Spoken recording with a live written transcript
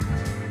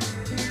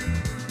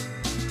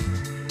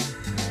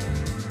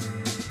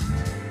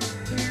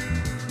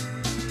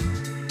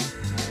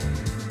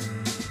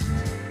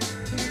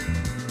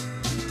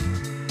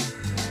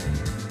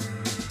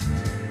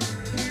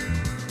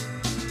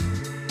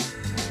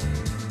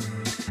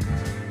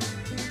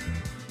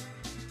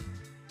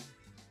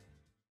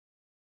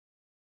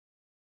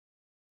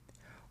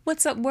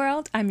What's up,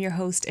 world? I'm your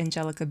host,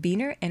 Angelica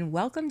Beener, and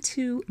welcome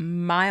to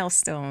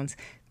Milestones.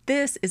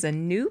 This is a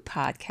new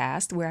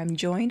podcast where I'm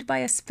joined by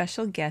a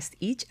special guest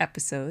each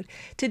episode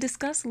to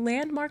discuss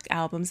landmark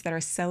albums that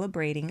are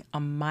celebrating a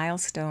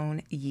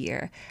milestone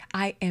year.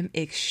 I am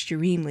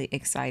extremely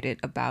excited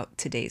about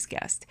today's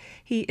guest.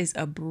 He is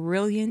a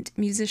brilliant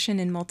musician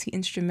and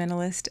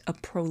multi-instrumentalist, a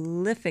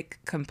prolific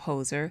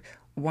composer,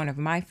 one of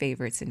my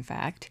favorites, in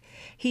fact.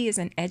 He is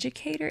an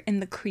educator and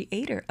the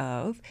creator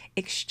of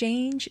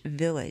Exchange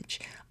Village,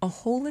 a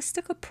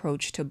holistic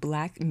approach to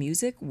Black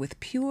music with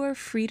pure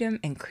freedom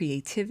and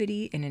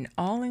creativity in an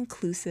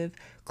all-inclusive,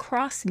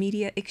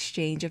 cross-media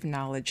exchange of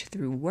knowledge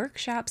through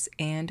workshops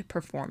and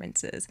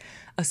performances,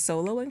 a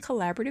solo and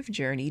collaborative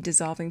journey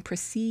dissolving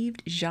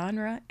perceived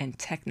genre and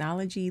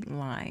technology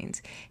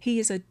lines. He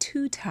is a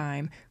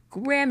two-time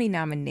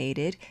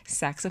Grammy-nominated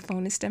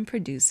saxophonist and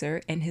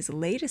producer, and his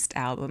latest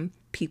album,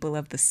 People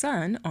of the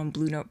Sun, on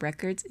Blue Note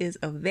Records, is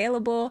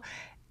available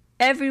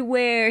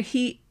everywhere.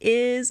 He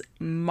is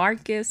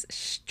Marcus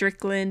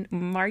Strickland.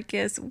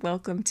 Marcus,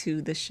 welcome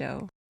to the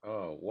show.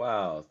 Oh,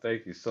 wow.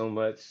 Thank you so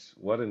much.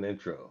 What an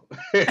intro.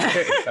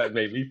 That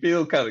made me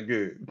feel kind of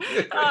good.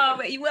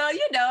 Well,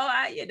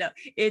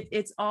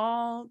 it's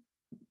all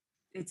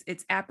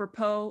it's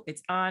apropos,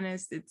 it's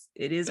honest,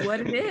 it is what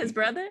it is,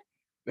 brother.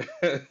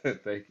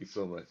 Thank you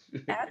so much.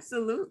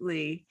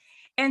 Absolutely.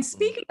 And Mhm.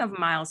 speaking of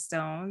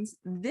milestones,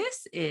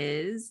 this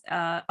is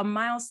a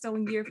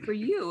milestone year for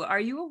you. Are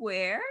you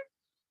aware?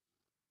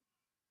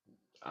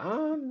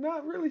 I'm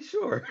not really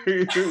sure.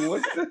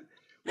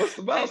 What's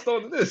the I,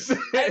 milestone of this?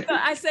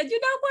 I said, you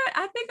know what?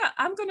 I think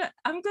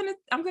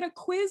I'm gonna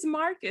quiz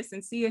Marcus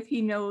and see if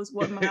he knows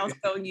what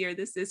milestone year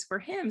this is for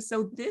him.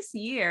 So this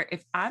year,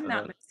 if I'm not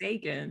Uh-huh.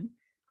 mistaken,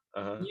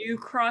 Uh-huh. you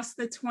crossed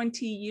the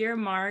 20-year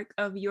mark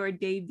of your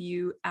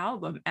debut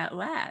album at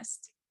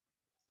last.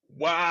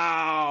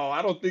 Wow.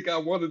 I don't think I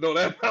want to know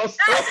that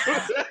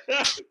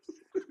milestone.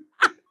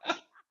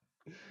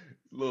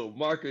 Little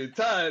marker in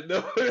time, no.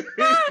 Isn't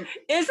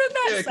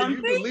that Yeah, can you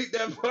something? delete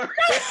that part?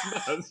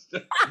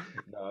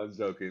 No, I'm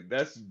joking.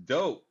 That's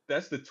dope.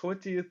 That's the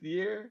 20th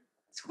year.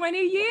 20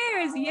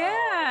 years, Wow.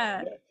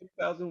 yeah. Yeah,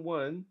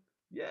 2001.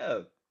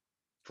 Yeah,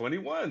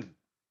 21.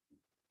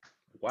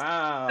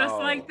 Just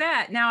like Wow.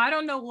 that. Now I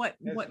don't know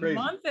That's what crazy.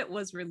 month it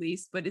was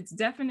released, but it's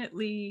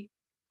definitely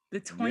the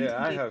Yeah,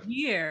 20th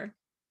year,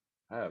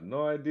 I have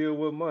no idea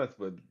what month,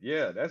 but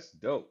yeah, that's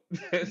dope.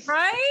 That's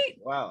right?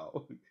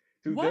 wow.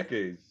 Two What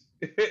decades.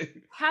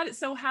 how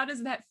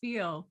does that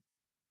feel?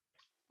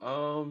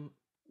 Um,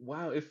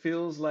 wow, it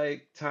feels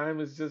like time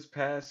has just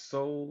passed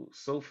so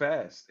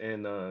fast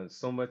and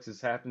so much has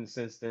happened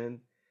since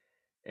then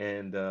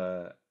and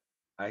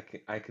I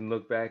can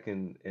look back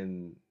and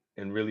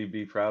really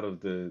be proud of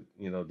the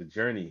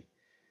journey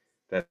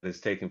that has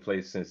taken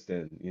place since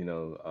then.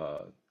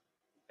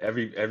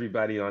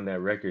 Everybody on that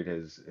record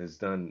has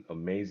done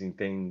amazing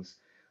things,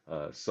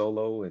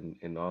 solo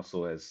and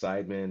also as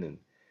sidemen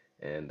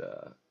and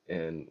uh,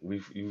 and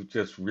we've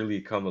just really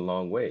come a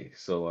long way.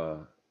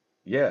 So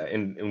yeah,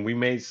 and we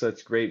made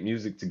such great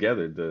music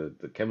together.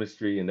 The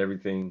chemistry and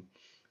everything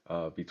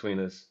between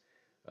us,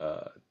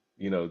 uh,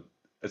 you know,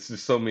 it's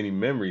just so many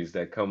memories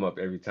that come up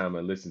every time I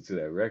listen to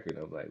that record.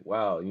 I'm like,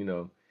 wow,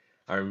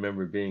 I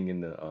remember being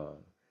in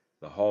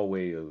the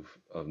hallway of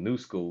New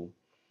School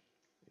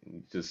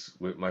just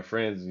with my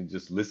friends and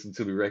just listen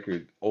to the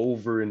record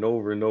over and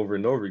over and over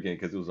and over again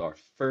because it was our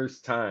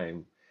first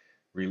time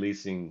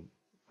releasing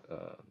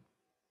uh,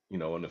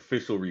 an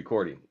official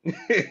recording.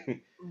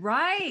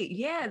 Right.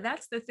 Yeah,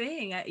 that's the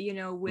thing.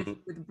 Mhm,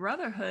 With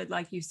Brotherhood,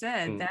 like you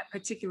said, mhm, that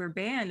particular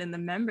band and the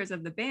members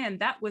of the band,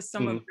 that was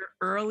some of mhm, your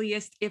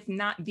earliest, if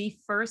not the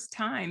first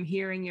time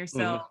hearing mhm.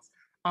 yourselves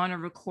on a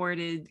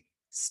recorded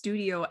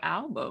studio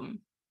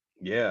album.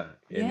 Yeah,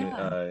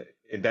 Yeah.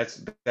 and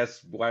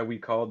that's why we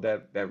called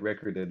that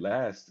record at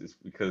last is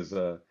because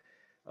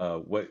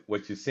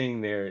what you're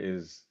seeing there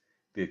is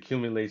the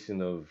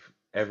accumulation of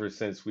ever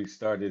since we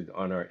started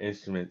on our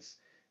instruments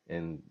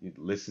and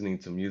listening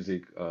to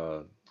music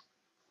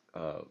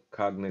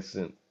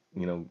cognizant,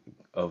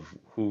 of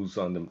who's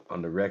on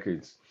the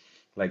records.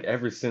 Like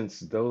ever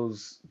since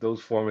those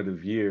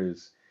formative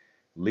years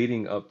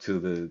leading up to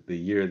the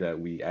year that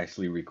we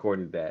actually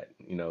recorded that,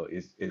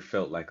 it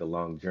felt like a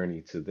long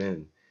journey to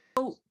then.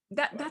 So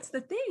that's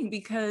the thing,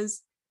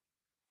 because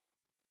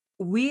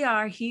we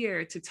are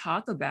here to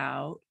talk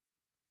about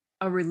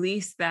a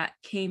release that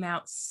came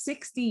out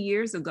 60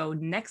 years ago.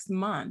 Next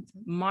month,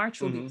 March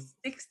will be Hmm.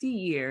 60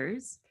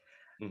 years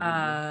Hmm.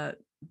 uh,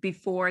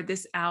 before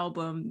this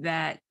album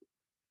that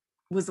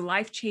was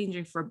life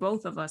changing for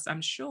both of us,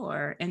 I'm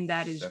sure. And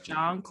that is Definitely.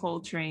 John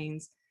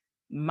Coltrane's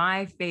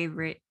My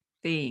Favorite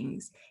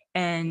Things.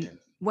 And Yes.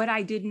 what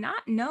I did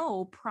not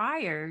know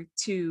prior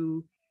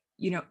to,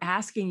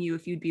 asking you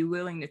if you'd be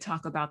willing to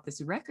talk about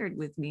this record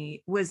with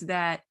me was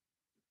that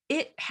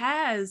it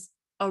has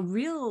a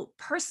real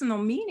personal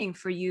meaning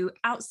for you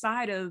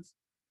outside of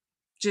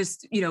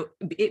just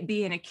it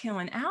being a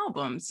killing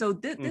album. So Hmm.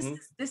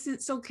 this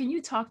is so can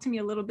you talk to me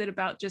a little bit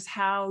about just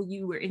how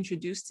you were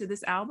introduced to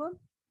this album?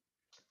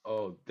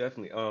 Oh,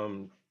 definitely.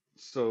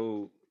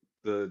 So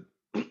the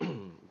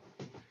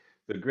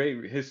the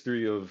great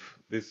history of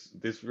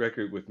this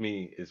record with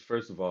me is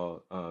first of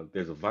all,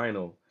 there's a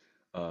vinyl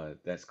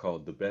that's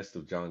called "The Best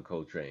of John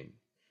Coltrane."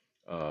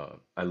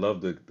 I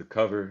love the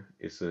cover.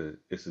 It's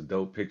a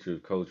dope picture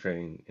of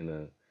Coltrane in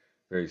a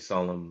very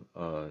solemn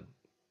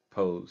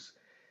pose,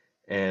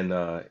 and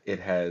it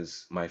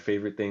has my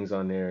favorite things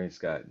on there. It's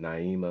got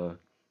Naima,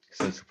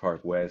 Central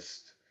Park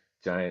West,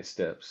 Giant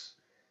Steps.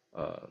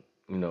 Uh,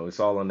 it's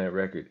all on that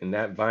record. And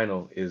that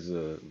vinyl is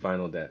a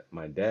vinyl that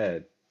my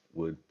dad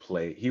would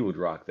play. He would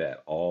rock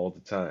that all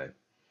the time.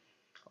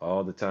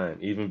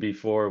 Even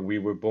before we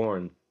were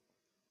born,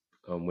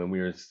 when we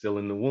were still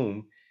in the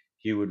womb,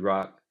 he would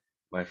rock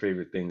my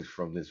favorite things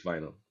from this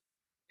vinyl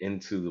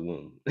into the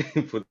womb,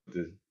 put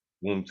the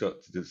womb to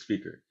the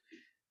speaker.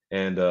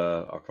 And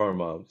our farm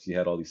mom, she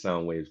had all these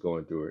sound waves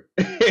going through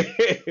her.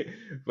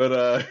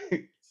 But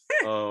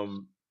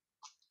um,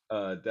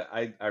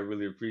 I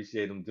really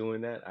appreciate him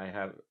doing that.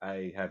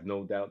 I have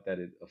no doubt that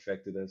it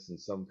affected us in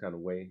some kind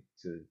of way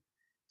to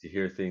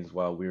hear things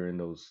while we were in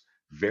those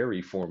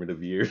very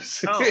formative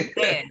years, Oh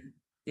man.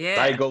 Yeah.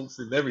 zygotes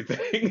and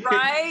everything.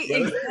 Right,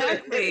 but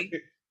exactly.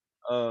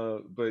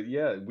 but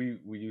yeah, we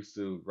used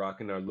to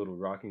rock in our little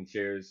rocking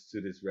chairs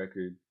to this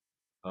record.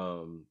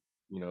 Um,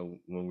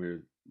 when we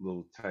were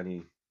little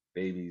tiny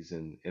babies,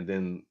 and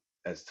then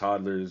as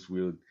toddlers,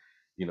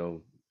 you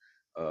know,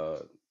 uh,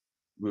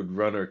 we would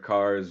run our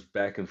cars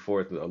back and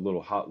forth, a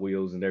little Hot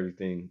Wheels and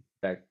everything,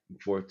 back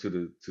and forth to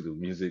the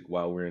music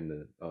while we're in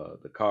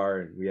the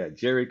car, and we had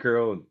Jerry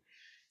curl and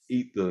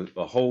eat the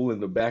a hole in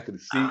the back of the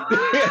seat.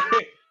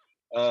 Ah,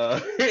 uh,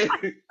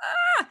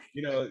 ah.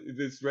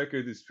 this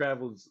record has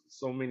traveled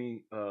so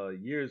many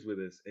years with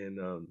us,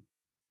 and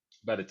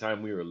by the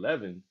time we were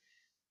 11,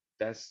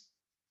 that's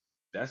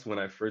that's when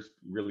I first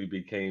really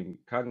became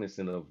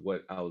cognizant of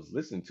what I was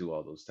listening to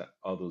all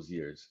those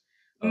years.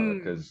 Mm,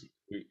 Because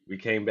we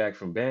came back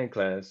from band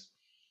class,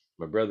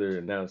 my brother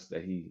announced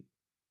that he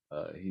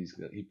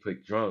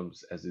picked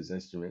drums as his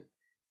instrument.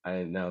 I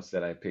announced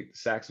that I picked the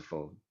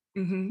saxophone,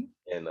 hmm.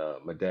 and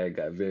my dad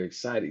got very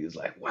excited. He was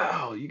like,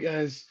 "Wow, you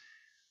guys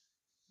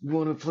you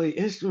want to play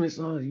instruments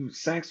on you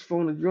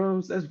saxophone and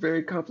drums? That's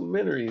very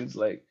complimentary." It's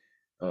like,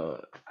 uh,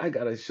 I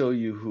gotta show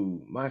you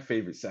who my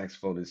favorite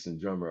saxophonist and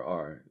drummer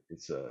are.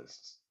 It's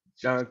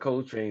John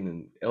Coltrane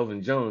and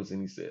Elvin Jones.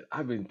 And he said,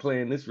 I've been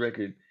playing this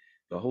record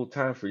the whole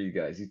time for you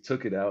guys. He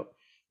took it out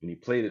and he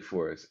played it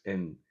for us,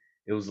 and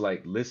it was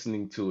like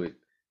listening to it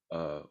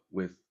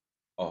with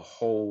a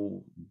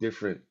whole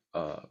different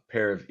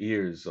pair of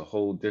ears, a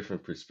whole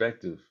different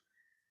perspective,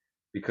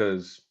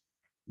 because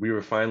we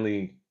were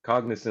finally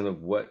cognizant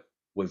of what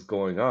was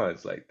going on.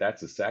 It's like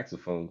that's a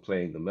saxophone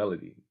playing the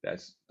melody.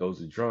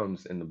 Those are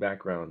drums in the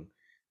background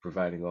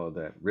providing all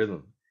that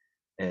rhythm.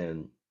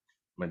 And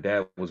my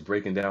dad was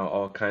breaking down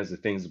all kinds of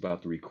things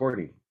about the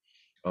recording.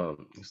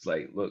 It's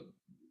like, look,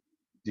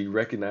 do you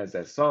recognize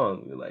that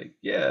song? We're like,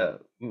 yeah,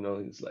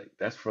 it's like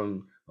that's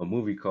from a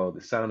movie called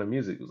The Sound of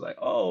Music. It was like,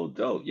 oh,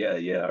 dope, yeah,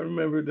 yeah. I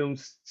remember them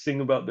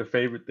sing about their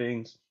favorite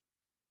things.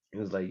 It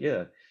was like,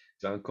 yeah,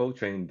 John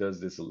Coltrane does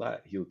this a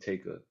lot. He'll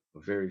take a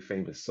very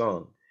famous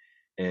song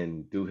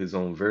and do his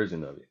own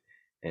version of it.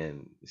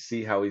 And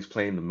see how he's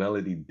playing the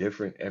melody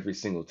different every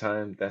single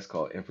time? That's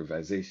called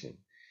improvisation.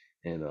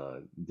 And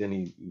then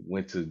he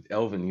went to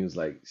Elvin. He was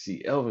like,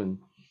 see, Elvin,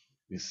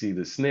 you see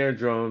the snare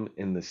drum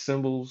and the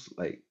cymbals,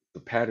 like the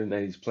pattern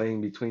that he's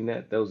playing between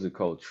that, those are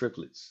called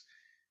triplets.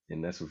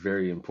 And that's a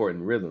very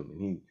important rhythm.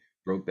 And he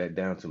broke that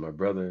down to my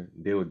brother.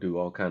 They would do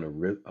all kind of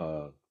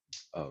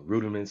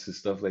rudiments and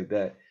stuff like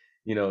that.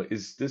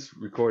 Is this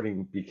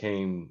recording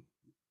became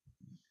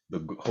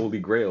the holy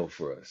grail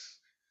for us.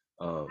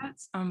 Um,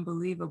 That's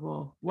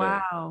unbelievable. yeah,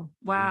 Wow.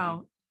 hmm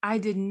Wow. I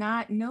did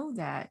not know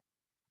that.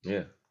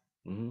 yeah,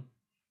 hmm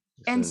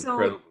it's And so,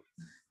 incredible.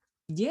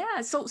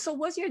 yeah, so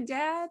was your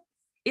dad,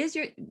 is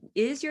your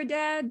is your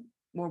dad,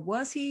 or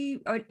was he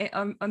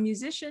a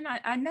musician?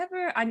 I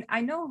never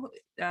I know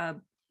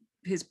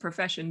his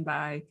profession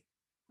by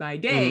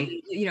day,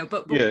 hmm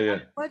but Yeah, yeah.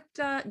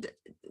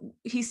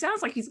 he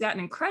sounds like he's got an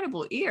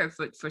incredible ear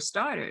for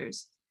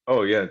starters.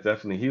 Oh, yeah,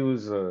 definitely. He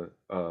was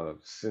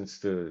since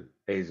the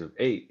age of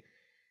 8,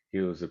 he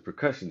was a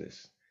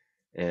percussionist,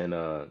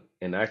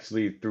 and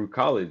actually through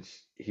college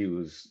he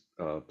was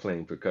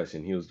playing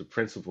percussion. He was the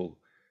principal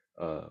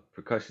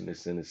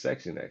percussionist in the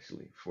section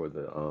actually for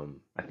the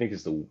I think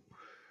it's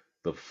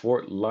the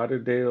Fort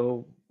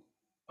Lauderdale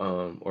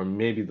or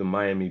maybe the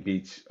Miami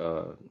Beach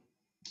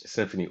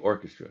Symphony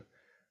Orchestra.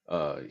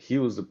 He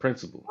was the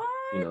principal,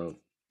 you What?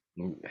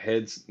 know,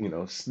 heads,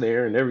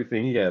 snare and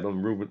everything. He had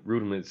them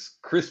rudiments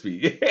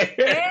crispy.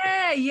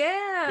 Yeah,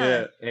 yeah.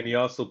 Yeah, and he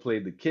also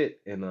played the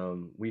kit, and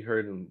we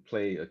heard him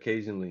play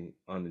occasionally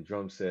on the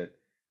drum set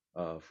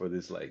for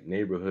this like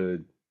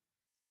neighborhood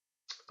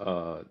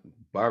uh,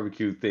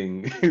 barbecue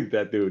thing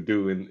that they would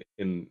do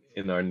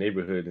in our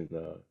neighborhood,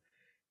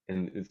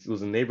 and it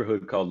was a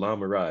neighborhood called La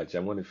Mirage. I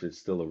wonder if it's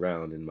still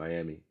around in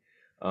Miami.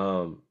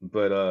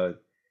 But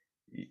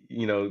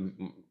you know,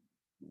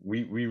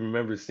 we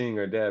remember seeing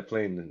our dad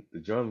playing the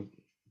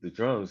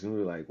drums, and we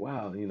were like,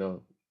 wow,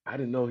 I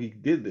didn't know he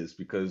did this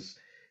because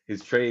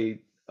his trade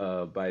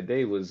by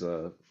day was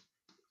a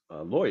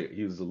lawyer.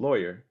 He was a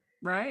lawyer,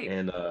 Right.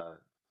 and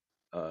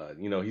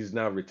he's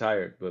now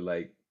retired, but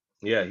like,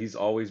 yeah, he's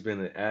always been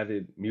an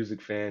avid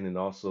music fan, and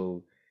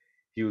also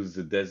he was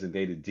the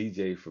designated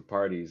DJ for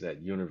parties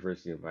at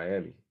University of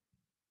Miami.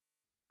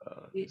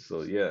 It-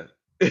 So yeah,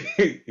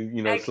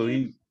 I so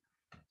can't.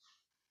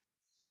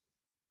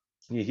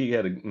 he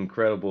had an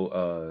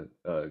incredible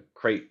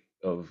crate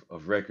of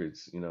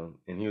records,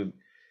 and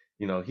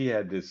he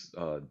had this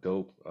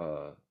dope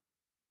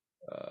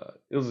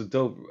it was a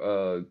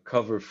dope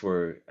cover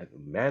for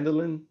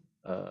Mandolin.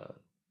 Uh,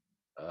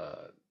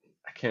 uh,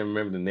 I can't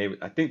remember the name.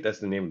 I think that's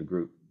the name of the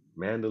group,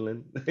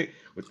 Mandolin,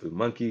 with the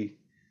monkey.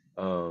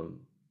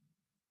 Um,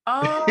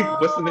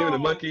 what's the name of the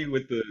Oh, monkey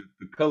with the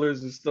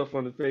colors and stuff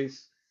on the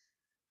face?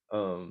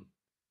 Um,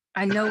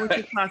 I know what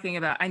you're talking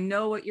about. I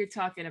know what you're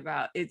talking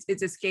about. It's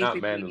not escaping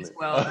me as mandolin.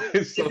 well.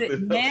 It's Is it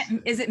something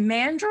else. is it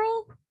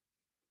mandrel?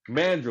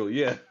 Mandrill.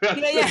 Yeah, I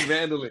Yeah, yeah. said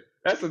mandolin.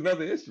 That's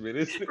another instrument,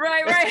 isn't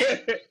Right, right.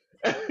 it?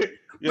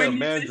 Yeah, When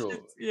mandrill.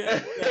 musicians,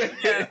 yeah, yeah,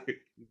 yeah.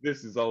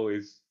 This is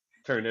always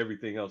turn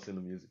everything else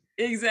into music.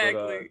 But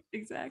Exactly, yeah,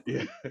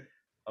 exactly.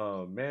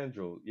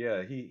 Mandrill.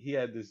 Yeah, he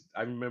had this.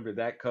 I remember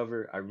that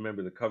cover. I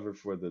remember the cover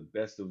for the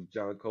Best of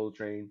John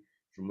Coltrane,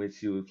 from which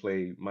he would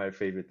play My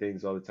Favorite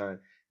Things all the time.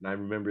 And I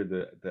remember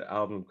the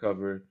album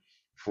cover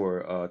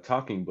for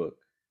Talking Book,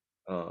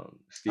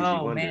 Stevie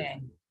Oh Wonder.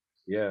 man.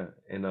 Yeah,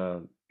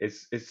 and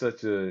it's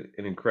such an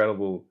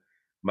incredible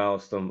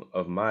milestone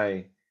of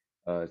my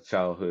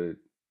childhood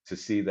to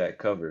see that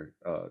cover,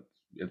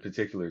 in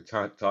particular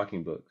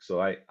Talking Book. So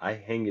I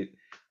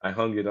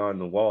hung it on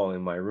the wall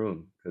in my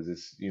room because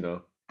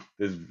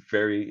there's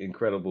very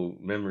incredible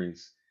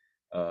memories,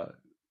 uh,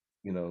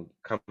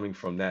 coming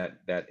from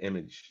that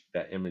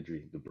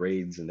imagery, the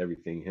braids and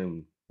everything,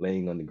 him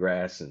laying on the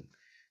grass and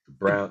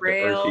The the earthy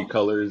braille,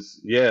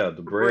 colors. Yeah, the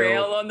the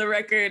braille. braille on the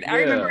record. I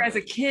remember Yeah. as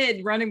a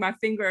kid running my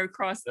finger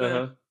across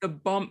Uh-huh. the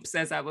bumps,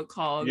 as I would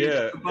call,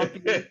 Yeah. the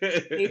bumpy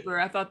paper.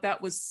 I thought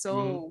that was hmm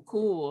so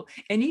cool.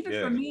 And even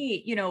for Yeah.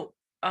 me,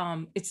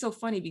 it's so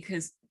funny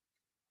because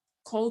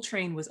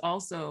Coltrane was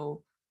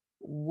also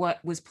what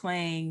was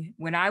playing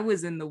when I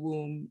was in the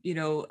womb,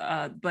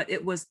 but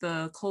it was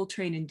the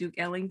Coltrane and Duke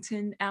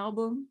Ellington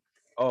album.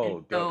 And Oh,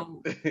 dope.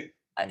 so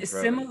Incredible.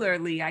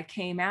 similarly, I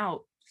came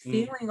out Mm-hmm.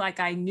 feeling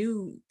like I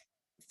knew,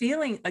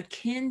 feeling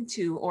akin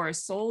to, or a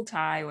soul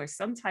tie or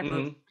some type of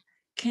Mm-hmm.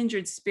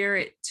 kindred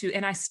spirit to,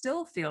 and I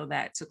still feel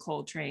that to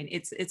Coltrane.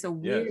 It's a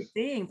weird Yes.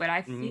 thing, but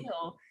I Mm-hmm.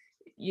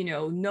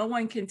 feel, no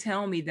one can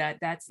tell me that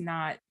that's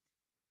not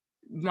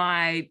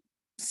my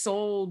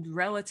soul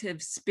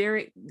relative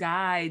spirit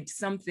guide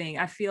something.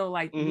 I feel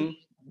like Mm-hmm.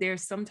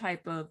 there's some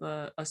type of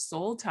a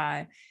soul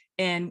tie.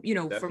 And for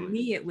Definitely.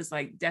 me it was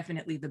like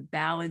definitely the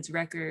ballads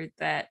record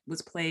that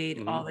was played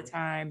Mm-hmm. all the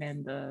time,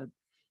 and the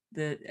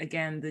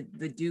again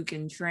the Duke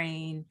and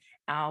Train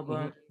Mm-hmm.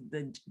 album,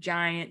 the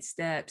Giant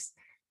Steps.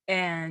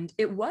 And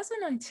it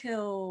wasn't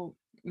until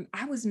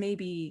I was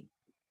maybe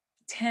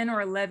 10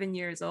 or 11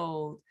 years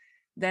old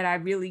that I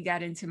really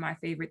got into my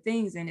favorite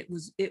things. And it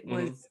was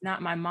Mm-hmm.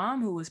 not my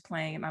mom who was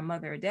playing it, my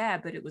mother or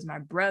dad, but it was my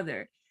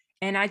brother.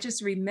 And I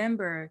just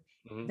remember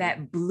Mm-hmm.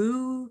 that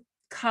blue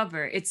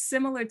cover. It's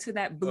similar to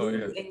that Oh blue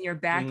yeah. in your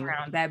Mm-hmm.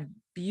 background, that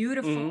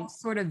beautiful Mm-hmm.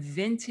 sort of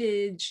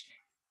vintage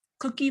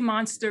Cookie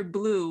Monster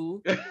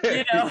blue,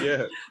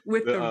 Yeah.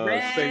 with The the Saint.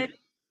 red,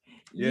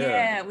 Yeah.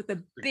 yeah, with the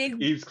The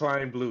big, Eve's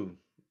Klein Blue.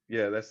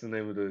 Yeah, that's the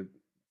name of the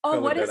oh,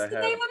 color what that is I the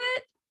name have. of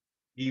it?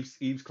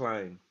 Eve's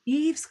Klein.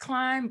 Eve's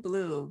Climb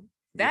Blue.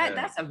 Yeah.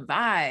 That's a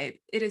vibe.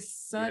 It is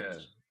such Yeah.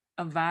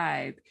 a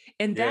vibe.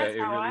 And Yeah. that's It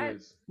how really I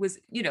is. was,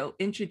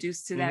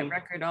 introduced to that Mm-hmm.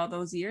 record all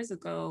those years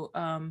ago,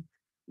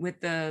 with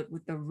the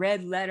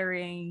red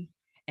lettering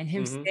and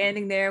him Mm-hmm.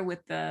 standing there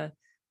with the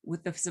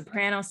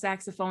soprano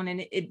saxophone.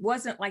 And it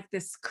wasn't like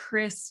this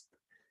crisp,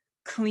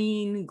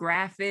 clean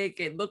graphic.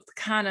 It looked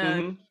kind of,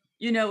 Mm-hmm.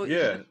 you know,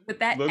 Yeah. but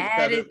that Looked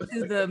kind added of.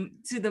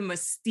 to the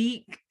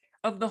mystique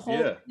of the whole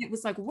Yeah. thing. It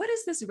was like, what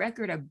is this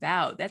record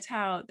about? That's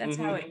how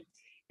Mm-hmm.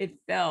 it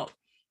felt.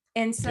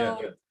 And Yeah.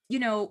 so, you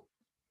know,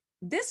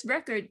 this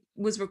record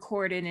was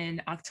recorded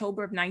in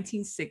October of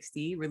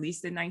 1960,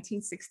 released in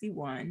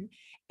 1961.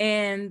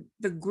 And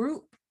the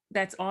group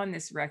that's on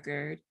this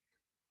record,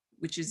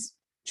 which is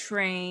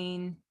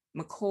Train,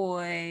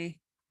 McCoy,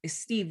 is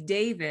Steve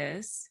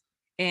Davis,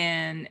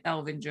 and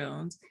Elvin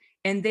Jones.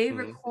 And they Mm-hmm.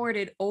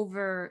 recorded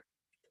over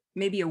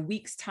maybe a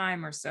week's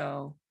time or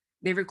so.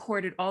 They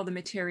recorded all the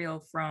material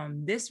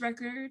from this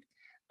record,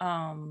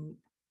 um,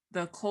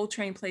 the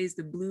Coltrane Plays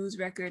the Blues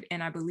record,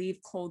 and I believe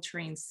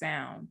Coltrane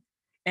Sound.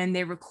 And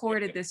they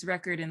recorded this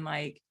record in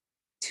like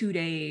 2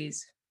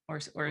 days,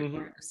 Mm-hmm.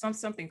 or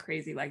something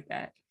crazy like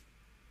that.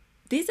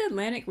 These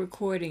Atlantic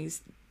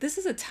recordings, this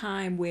is a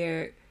time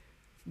where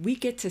we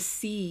get to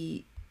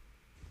see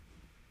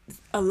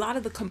a lot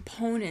of the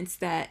components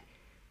that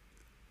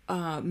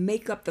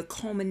make up the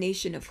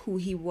culmination of who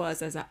he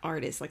was as an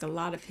artist. Like a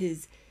lot of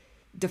his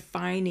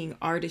defining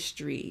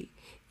artistry,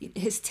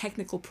 his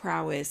technical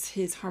prowess,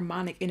 his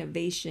harmonic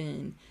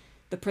innovation,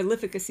 the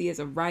prolificacy as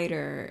a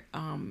writer,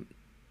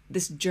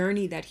 this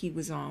journey that he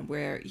was on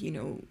where,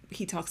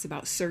 he talks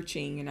about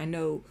searching. And I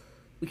know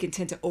we can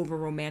tend to over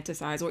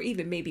romanticize or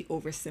even maybe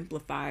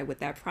oversimplify what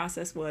that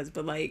process was,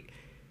 but like,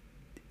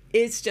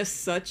 it's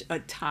just such a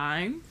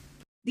time.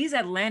 These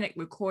Atlantic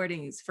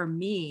recordings for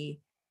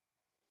me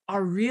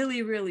are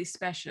really, really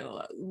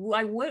special.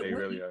 Like, They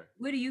really are.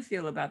 what do you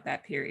feel about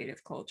that period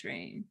of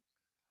Coltrane?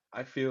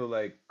 I feel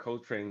like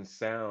Coltrane's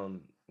sound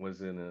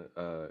was in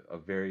a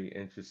very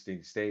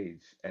interesting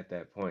stage at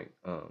that point.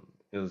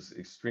 It was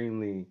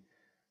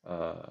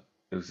uh,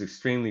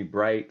 extremely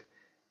bright,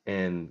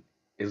 and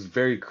it was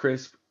very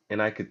crisp,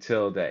 and I could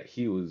tell that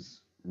he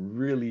was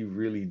really,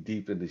 really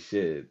deep in the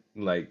shed.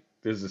 Like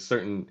there's a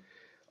certain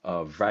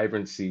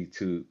vibrancy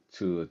to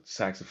a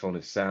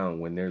saxophonist sound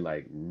when they're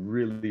like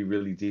really,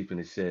 really deep in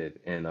the shed,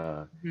 and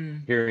Hmm.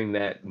 hearing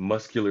that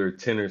muscular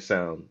tenor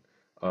sound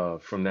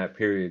from that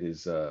period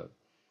is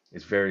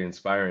very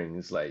inspiring.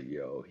 It's like,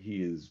 yo,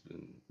 he has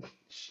been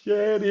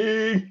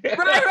shedding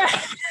Right,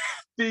 right.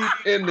 deep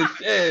in the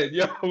shed,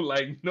 yo.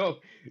 Like, no,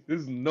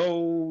 there's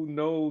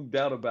no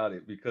doubt about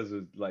it because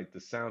of like the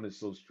sound is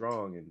so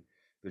strong and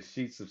the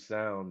sheets of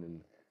sound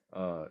and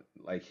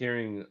like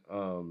hearing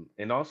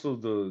and also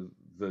the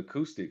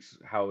acoustics,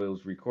 how it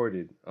was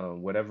recorded,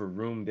 whatever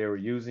room they were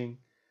using,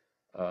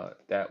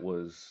 that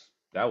was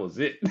it. That was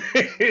it,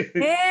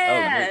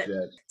 Yeah.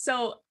 Jack.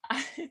 So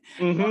I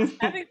was Hmm.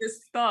 having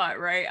this thought,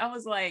 right? I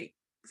was like,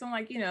 so I'm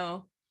like,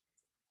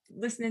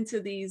 listening to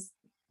these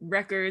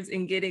records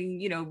and getting,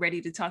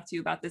 ready to talk to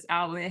you about this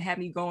album. It had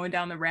me going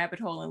down the rabbit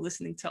hole and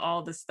listening to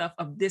all the stuff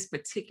of this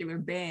particular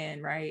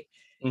band, right?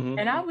 Hmm.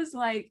 And I was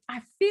like,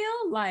 I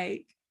feel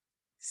like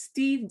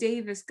Steve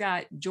Davis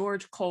got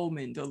George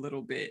Coleman a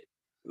little bit.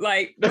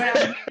 Like what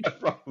I mean,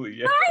 Probably,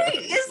 yeah. right?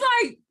 It's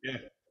like, Yeah.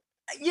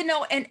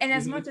 and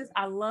as Hmm. much as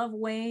I love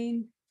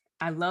Wayne,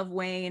 I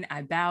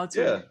bow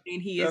to Yeah,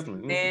 Wayne, he is the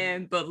definitely.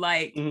 man, but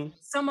like Hmm.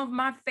 some of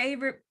my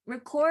favorite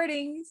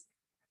recordings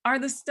are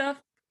the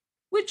stuff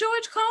with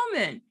George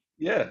Coleman.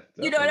 Yeah,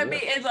 You know what I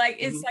definitely, mean?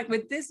 yeah. It's Hmm. like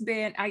with this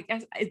band, I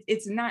guess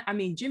it's not, I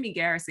mean, Jimmy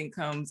Garrison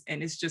comes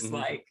and it's just Hmm.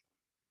 like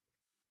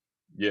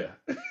Yeah.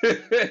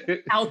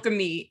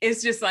 alchemy.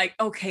 It's just like,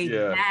 okay,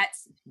 Yeah.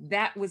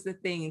 that was the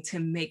thing to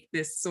make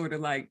this sort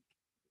of like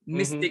Hmm.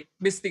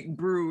 mystic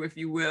brew, if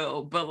you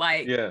will. But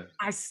like Yeah.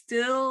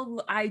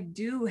 I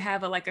do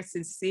have a like a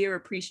sincere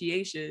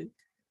appreciation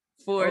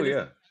Oh for the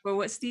yeah. for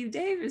what Steve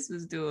Davis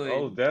was Oh,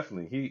 doing.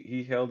 definitely.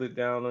 He held it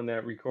down on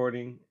that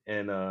recording,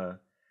 and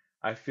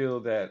I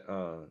feel that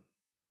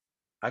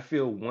I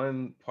feel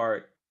one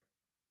part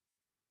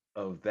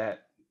of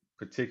that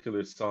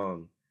particular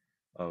song,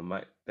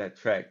 my that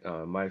track,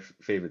 my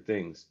favorite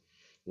things.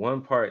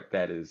 One part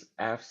that is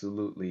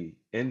absolutely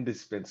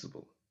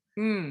indispensable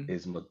Mm.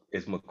 is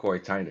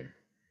McCoy Tyner.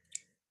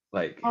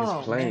 Like his Oh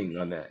man. playing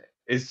on that,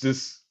 it's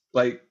just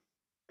like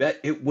that.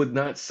 It would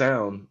not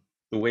sound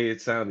the way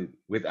it sounded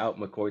without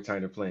McCoy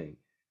Tyner playing.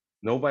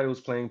 Nobody was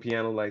playing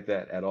piano like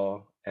that at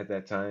all at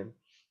that time.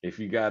 If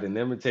you got an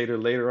imitator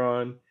later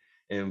on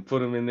and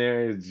put him in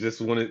there, it's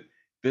just when it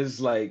there's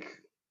like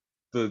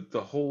the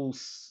whole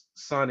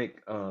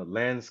sonic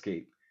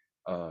landscape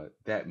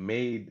that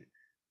made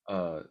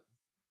uh,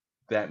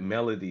 that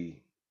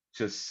melody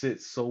just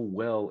sit so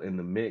well in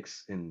the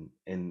mix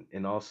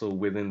and also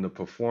within the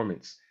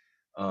performance.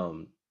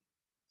 Um,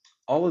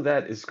 all of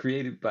that is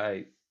created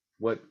by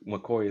what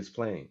McCoy is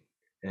playing,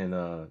 and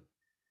uh,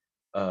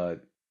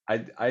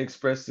 I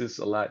express this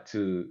a lot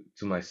to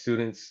my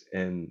students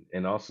and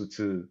also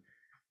to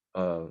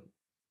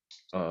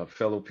uh,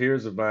 fellow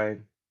peers of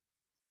mine,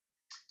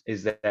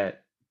 is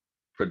that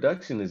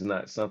production is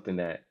not something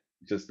that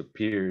just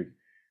appeared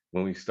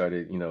when we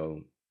started,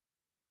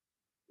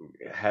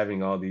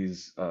 having all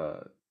these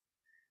uh,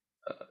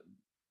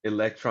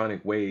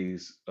 electronic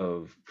ways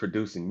of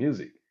producing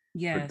music.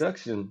 Yes.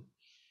 Production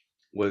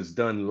was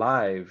done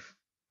live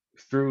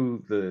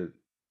through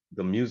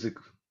the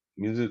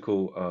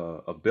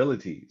musical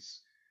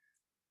abilities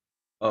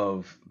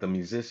of the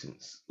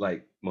musicians.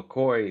 Like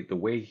McCoy, the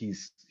way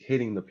he's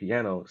hitting the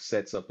piano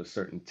sets up a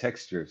certain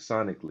texture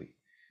sonically.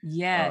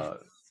 Yes. Uh,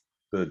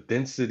 the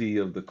density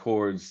of the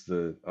chords,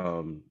 the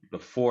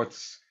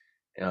fourths,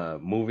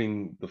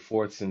 moving the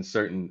fourths in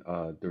certain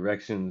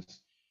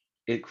directions,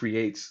 it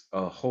creates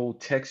a whole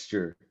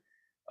texture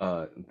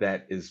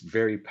that is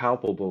very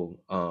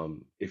palpable.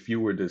 If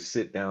you were to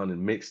sit down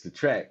and mix the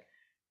track,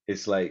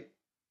 it's like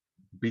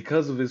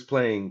because of his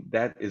playing,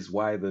 that is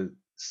why the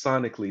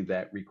sonically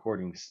that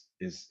recording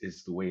is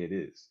the way it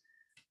is.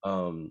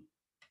 Um,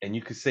 and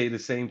you could say the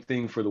same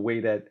thing for the way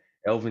that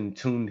Elvin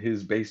tuned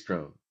his bass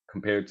drum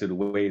compared to the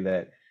way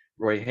that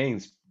Roy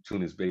Haynes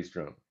tuned his bass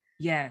drum.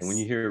 And when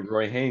you Yes. hear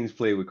Roy Haynes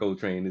play with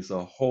Coltrane, it's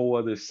a whole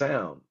other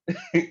sound.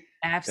 And the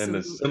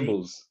Absolutely.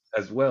 cymbals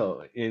as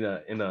well. In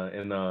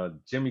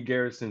Jimmy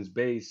Garrison's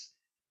bass,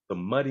 the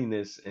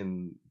muddiness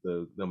and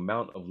the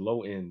amount of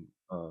low end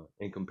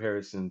in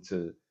comparison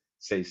to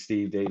say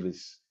Steve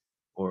Davis.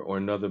 or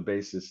another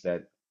bassist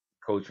that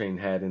Coltrane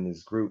had in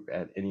his group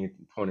at any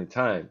point in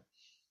time,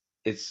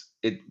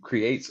 it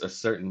creates a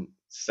certain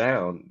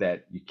sound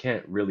that you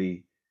can't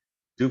really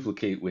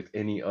duplicate with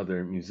any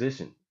other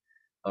musician.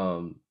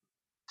 Um,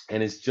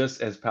 and it's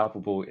just as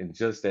palpable and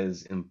just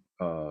as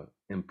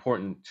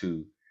important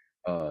to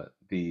uh,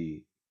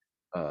 the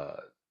uh,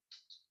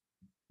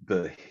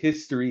 the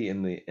history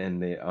and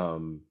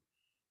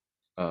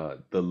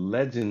the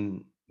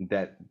legend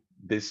that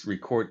this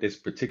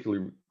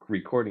particular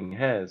recording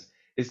has.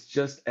 It's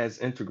just as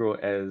integral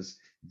as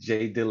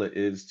Jay Dilla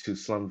is to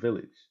Slum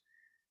Village.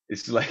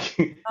 It's like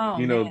Oh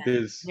man.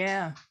 there's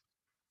Yeah.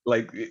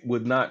 like it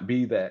would not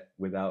be that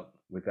without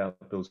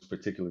those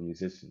particular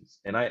musicians.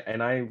 And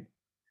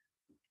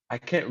I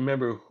can't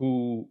remember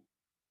who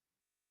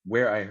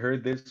where I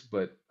heard this,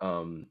 but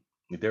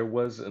there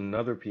was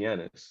another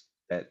pianist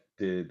that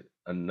did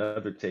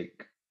another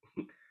take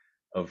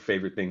of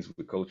Favorite Things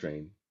with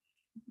Coltrane.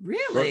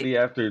 Really? Shortly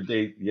after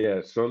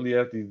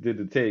he did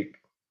the take,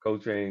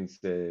 Coltrane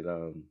said,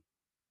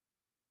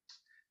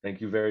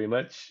 "Thank you very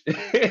much,"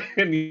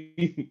 and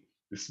he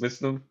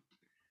dismissed him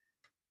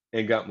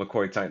and got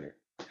McCoy Tyner.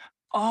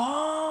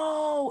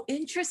 Oh,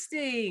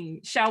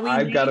 interesting. Shall we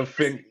I've name got to this?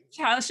 think.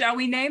 Shall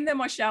we name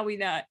them or shall we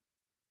not?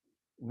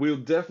 We'll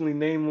definitely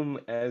name him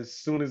as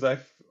soon as I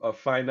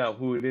find out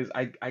who it is.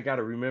 I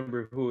gotta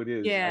remember who it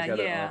is. I Yeah,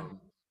 gotta yeah.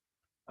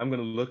 I'm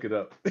gonna look it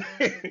up.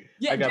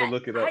 Yeah, I gotta that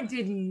look it I up.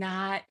 did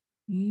not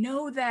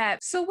know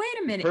that. So wait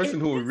a The minute. Is person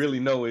who would this really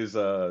know is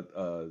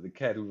the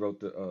cat who wrote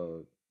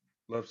the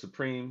Love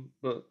Supreme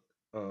book.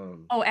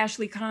 Oh,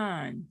 Ashley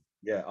Kahn.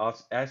 Yeah,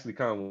 Ashley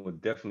Khan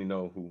would definitely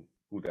know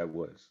who that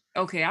was.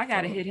 Okay, I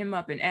gotta hit Um, him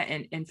up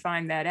and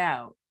find that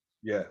out.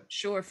 yeah,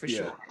 Sure, for yeah,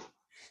 sure.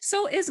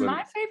 So is but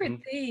my favorite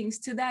mhm. things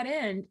to that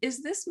end,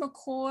 is this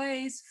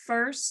McCoy's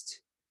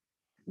first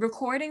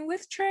recording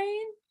with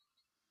Train?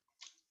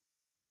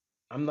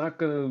 I'm not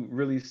gonna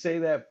really say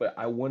that, but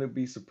I wouldn't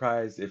be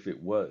surprised if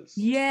it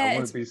was. I Yeah,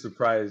 wouldn't it's be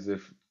surprised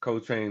if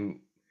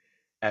Coltrane.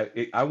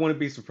 I wouldn't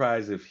be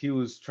surprised if he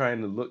was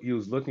trying to look. He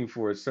was looking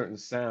for a certain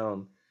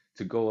sound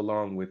to go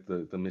along with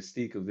the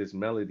mystique of this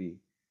melody,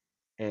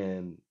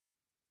 and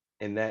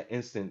in that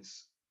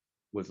instance,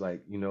 was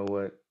like, you know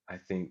what? I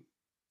think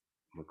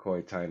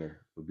McCoy Tyner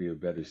would be a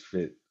better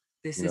fit.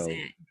 this You is know,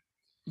 it.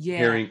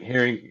 Yeah.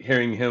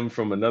 hearing him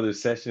from another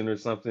session or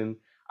something,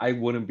 I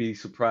wouldn't be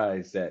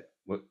surprised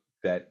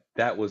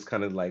that was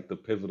kind of like the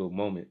pivotal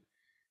moment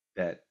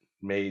that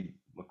made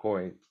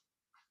McCoy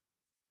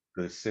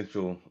the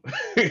central.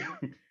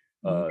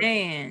 uh,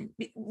 Man,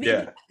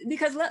 yeah.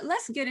 because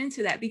let's get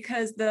into that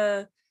because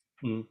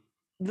Mm,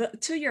 the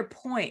to your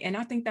point, and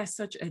I think that's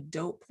such a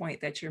dope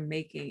point that you're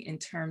making in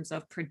terms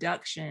of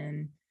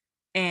production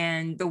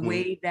and the mm,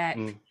 way that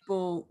mm,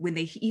 people, when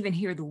they even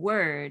hear the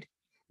word,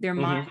 their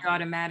mind mm-hmm,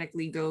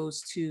 automatically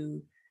goes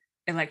to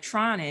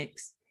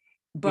electronics.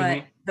 But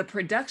mm-hmm, the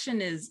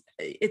production is,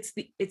 it's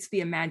the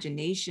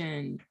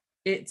imagination,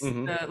 it's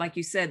mm-hmm, the, like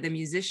you said, the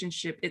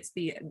musicianship, it's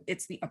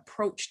the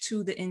approach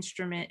to the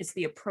instrument, it's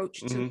the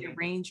approach to mm-hmm. the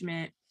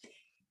arrangement.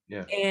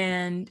 Yeah.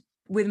 And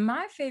with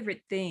my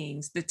favorite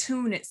things, the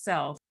tune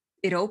itself,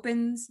 it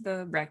opens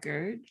the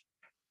record.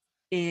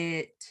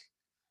 It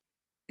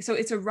so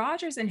it's a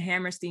Rodgers and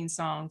Hammerstein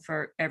song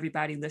for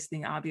everybody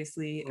listening,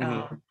 obviously.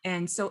 Mm-hmm,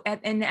 And so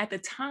at the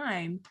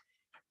time,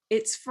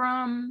 it's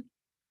from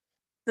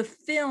the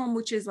film,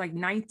 which is like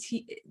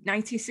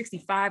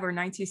 1965 or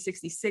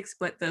 1966,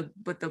 but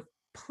the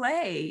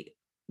play,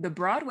 the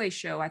Broadway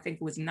show, I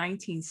think was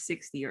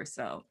 1960 or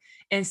so.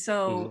 And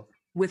mm-hmm, so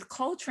with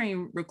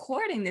Coltrane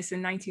recording this in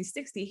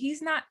 1960,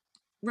 he's not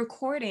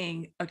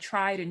recording a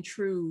tried and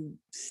true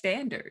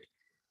standard.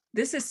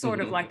 This is sort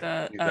of mm-hmm. like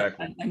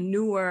Exactly. a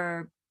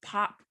newer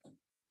pop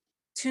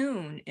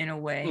tune in a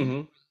way.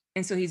 Mm-hmm,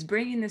 And so he's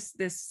bringing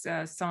this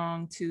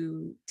song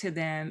to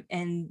them,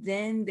 and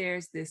then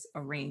there's this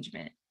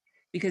arrangement,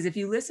 because if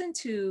you listen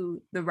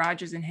to the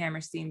Rodgers and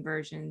Hammerstein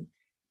version,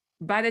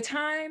 by the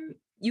time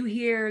you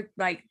hear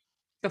like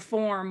the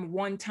form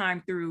one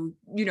time through,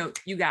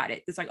 you got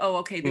it. It's like, oh,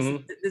 okay, mm-hmm.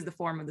 this is the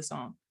form of the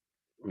song.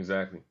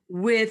 Exactly.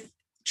 With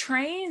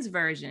Train's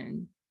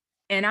version,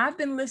 and I've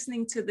been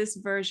listening to this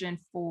version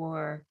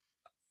for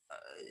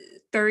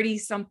 30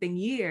 something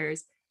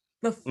years,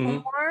 the Mm-hmm,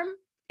 form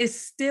is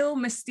still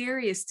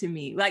mysterious to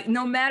me. Like,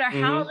 no matter how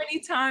mm-hmm, many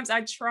times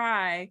I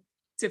try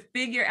to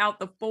figure out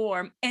the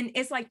form, and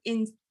it's like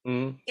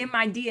mm-hmm, in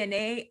my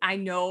DNA, I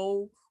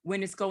know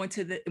when it's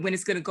when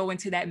it's going to go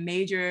into that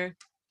major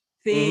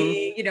mm-hmm.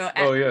 thing,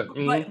 Oh yeah.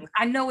 but Mm-hmm,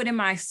 I know it in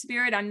my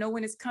spirit. I know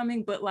when it's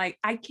coming, but like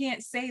I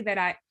can't say that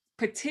I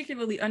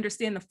particularly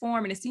understand the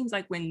form. And it seems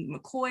like when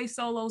McCoy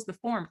solos, the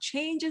form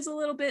changes a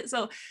little bit.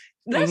 So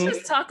let's mm-hmm.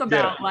 just talk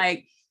Yeah. about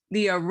like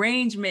the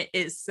arrangement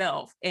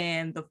itself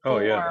and the Oh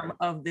yeah. form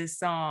of this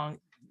song.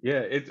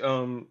 Yeah.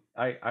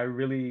 I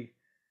really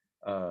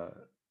uh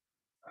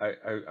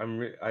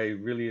I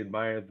really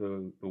admire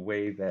the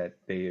way that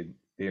they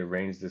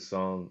arranged this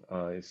song.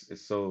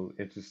 It's so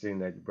interesting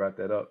that you brought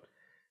that up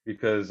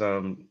because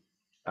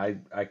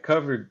I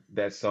covered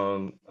that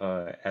song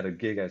at a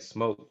gig at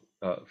Smoke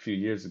a few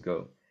years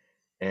ago,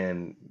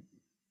 and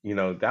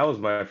that was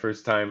my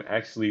first time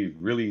actually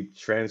really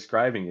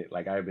transcribing it.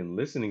 Like I've been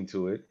listening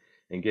to it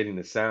and getting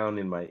the sound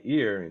in my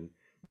ear, and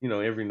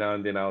every now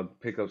and then I'll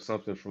pick up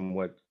something from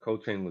what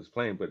Coltrane was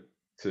playing, but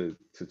to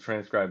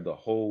transcribe the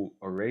whole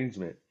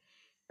arrangement,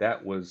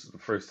 that was the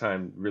first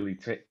time really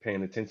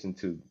paying attention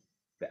to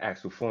the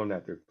actual form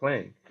that they're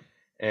playing.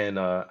 And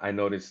I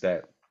noticed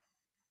that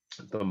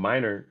the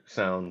minor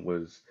sound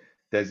was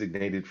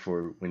designated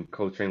for when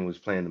Coltrane was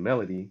playing the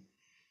melody,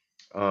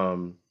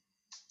 um,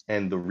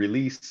 and the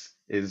release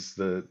is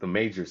the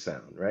major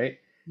sound, right?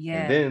 And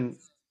Yeah. then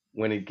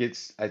when it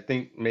gets, I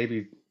think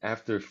maybe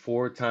after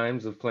four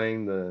times of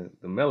playing the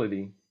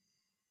melody,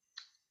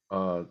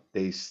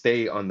 they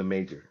stay on the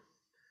major,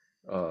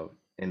 uh,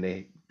 and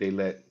they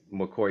let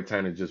McCoy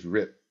Tyner just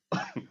rip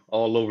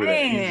all over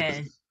that. He's just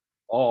Man.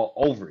 all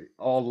over it,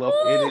 all up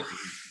in Woo!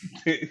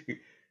 it.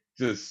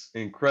 Just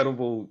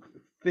incredible,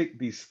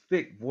 these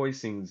thick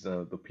voicings.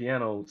 The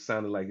piano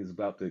sounded like it's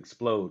about to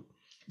explode.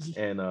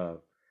 And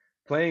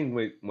playing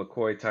with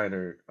McCoy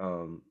Tyner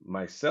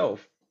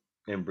myself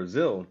in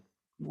Brazil,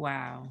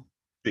 Wow.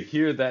 to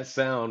hear that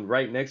sound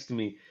right next to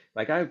me,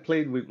 like I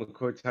played with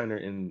McCoy Tyner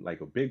in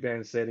like a big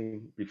band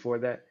setting before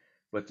that,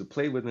 but to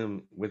play with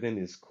him within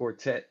his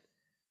quartet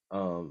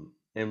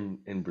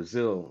in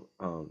Brazil,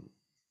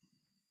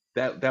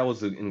 that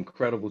was an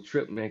incredible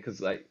trip, man,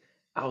 because like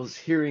I was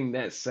hearing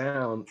that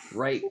sound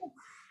right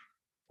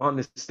on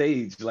the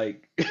stage,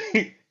 like,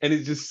 and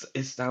it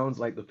sounds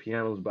like the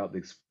piano's about to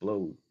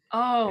explode.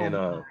 And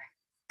Oh my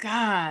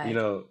God.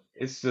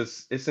 it's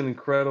an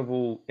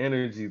incredible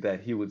energy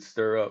that he would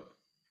stir up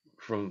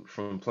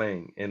from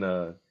playing. And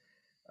uh,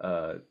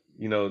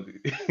 you know,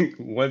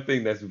 one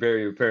thing that's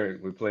very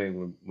apparent with playing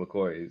with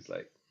McCoy is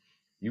like,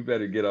 you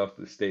better get off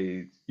the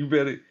stage. You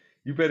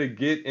better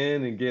get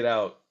in and get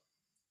out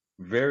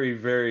very,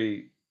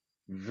 very,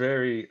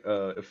 very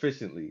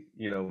efficiently.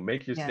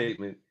 Make your Yeah.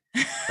 statement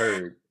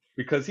heard,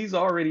 because he's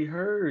already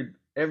heard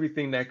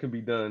everything that can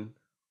be done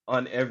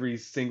on every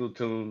single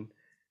tune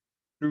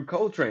through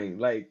Coltrane.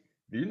 Like,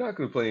 you're not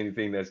going to play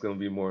anything that's going to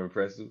be more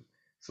impressive.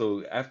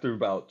 So after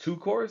about two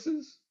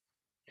choruses,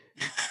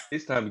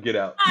 it's time to get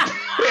out.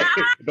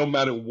 No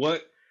matter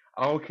what,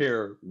 I don't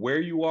care where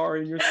you are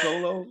in your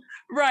solo.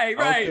 Right,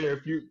 I don't right. care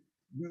if you.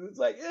 It's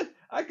like,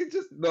 I could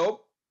just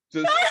nope,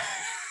 just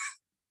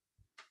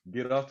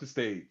get off the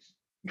stage.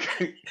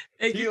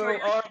 Thank you for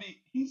your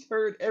He's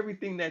heard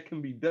everything that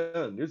can be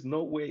done. There's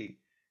no way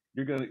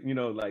you're gonna,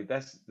 like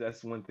that's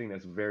one thing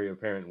that's very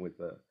apparent with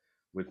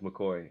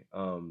McCoy.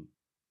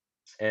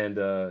 And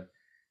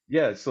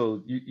yeah,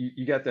 so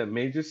you got that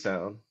major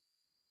sound.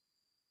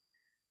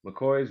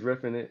 McCoy's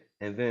riffing it,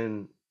 and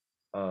then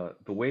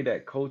the way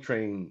that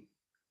Coltrane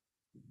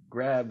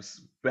grabs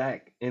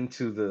back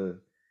into the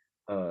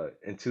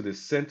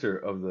center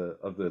of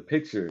the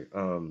picture.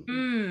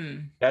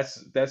 mm.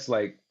 That's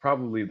like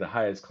probably the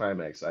highest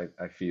climax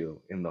I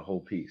feel in the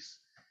whole piece.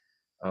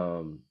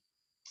 Um,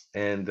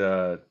 and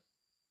the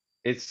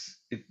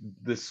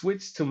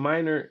switch to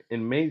minor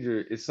and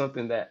major is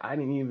something that I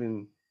didn't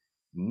even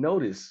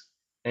notice,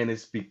 and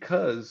it's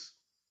because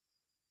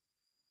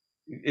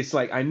it's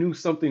like I knew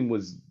something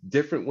was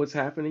different what's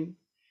happening,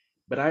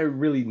 but I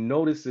really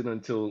noticed it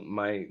until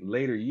my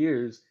later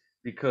years,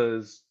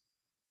 because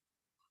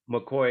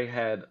McCoy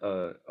had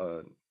a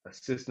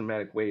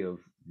systematic way of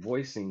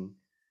voicing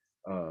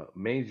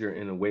major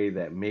in a way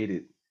that made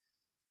it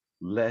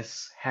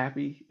less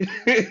happy.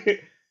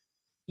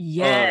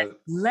 Yes. uh,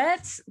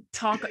 Let's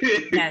talk.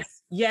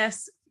 Yes.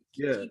 Yes.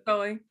 yeah, Keep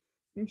going.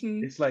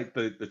 it's like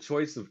the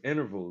choice of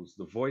intervals,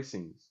 the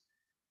voicings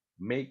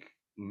make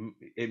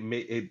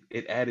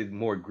it added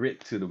more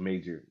grit to the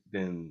major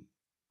than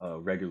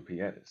regular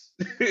pianists.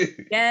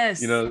 you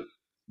Yes. know,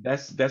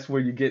 that's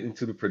where you get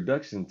into the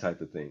production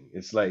type of thing.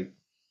 It's like,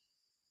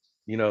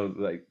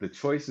 like the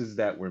choices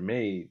that were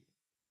made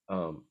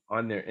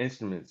on their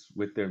instruments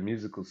with their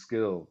musical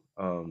skill.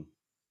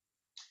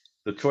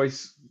 The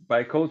choice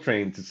by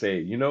Coltrane to say,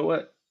 you know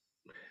what,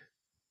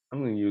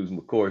 I'm going to use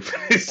McCoy for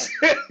this.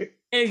 How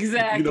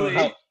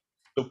Exactly.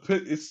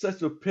 it's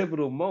such a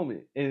pivotal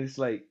moment, and it's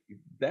like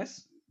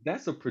that's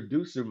a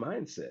producer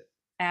mindset.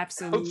 Coach,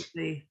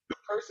 Absolutely. the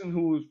person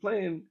who was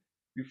playing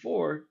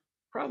before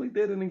probably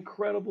did an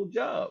incredible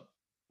job,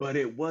 but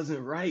it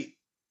wasn't right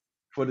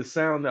for the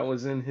sound that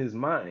was in his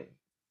mind.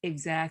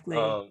 Exactly.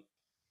 Um,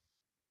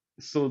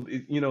 so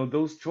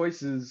those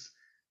choices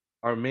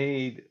are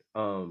made.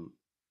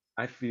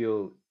 I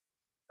feel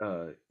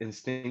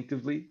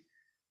instinctively.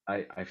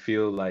 I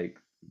feel like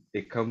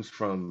it comes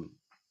from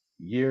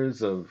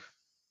years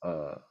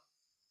uh,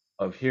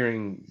 of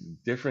hearing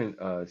different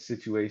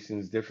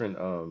situations, different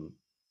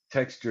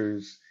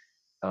textures,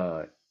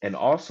 uh, and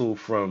also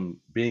from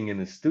being in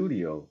the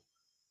studio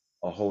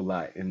a whole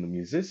lot. And the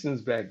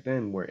musicians back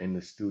then were in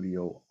the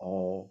studio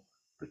all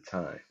the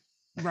time.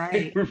 They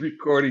Right. were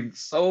recording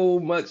so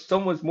much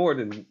more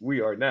than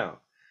we are now. Um,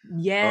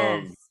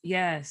 Yes.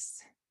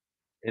 Yes.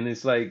 and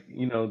it's like,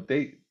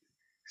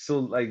 so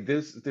like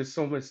there's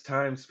so much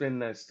time spent in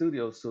that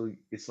studio, so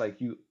it's like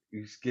you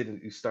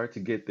start to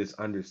get this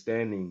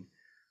understanding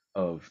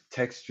of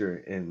texture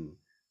and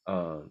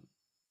uh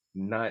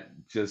not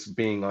just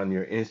being on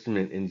your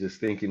instrument and just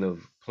thinking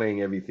of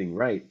playing everything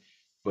right,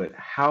 but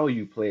how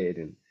you play it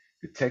and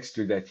the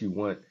texture that you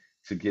want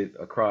to get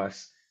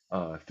across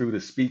through the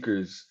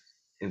speakers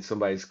in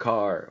somebody's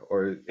car,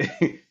 or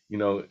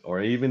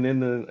or even in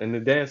the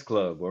dance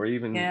club, or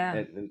even Yeah.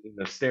 in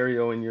the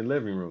stereo in your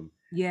living room.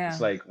 It's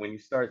Yeah. like when you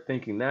start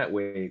thinking that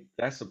way,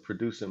 that's a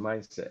producer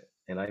mindset,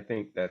 and I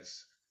think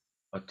that's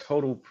a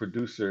total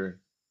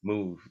producer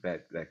move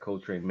that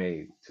Coltrane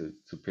made to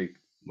pick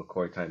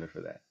McCoy Tyner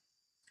for that.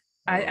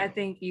 I Um,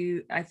 think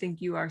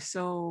you are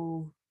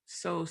so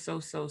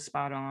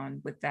spot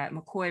on with that.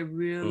 McCoy mm,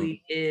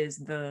 really is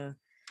the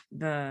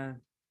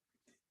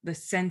the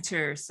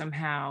center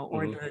somehow,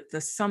 or mhm, the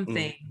mhm,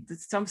 something,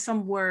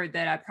 some word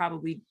that I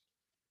probably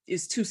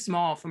is too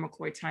small for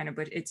McCoy Tyner,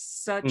 but it's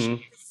mhm,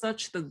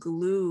 such the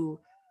glue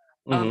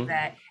of mhm,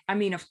 that. I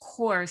mean, of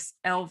course,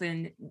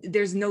 Elvin,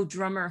 there's no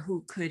drummer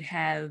who could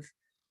have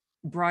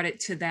brought it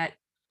to that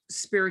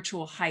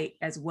spiritual height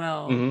as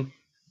well, mhm.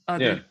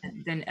 other Yeah.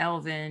 than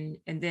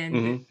Elvin. And then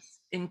this Mhm,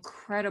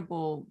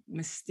 incredible,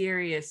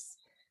 mysterious,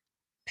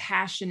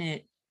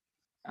 passionate,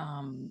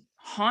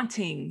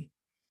 haunting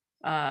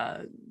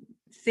uh,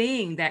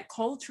 thing that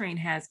Coltrane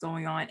has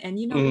going on. And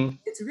mhm.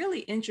 it's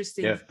really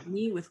interesting Yeah. for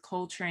me with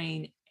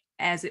Coltrane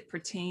as it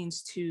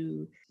pertains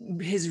to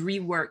his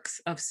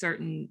reworks of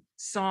certain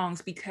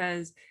songs,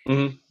 because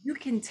Mhm. you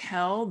can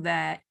tell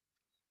that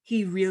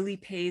he really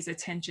pays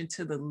attention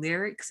to the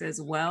lyrics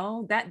as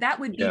well. That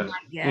would be Yeah. my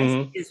guess,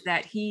 Mhm, is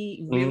that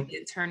he really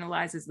mhm.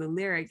 internalizes the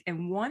lyrics.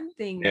 And one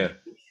thing that Yeah.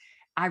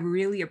 I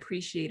really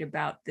appreciate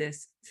about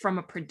this from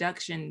a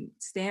production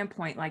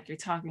standpoint, like you're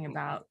talking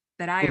about,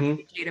 that I Mhm.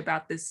 appreciate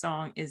about this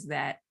song is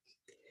that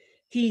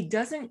he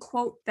doesn't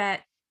quote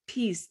that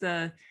piece,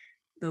 the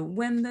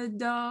when the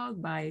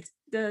dog bites,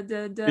 da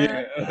da da.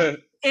 Yeah.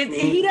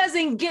 He Mhm.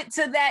 doesn't get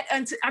to that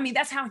until, I mean,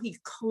 that's how he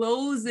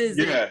closes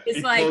it. Yeah. It's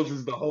He like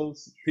closes the whole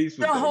piece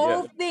the with that. Yeah.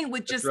 whole thing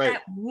with That's just right.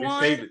 that They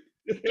one. save it.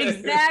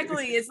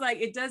 Exactly. It's like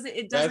it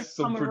doesn't That's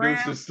some come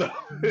producer around. stuff.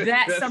 That's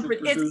That's some some it's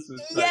producer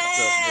type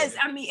stuff. Yeah. yes.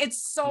 I mean,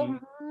 it's so Mhm,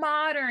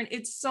 modern.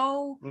 It's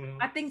so,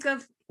 I mhm, think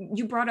of,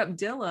 you brought up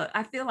Dilla.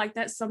 I feel like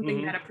that's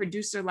something that mhm, a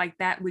producer like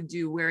that would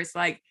do, where it's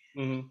like,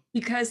 mhm.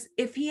 because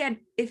if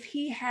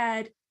he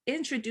had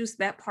introduced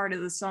that part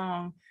of the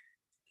song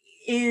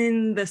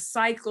in the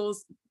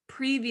cycles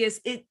previous,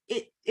 it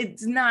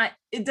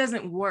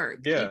doesn't work.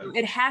 Yeah.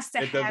 It has to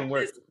It have doesn't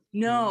this, work. Mhm,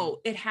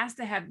 no, it has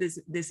to have this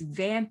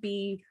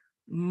vampy,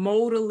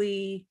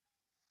 modally,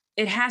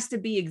 it has to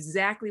be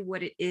exactly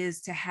what it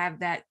is to have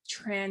that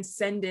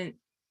transcendent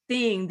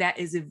thing that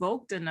is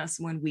evoked in us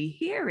when we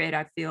hear it,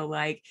 I feel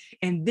like.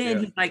 And then yeah.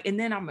 he's like, and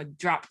then I'm gonna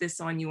drop this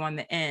on you on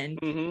the end.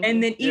 Mhm.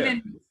 And then Yeah.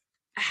 even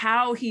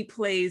how he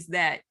plays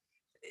that,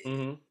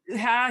 Mhm.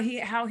 how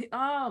he,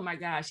 oh my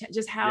gosh,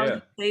 just how Yeah.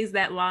 he plays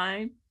that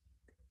line.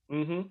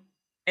 Mhm.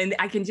 And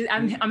I can just,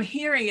 I'm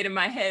hearing it in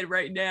my head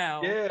right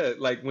now. Yeah,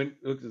 like when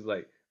it was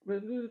like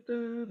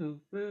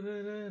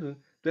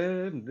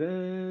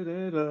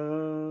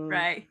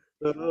Right.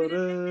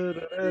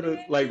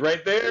 like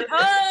right there.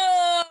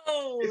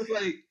 Oh It's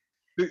like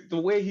the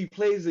way he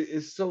plays it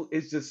is so,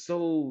 it's just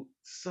so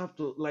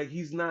subtle. Like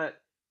he's not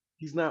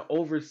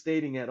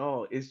overstating at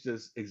all. It's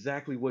just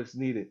exactly what's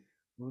needed.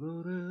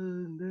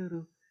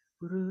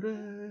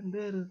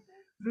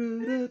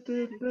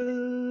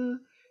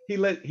 He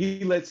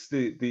lets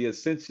the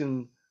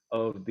ascension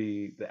of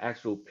the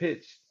actual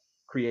pitch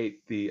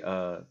create the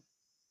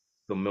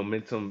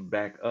momentum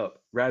back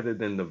up rather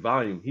than the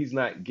volume. He's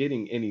not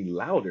getting any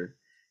louder.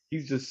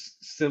 He's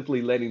just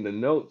simply letting the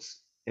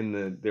notes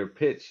in their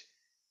pitch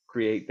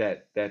create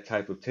that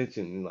type of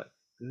tension. And like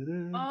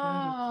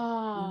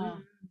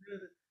oh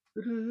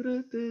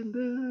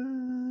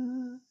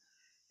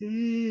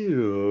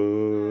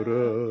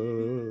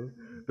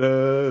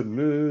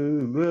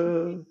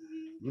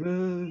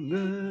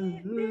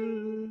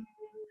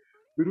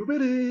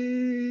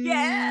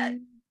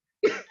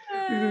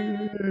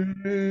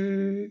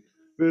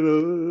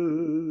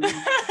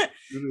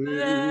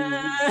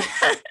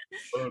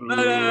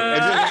yeah.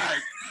 And then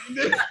like,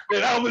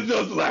 and I was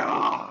just like,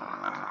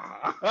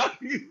 ah,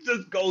 he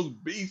just goes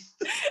beast.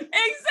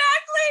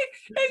 Exactly,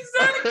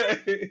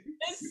 exactly.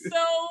 It's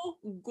so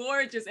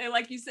gorgeous. And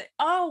like you said,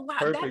 oh wow,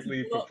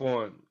 Perfectly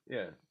performed.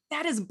 Yeah,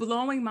 that is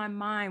blowing my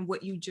mind,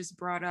 what you just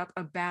brought up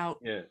about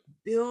yeah.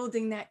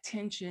 building that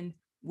tension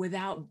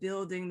without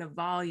building the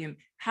volume.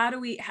 How do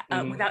we,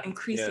 Hmm. without Yeah.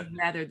 increasing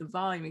rather the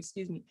volume,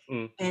 excuse me.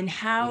 Mm. And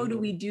how do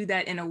Hmm. we do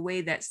that in a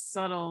way that's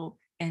subtle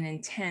and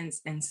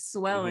intense and Hmm.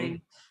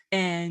 swelling?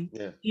 And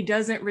Yeah. he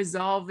doesn't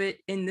resolve it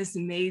in this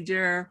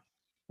major,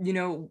 he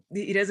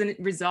doesn't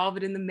resolve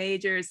it in the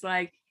major. It's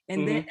like,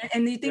 and then, Hmm.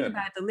 and you think Yeah.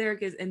 about it, the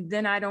lyric is, and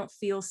then I don't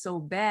feel so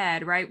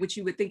bad, right? Which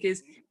you would think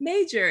is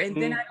major, and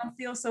then I Mm. don't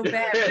feel so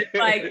bad.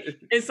 But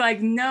it's like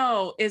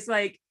no, it's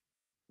like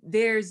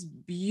there's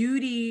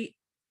beauty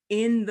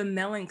in the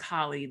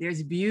melancholy.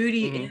 There's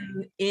beauty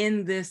Hmm.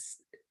 in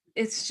this.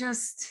 It's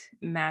just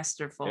Yeah,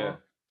 masterful.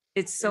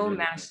 It's it so really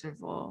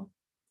masterful.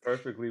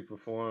 perfectly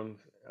performed.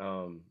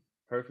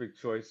 Perfect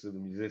choice of the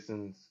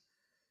musicians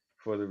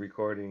for the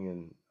recording,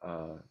 and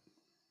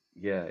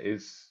yeah,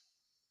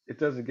 it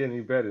doesn't get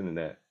any better than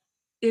that,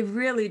 It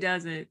really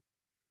doesn't.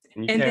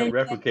 and you And then can't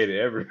replicate it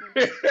ever.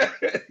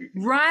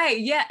 right,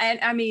 yeah, and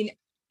I mean,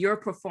 your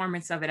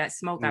performance of it at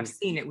Smoke, I've Hmm.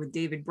 seen it with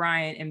David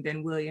Bryant and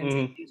Ben Williams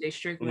and Hmm. DJ Hmm.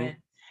 Strickland.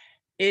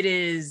 It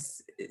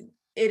is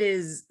it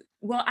is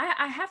well,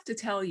 I have to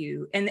tell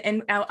you, and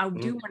I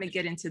do Hmm. want to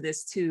get into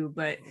this too,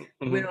 but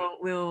Hmm.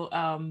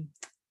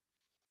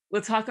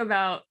 we'll talk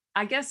about,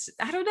 I guess,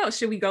 I don't know,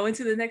 should we go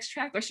into the next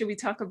track or should we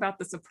talk about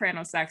the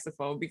soprano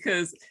saxophone?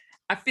 Because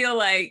I feel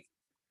like,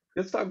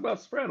 Let's talk about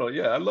soprano.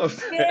 Yeah, I love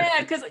that.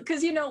 yeah, because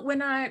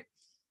when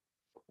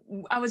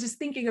I was just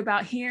thinking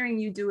about hearing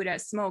you do it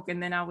at Smoke,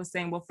 and then I was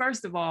saying, well,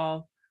 first of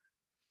all,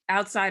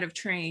 outside of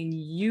Train,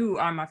 you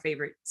are my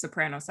favorite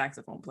soprano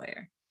saxophone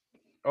player.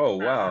 Oh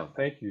Uh, wow,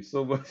 thank you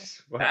so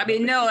much. I Wow.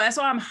 mean, no, that's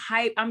why I'm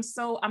hyped.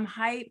 I'm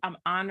hyped. I'm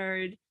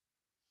honored.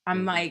 I'm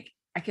Hmm. like,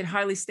 I can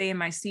hardly stay in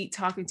my seat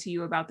talking to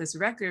you about this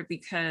record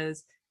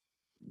because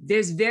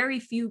there's very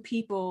few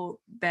people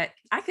that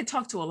I could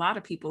talk to a lot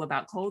of people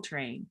about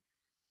Coltrane,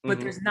 but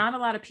Hmm. there's not a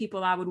lot of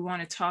people I would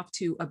want to talk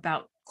to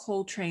about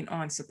Coltrane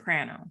on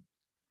soprano.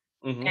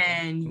 Hmm.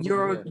 And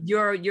Yeah.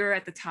 you're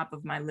at the top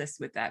of my list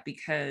with that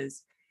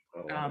because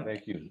Oh wow,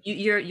 thank you.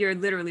 you're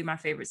literally my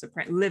favorite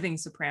living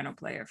soprano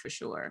player for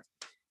sure.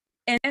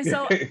 And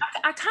so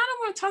I kind of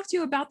want to talk to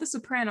you about the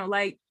soprano.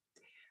 Like,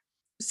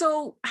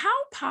 so how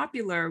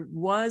popular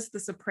was the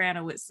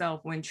soprano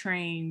itself when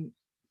Train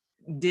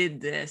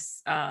did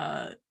this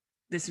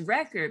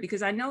record?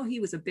 Because I know he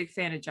was a big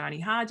fan of Johnny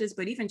Hodges,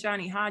 but even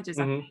Johnny Hodges,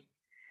 I Hmm. think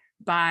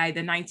by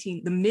the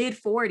mid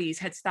 40s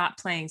had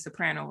stopped playing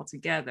soprano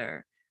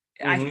altogether.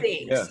 I Hmm.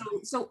 think. Yeah.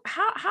 So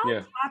how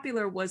Yeah.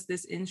 popular was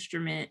this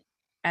instrument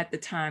at the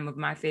time of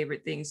My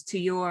Favorite Things to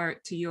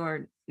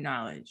your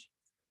knowledge?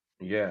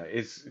 Yeah.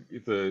 It's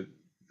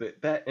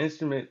that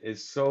instrument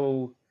is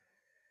so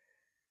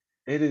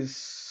it is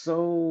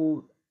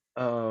so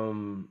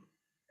um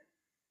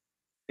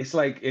it's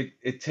like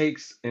it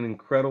takes an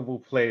incredible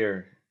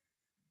player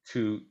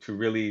to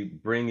really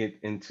bring it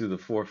into the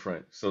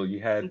forefront. So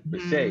you had Mhm,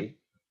 Bechet.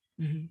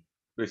 mhm,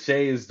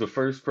 Bechet is the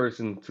first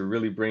person to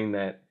really bring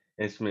that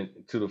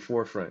instrument to the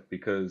forefront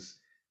because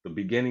the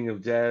beginning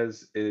of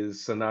jazz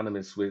is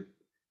synonymous with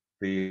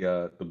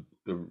the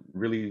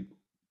really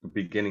the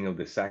beginning of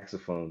the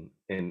saxophone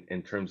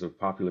in terms of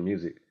popular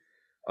music,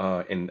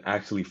 and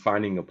actually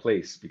finding a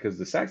place because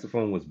the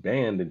saxophone was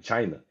banned in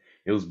China.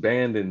 It was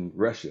banned in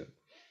Russia.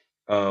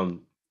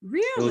 Um,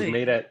 it was really?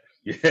 made at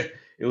yeah,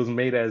 it was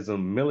made as a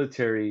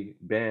military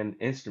band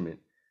instrument,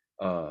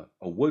 a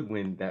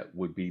woodwind that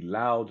would be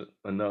loud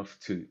enough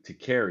to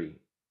carry,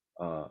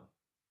 uh,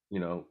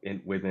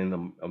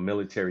 within a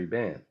military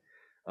band.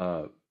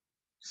 Uh,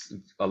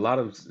 a lot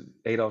of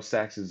Adolf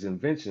Sax's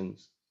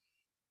inventions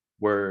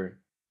were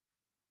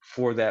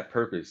for that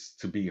purpose,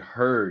 to be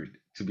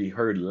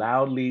heard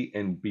loudly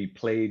and be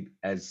played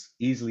as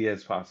easily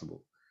as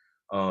possible.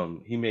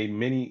 He made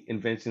many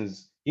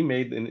inventions. He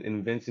made an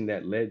invention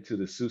that led to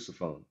the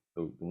sousaphone,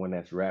 the one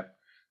that's wrapped,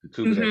 the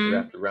tuba that's Hmm.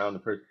 wrapped around the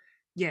person.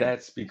 Yeah.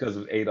 That's because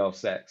of Adolf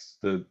Sax.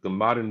 The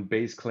modern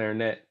bass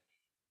clarinet,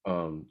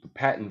 the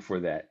patent for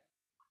that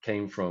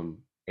came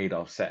from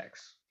Adolf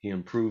Sax. He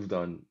improved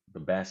on the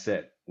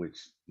bassette, which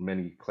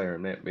many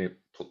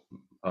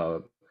uh,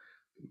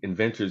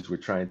 inventors were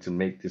trying to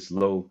make this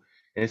low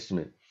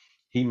instrument.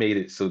 He made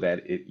it so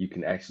that you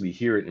can actually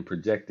hear it and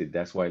project it.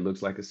 That's why it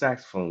looks like a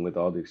saxophone with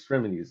all the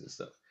extremities and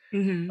stuff.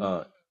 Hmm.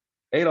 Uh,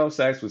 Adolf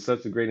Sax was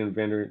such a great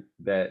inventor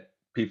that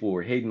people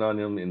were hating on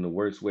him in the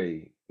worst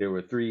way. There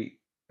were three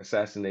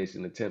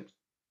assassination attempts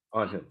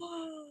on him.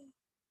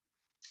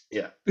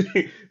 Yeah.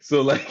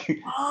 So like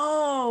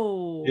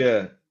Oh,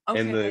 yeah,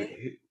 and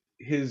okay.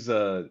 his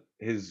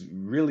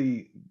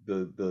really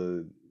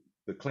the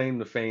claim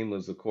to fame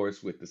was of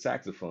course with the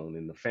saxophone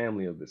and the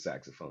family of the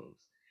saxophones.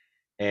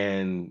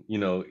 And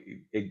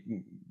it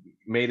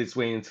made its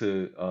way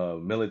into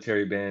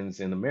military bands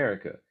in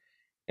America.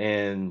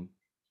 And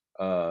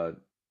uh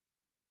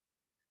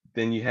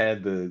then you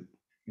had the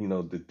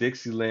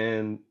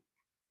Dixieland.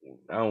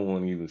 I don't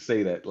want to even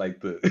say that.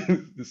 Like the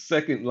the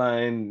second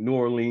line New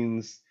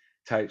Orleans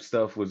type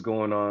stuff was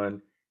going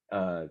on,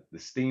 the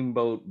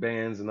steamboat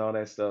bands and all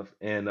that stuff.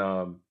 And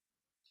uh,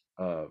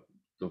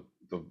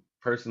 the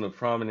person of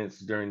prominence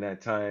during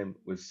that time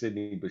was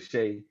Sidney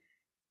Bechet,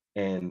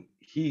 and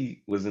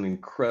he was an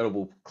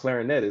incredible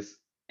clarinetist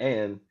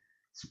and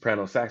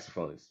soprano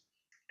saxophonist.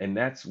 And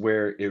that's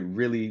where it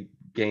really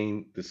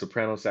gained the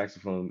soprano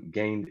saxophone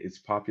gained its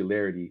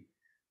popularity.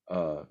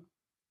 Uh,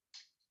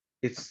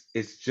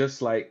 it's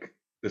just like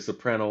the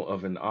soprano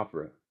of an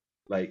opera.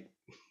 Like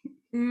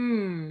it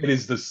Mm.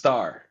 is the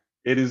star.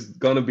 It is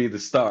gonna be the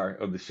star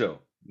of the show,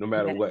 no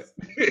matter what.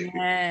 Yes.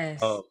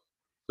 Yes. um,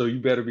 so you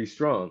better be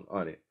strong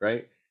on it,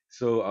 right?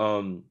 So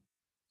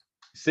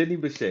Sidney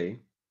Bechet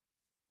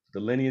the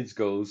lineage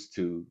goes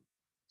to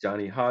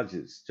Johnny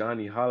Hodges.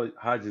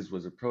 Hodges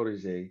was a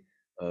protege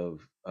of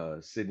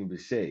Sidney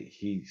Bechet.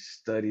 He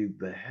studied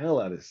the hell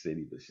out of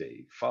Sidney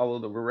Bechet,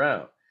 followed him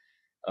around,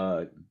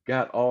 uh,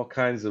 got all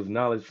kinds of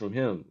knowledge from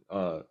him.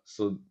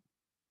 So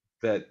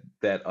that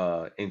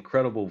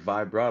incredible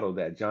vibrato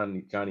that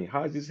Johnny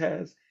Hodges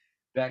has,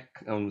 that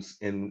comes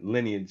in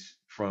lineage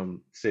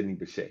from Sidney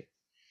Bechet.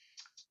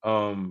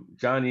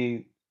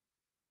 Johnny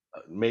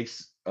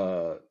makes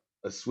a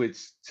switch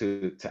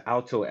to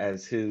alto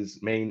as his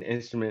main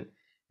instrument,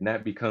 and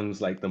that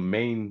becomes like the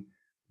main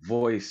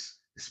voice,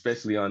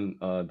 especially on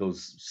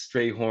those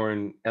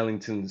Strayhorn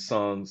Ellington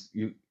songs.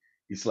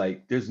 It's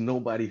like there's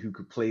nobody who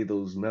could play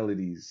those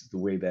melodies the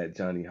way that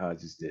Johnny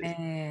Hodges did.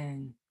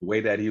 Man. The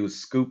way that he was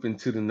scooping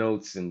to the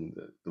notes and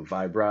the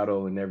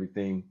vibrato and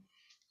everything,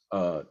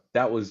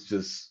 that was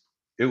just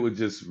it would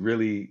just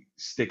really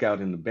stick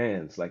out in the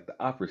bands, like the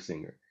opera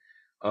singer,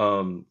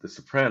 the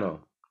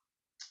soprano,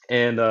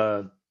 and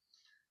uh,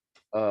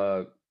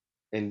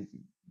 and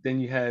then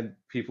you had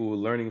people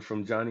learning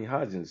from Johnny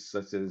Hodgins,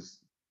 such as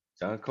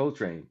John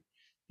Coltrane.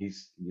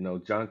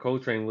 John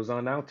Coltrane was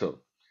on alto.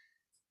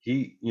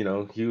 He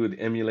would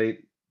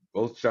emulate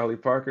both Charlie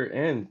Parker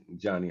and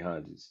Johnny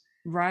Hodges,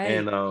 Right.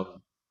 and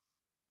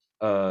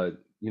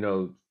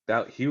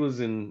that he was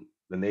in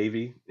the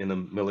Navy in a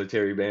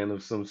military band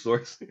of some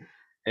sorts,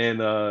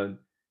 and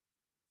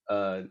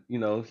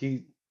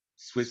he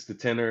switched to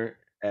tenor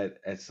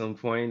at some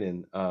point,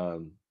 and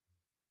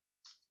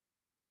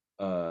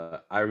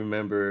I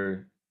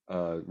remember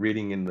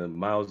reading in the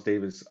Miles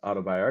Davis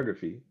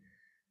autobiography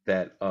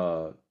that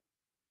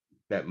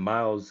that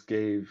Miles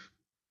gave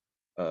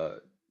uh,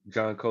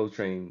 John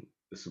Coltrane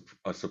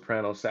a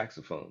soprano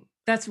saxophone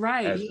That's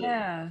right. as a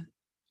Yeah.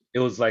 it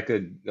was like a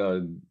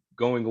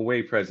going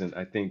away present.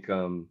 I think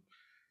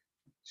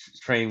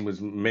Train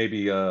was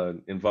maybe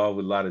involved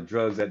with a lot of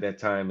drugs at that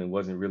time and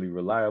wasn't really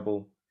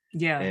reliable,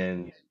 Yeah.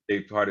 and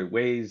they parted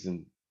ways,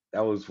 and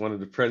that was one of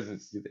the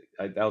presents.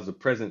 That was a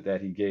present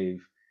that he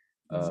gave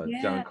John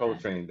Yeah.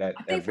 Coltrane. I That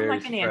think from very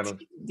like an soprano.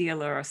 antique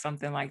dealer or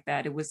something like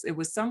that. It was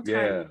some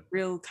kind of Yeah,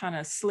 real kind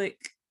of slick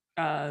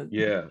uh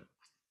yeah.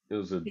 It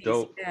was a piece.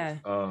 dope. Yeah.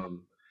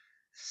 Um,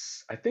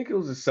 I think it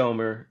was a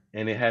Selmer,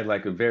 and it had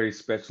like a very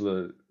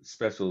special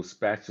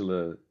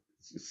spatula.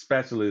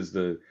 Spatula is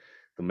the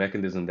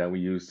mechanism that we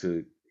use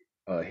to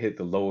hit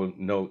the lower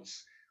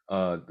notes.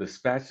 The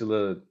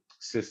spatula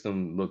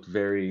system looked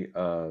very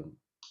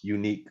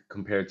unique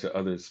compared to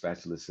other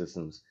spatula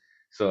systems.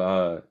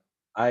 So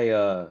I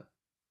uh,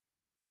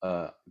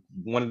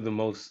 one of the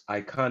most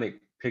iconic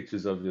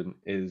pictures of him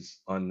is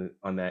on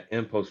that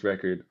Impost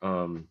record,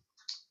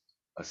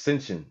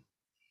 Ascension.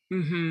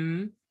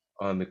 Mm-hmm.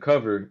 On the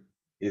cover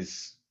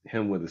is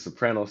him with a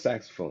soprano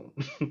saxophone.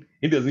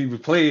 He doesn't even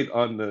play it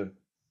on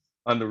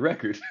the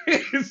record.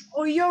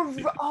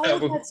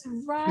 Oh, that's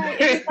right.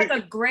 Is it like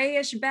a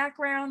grayish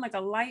background, like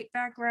a light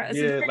background? It's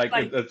Yeah, very like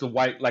like, it's a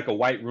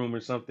white room or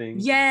something.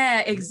 yeah,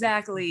 Just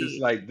exactly.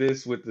 like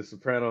this with the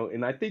soprano,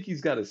 and I think he's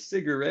got a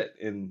cigarette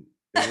in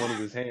one of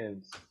his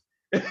hands.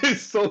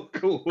 It's so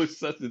cool. It's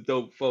such a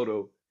dope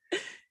photo.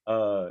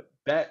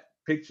 That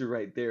picture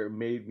right there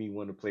made me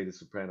want to play the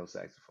soprano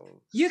saxophone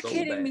You're so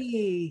kidding bad.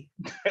 me.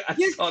 I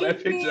You're saw that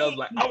kidding picture. I was me.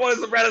 like, I want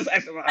a soprano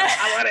saxophone.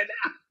 I want it.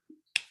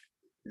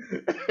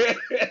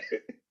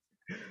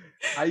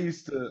 I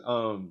used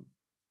to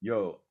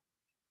yo,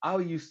 I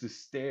used to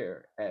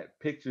stare at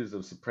pictures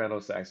of soprano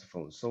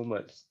saxophones so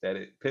much that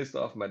it pissed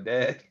off my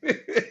dad.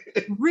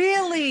 He's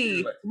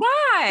Really? like, better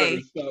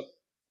Why? stop,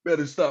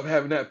 better stop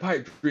having that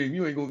pipe dream.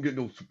 You ain't gonna get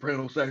no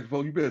soprano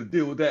saxophone. You better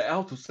deal with that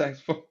alto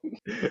saxophone.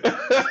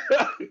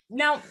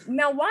 Now,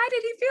 why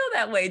did he feel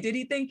that way? Did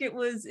he think it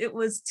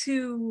was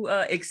too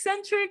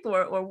eccentric,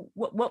 or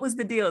what was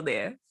the deal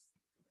there?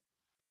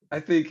 I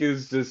think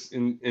it's just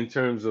in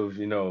terms of,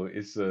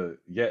 it's a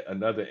yet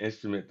another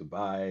instrument to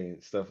buy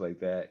and stuff like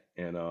that.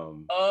 And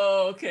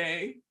Oh,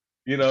 okay.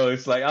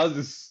 it's like I was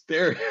just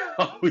staring.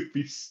 I would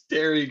be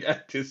staring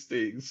at this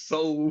thing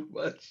so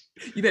much.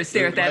 You better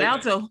stare It at that might,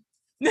 alto.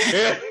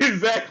 yeah,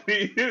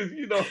 exactly.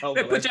 You know how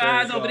Better black put your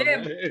eyes parents over are, there.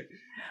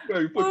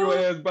 man. You put your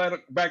Oh, ass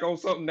back on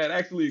something that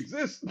actually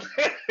exists.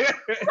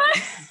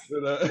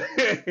 but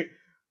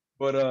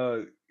but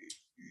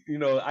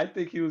I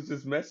think he was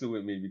just messing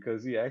with me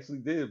because he actually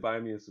did buy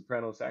me a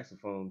soprano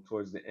saxophone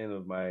towards the end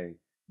of my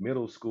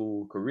middle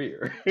school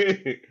career.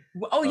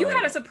 oh, you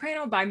had a um,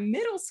 soprano by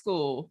middle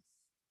school.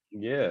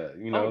 yeah,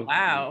 Oh,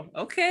 wow.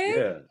 Okay.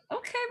 yeah,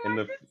 Okay, and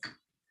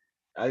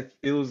Marcus.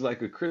 it was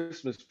like a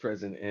Christmas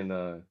present, and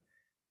the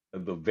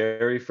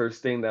very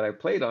first thing that I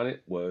played on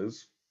it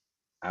was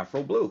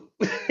Afro Blue.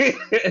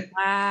 It was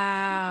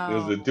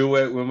Wow. a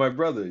duet with my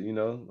brother.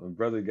 My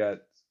brother got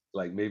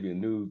like maybe a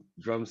new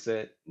drum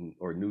set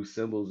or new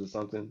cymbals or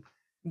something,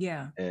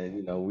 Yeah.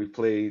 and we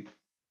played.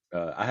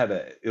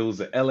 It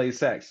was a LA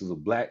sax. It was a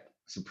black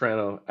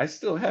soprano. I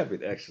still have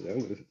it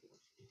actually.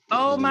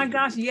 Oh my I'm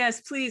gosh.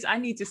 Yes, please. I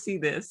need to see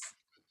this.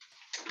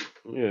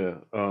 yeah.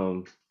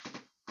 Ah,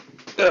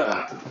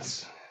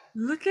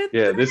 Look at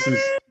yeah. This is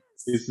this.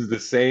 This is the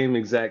same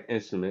exact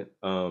instrument.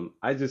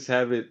 I just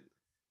have it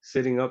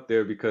sitting up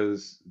there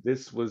because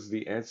this was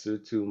the answer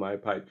to my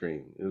pipe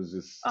dream. It was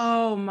just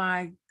Oh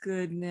my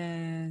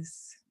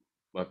goodness.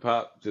 my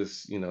pop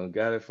just,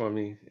 got it for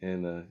me,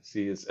 and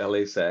see, it's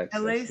LA Sax.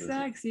 LA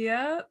Sax,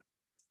 yep.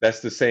 That's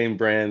the same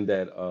brand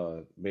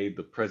that made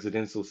the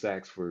presidential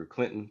sax for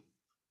Clinton,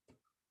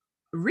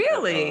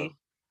 Really?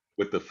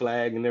 with the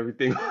flag and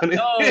everything on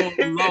Oh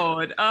it.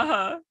 Lord.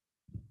 Uh-huh.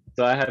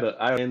 So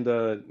and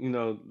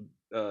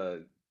uh,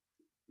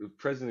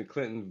 President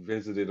Clinton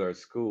visited our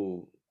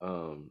school.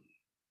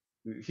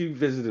 He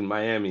visited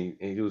Miami,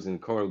 and he was in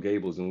Coral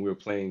Gables, and we were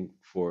playing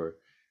for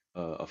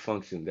a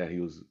function that he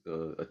was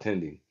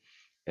attending.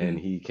 And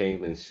Mhm. he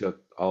came and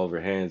shook all of our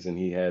hands, and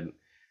he had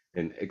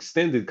an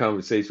extended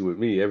conversation with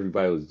me.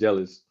 Everybody was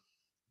jealous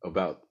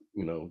about,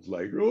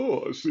 like,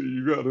 oh, I see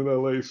you got an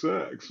LA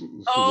sax.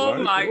 It's Oh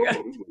like, my God.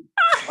 oh,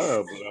 I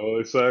have an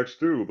LA sax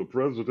too, the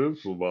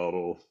presidential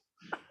model.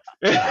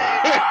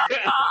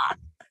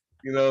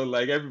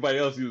 Like everybody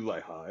else, he was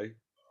like, hi.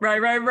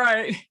 Right, right,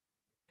 right.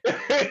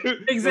 Like,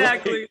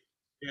 Exactly.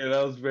 yeah,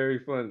 that was very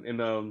fun. And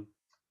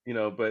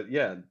but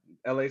yeah,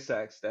 LA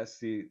Sax, that's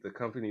the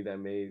company that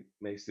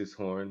makes this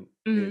horn.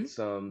 Hmm. It's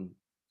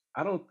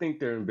I don't think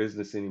they're in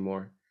business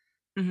anymore.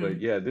 But Hmm.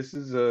 yeah, this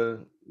is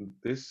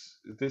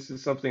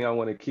something I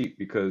want to keep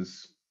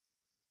because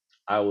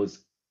I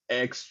was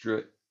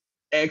extra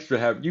extra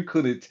happy. You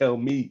couldn't tell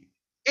me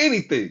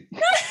anything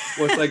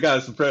once I got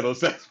a soprano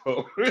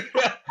saxophone.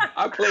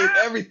 I played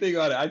everything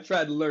on it. I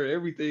tried to learn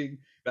everything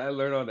that I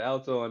learned on the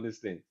alto on this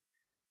thing.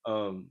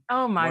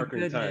 Oh my Marker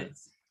in time.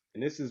 goodness.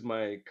 And this is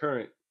my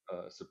current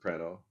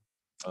soprano.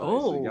 It's a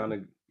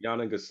Oh.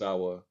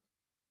 Yanagasawa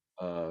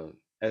uh,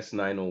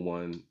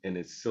 S901, and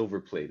it's silver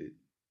plated.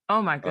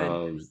 Oh my Um,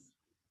 goodness.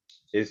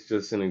 it's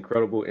just an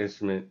incredible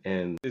instrument,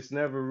 and it's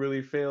never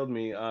really failed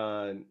me.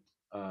 I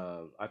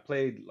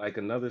played like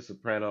another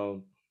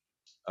soprano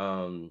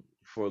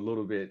for a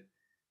little bit,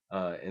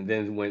 and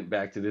then went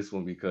back to this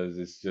one because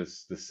it's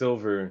just the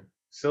silver.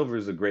 Silver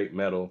is a great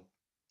metal.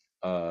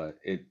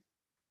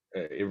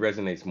 It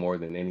resonates more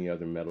than any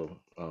other metal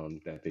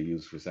that they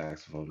use for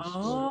saxophones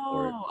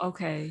or Oh,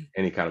 okay.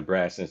 any kind of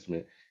brass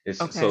instrument. It's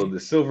so Okay.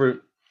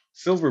 the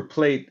silver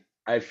plate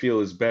I feel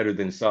is better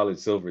than solid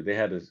silver. They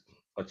had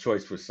a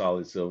choice for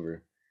solid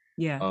silver,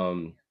 Yeah.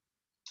 um,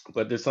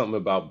 but there's something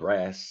about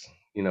brass.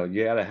 You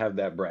gotta have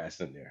that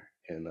brass in there,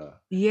 and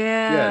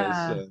yeah,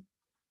 it's Yeah. a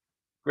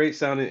great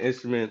sounding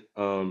instrument.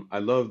 I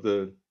love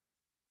the.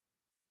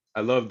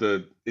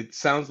 It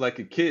sounds like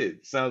a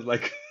kid. Sounds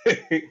like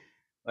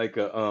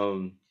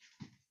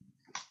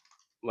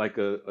like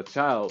a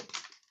child,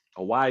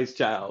 a wise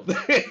child.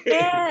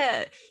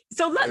 Yeah.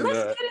 So And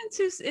let's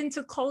get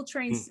into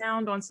Coltrane's mm,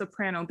 sound on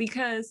soprano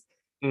because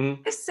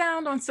mhm, his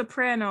sound on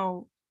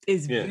soprano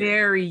is yeah,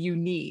 very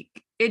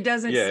unique. It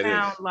doesn't yeah, it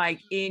sound is. like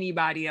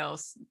anybody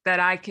else that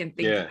I can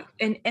think Yeah, of.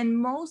 And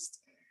most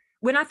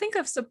when I think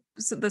of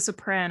the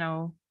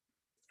soprano,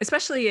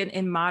 especially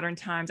in modern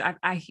times,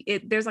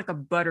 there's like a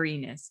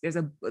butteriness.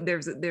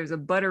 There's a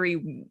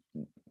buttery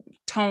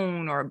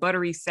tone or a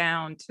buttery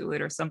sound to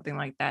it or something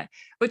like that.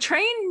 But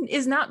Train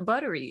is not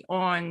buttery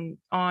on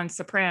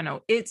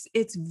soprano. It's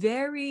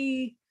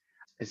very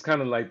it's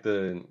kind of like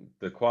the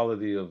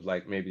quality of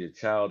like maybe a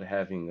child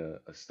having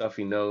a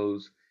stuffy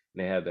nose,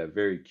 and they have that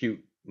very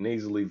cute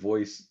nasally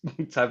voice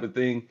type of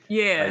thing.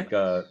 yeah.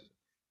 Like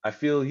I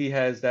feel he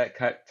has that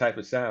type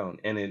of sound,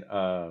 and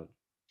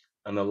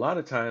a lot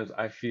of times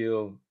I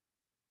feel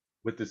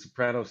with the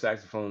soprano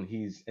saxophone,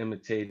 he's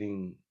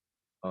imitating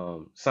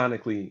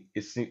sonically.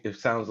 It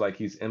sounds like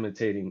he's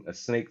imitating a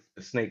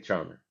snake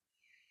charmer,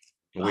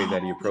 the way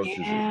that he Oh approaches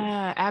it,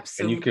 yeah,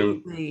 and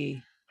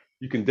absolutely.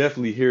 you can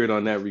definitely hear it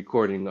on that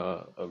recording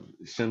of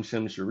Shim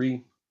Shim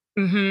Cherie.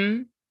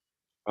 Mm-hmm.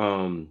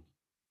 Um,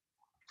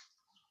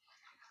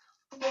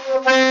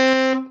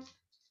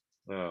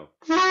 oh,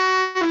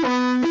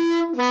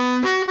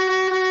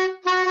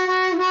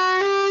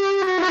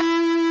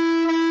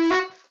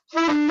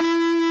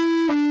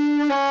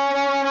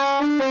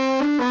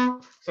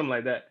 something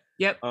like that.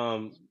 Yep.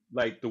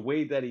 Like the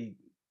way that he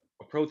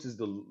approaches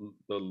the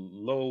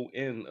low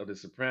end of the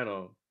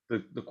soprano,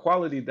 the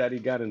quality that he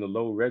got in the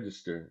low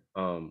register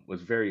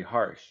was very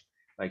harsh.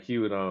 Like he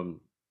would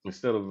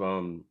instead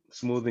of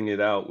smoothing it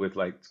out with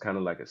like kind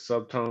of like a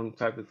subtone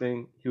type of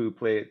thing, he would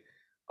play it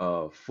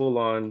full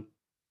on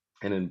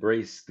and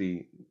embrace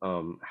the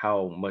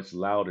how much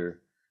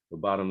louder the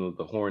bottom of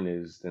the horn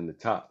is than the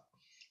top.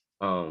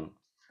 Um,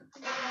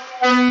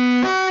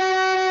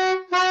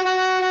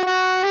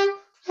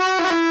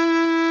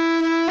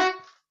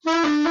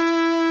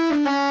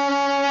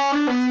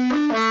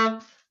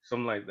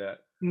 something like that.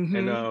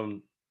 And Mm-hmm.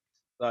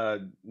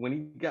 when he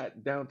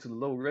got down to the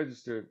low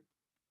register,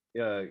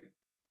 uh,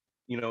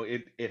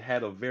 it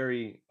had a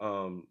very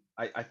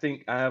I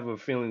think I have a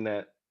feeling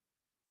that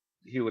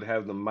he would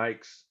have the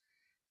mics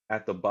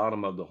at the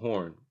bottom of the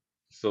horn,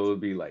 so it'd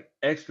be like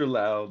extra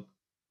loud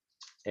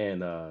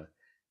and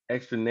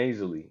extra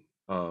nasally.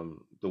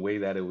 the way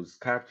that it was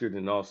captured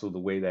and also the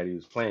way that he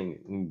was playing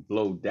it, and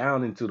blow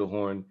down into the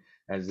horn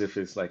as if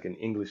it's like an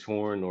English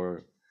horn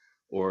or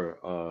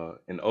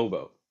an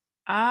oboe.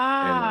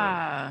 And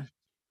Ah,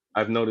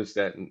 I've noticed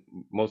that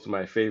most of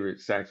my favorite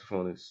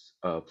saxophonists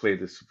play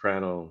the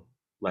soprano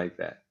like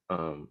that.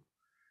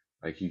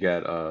 Like you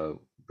got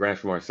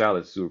Branch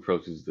Marsalis who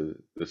approaches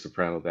the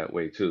soprano that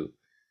way too,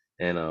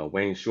 and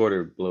Wayne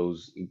Shorter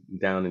blows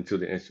down into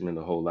the instrument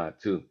a whole lot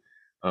too.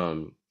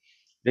 Um,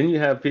 then you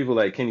have people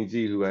like Kenny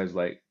G who has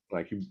like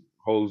he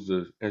holds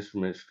the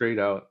instrument straight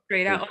out,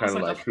 straight so out, it's kind almost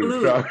of like a like through the flute.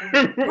 crowd.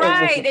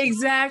 Right,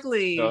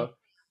 Uh, exactly.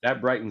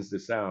 that brightens the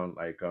sound.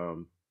 Like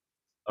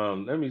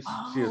let me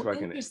see if Oh, I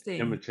can interesting.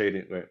 imitate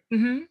it.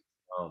 Hmm.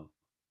 Um,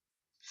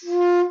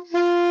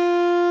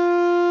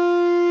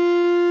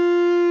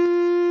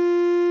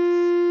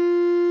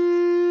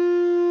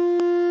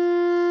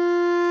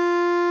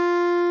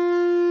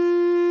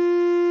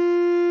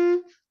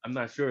 I'm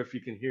not sure if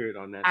you can hear it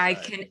on that I side.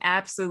 can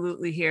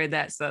absolutely hear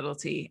that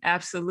subtlety.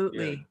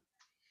 Yeah, Absolutely.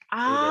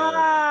 it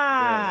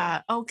yeah,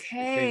 Ah,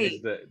 it changes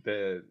okay.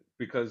 the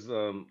because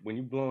when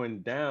you're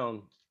blowing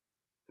down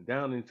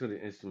into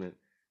the instrument,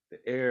 the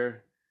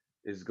air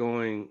is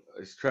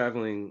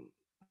traveling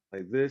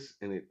like this,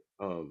 and it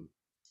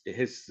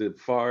hits the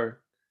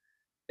far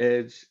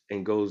edge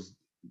and goes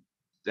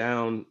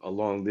down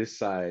along this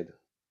side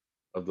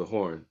of the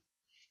horn.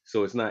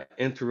 So it's not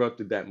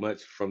interrupted that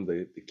much from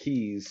the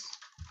keys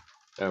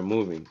that are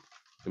moving.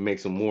 It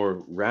makes a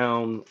more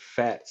round,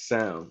 fat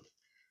sound.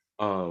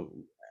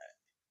 Um,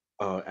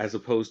 as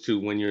opposed to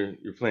when you're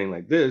playing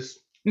like this,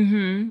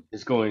 Hmm.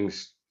 it's going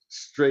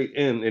straight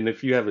in, and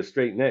if you have a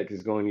straight neck,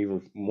 it's going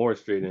even more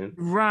straight in.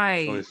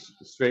 It's going Right.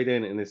 straight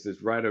in, and it's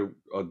just right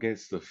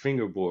against the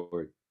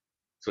fingerboard,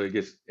 so it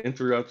gets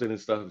interrupted and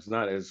stuff. It's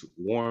not as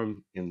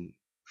warm and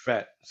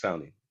fat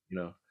sounding, you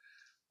know.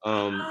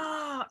 Um,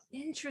 Ah,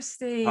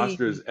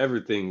 Posture interesting. is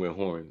everything with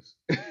horns.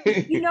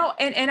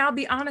 And I'll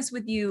be honest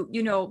with you,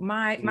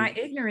 my Mhm,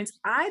 ignorance,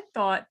 I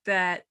thought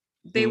that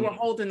they were mhm.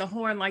 holding the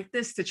horn like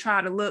this to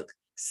try to look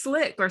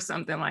slick or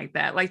something like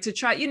that. Like to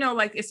try,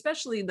 like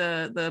especially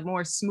the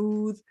more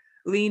smooth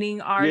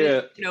leaning artists,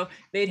 Yeah,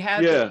 they'd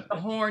have yeah, the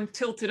horn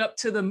tilted up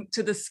to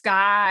the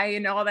sky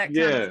and all that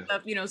kind of yeah.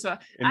 stuff. So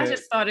And I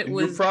just thought it and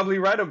you're was probably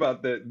right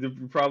about that.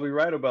 You're probably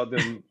right about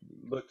them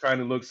trying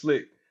to look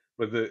slick.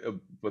 But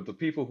the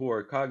people who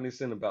are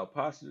cognizant about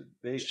posture,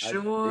 they tend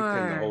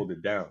to sure. hold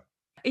it down.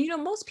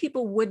 And most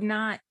people would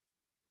not,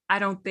 I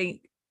don't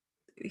think,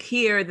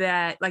 hear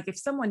that, like if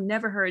someone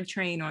never heard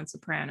train on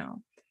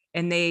soprano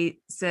and they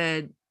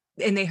said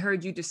and they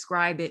heard you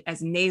describe it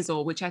as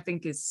nasal, which I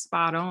think is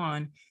spot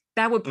on,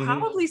 that would Hmm.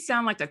 probably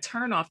sound like a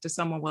turnoff to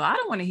someone. Well, I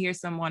don't want to hear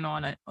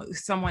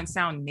someone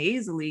sound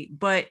nasally,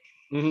 but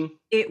Hmm.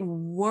 it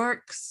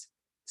works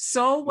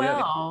so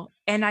Yeah. well.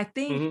 And I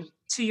think, Hmm.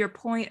 to your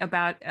point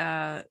about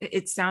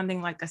it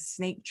sounding like a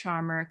snake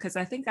charmer, because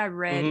I think I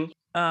read Hmm.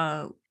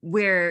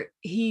 where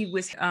he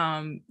was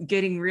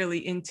getting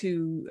really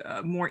into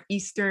more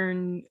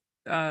Eastern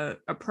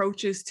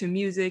approaches to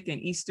music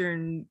and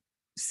Eastern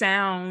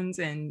sounds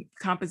and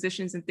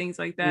compositions and things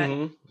like that,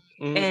 Hmm.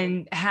 Hmm.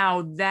 and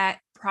how that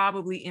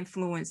probably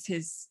influenced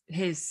his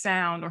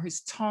sound or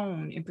his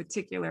tone in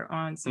particular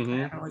on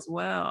Hmm. soprano as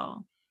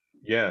well.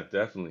 Yeah,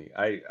 definitely.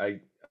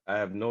 I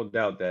have no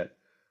doubt that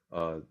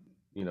uh,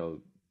 you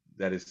know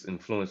that it's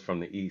influenced from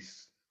the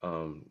East,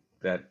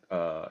 that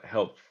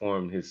helped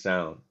form his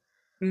sound.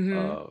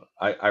 Hmm.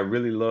 I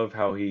really love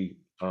how he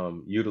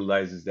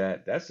utilizes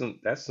that. That's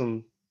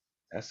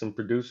some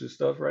producer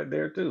stuff right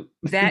there too.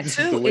 That Just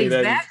the too, way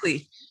that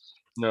exactly.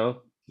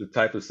 the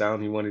type of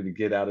sound he wanted to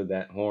get out of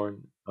that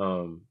horn.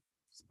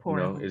 Just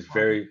pouring a little Is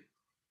water.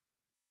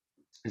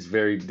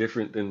 very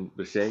different than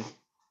Bechet,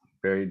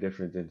 very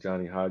different than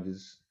Johnny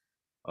Hodges.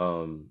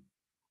 Um,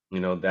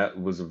 that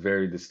was a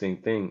very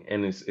distinct thing,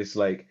 and it's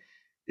like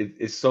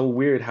it's so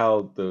weird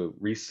how the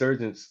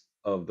resurgence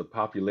of the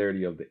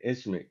popularity of the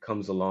instrument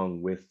comes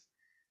along with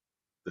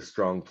the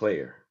strong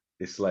player.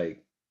 It's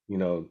like, you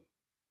know,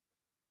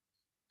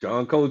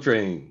 John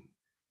Coltrane,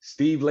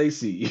 Steve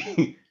Lacy,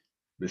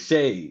 The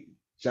Shade,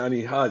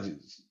 Johnny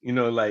Hodges,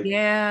 like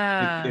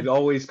it Yeah,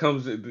 always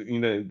comes,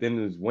 then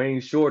there's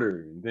Wayne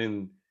Shorter, and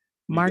then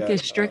you got,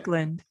 Marcus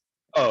Strickland.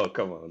 oh,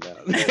 come on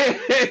now.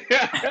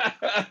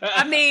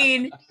 I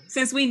mean,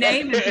 since we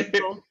naming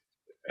people,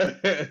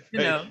 you Thank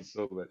know. you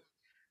so much.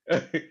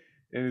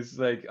 And it's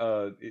like,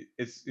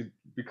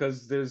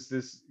 because there's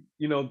this,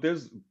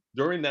 there's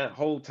during that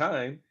whole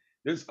time,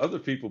 there's other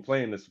people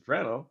playing the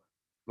soprano,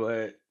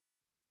 but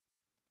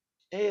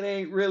it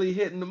ain't really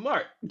hitting the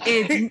mark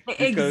It's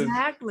because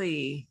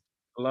exactly.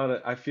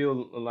 I feel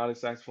a lot of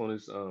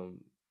saxophonists,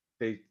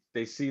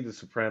 they see the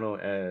soprano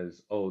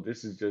as, oh,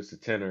 this is just a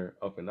tenor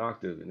up an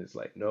octave, and it's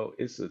like, no,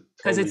 it's a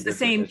Because totally it's the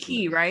different same instrument.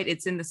 key, right?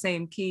 It's in the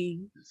same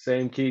key.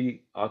 Same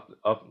key, up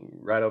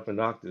right up an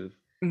octave.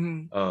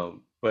 Hmm.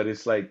 But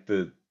it's like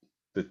the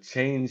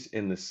change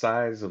in the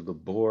size of the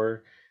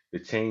bore, the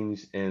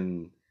change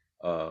in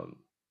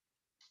um,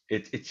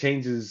 it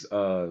changes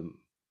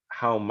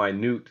how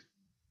minute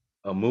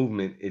a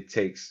movement it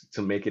takes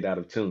to make it out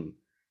of tune,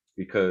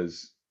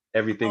 because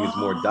everything is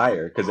more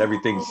dire because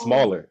everything's Oh,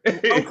 smaller.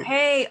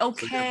 okay,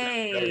 So you have to have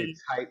a very okay.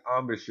 tight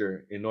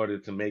embouchure in order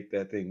to make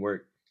that thing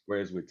work.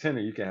 Whereas with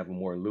tenor, you can have a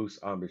more loose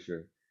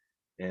embouchure,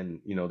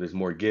 and there's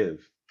more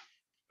give.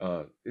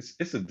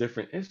 It's a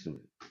different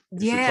instrument.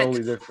 It's a Yeah,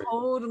 totally different.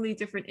 totally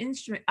different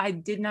instrument. I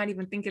did not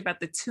even think about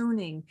the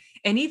tuning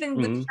and even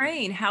with Hmm.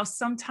 train, how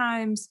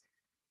sometimes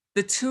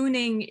the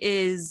tuning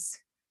is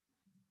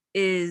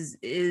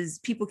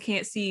people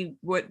can't see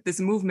what this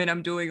movement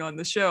I'm doing on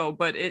the show,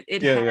 but it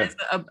Yeah, has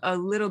yeah, a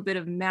little bit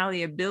of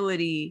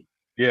malleability.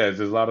 yeah. There's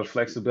a lot of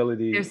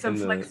flexibility There's some in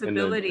the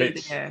flexibility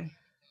pitch. there.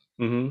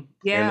 Hmm. And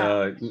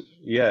Yeah.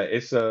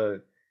 yeah,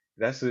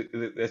 that's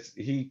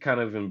he kind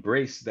of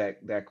embraced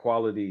that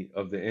quality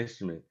of the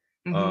instrument.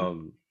 Hmm.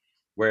 Um,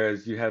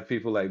 Whereas you have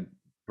people like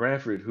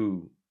Branford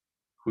who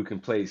can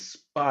play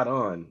spot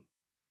on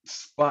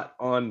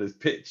the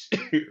pitch,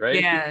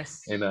 right?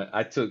 Yes. And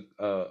I took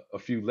a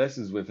few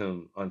lessons with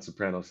him on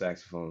soprano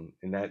saxophone,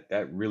 and that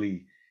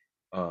really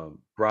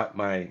brought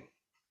my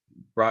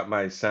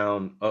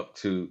sound up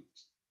to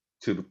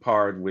the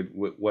par with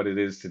what it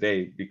is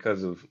today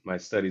because of my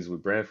studies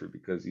with Branford,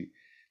 because he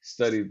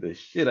studied the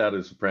shit out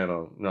of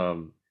soprano,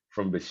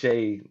 from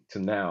Bechet to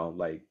now.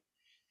 Like,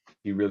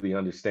 he really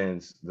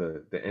understands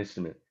the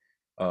instrument.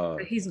 Uh,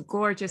 He's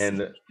gorgeous.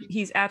 and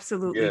He's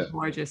absolutely Yeah,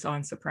 gorgeous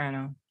on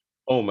soprano.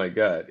 oh my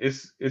God,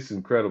 it's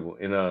incredible.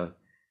 And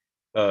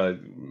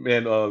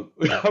man, I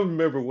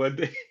remember one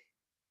day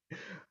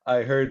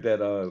I heard that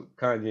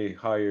Kanye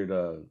hired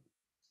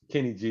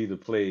Kenny G to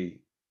play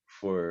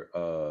for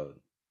uh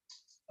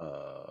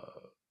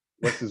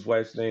what's his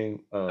wife's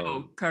name?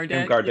 Oh,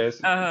 Kim Kardashian.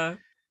 Kardashian,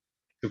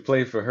 to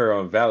play for her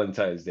on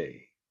Valentine's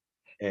Day.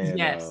 And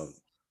Yes.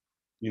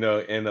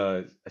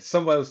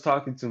 somebody was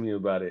talking to me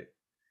about it,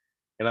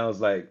 and I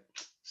was like,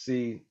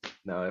 see,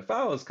 now if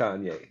I was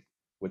Kanye,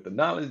 with the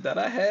knowledge that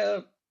I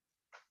have,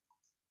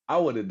 I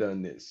would have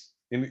done this.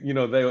 And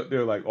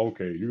they're like,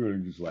 okay, you're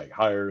gonna just like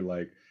hire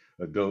like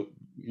a dope,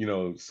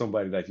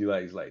 somebody that you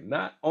like. It's like,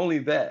 not only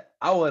that,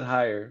 I would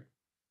hire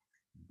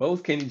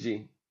both Kenny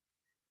G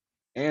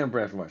and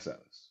Branford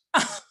Marsalis.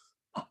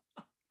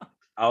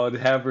 I would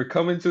have her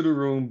come into the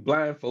room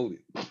blindfolded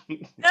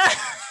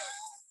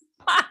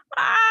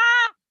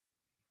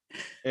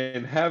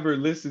and have her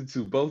listen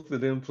to both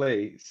of them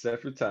play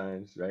separate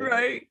times, right?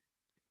 Right.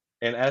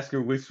 And ask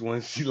her which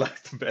one she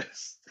liked the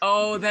best.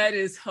 Oh, that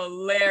is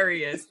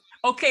hilarious.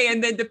 Okay,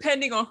 and then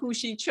depending on who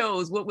she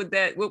chose, what would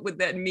that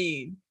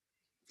mean?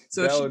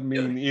 So if That she would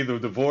mean either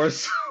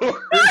divorce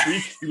or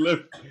we can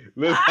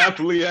live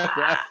happily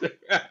ever after.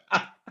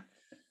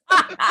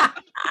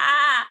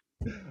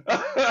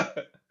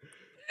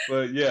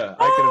 But yeah,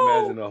 I can Oh,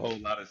 imagine a whole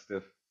lot of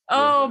stuff. Yeah.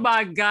 oh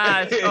my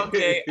gosh.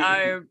 Okay.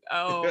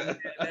 Oh man,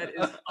 that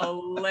is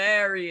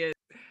hilarious.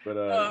 But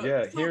Uh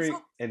yeah, so so hearing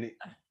and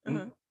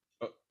mm,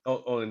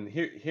 uh and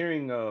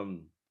hearing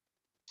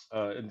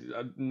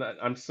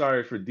I'm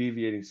sorry for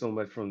deviating so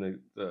much from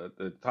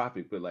the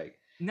topic, but like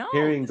no,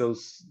 hearing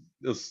those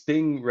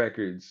Sting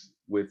records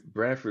with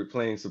Bradford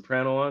playing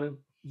soprano on them,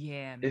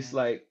 yeah, it's man.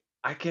 like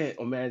I can't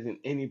imagine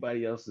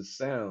anybody else's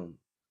sound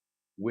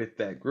with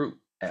that group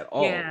at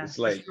all. Yeah, It's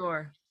for like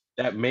sure.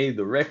 that made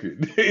the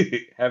record,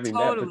 having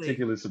that Totally.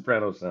 particular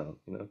soprano sound.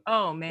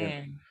 Oh Yeah.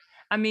 man.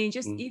 I mean,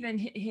 just Mm, even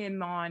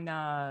him on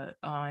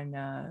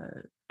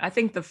I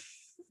think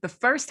the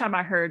first time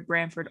I heard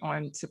Branford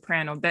on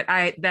soprano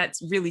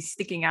that's really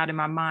sticking out in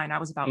my mind. I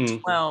was about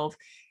mm. 12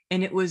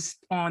 and it was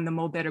on the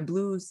Mo Better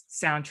Blues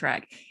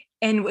soundtrack.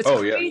 And what's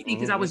Oh yeah. crazy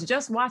because I was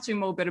just watching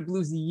Mo Better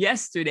Blues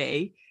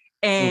yesterday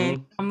and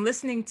Mm-hmm. I'm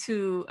listening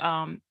to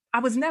I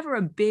was never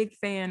a big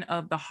fan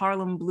of the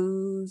Harlem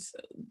Blues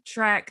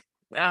track.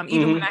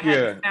 Even when I Mm-hmm.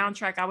 had the Yeah.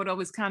 soundtrack, I would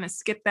always kind of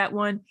skip that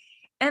one.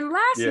 And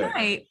last Yeah.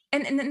 night,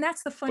 and then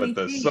that's the funny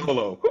But the thing,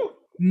 solo, whoo,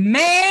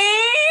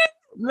 man.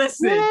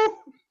 Listen,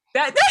 woo,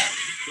 that the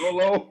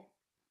solo.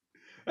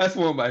 That's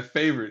one of my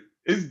favorite.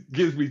 It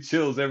gives me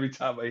chills every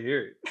time I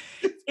hear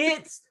it.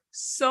 it's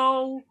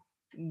so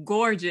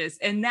gorgeous,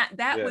 and that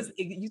Yeah. was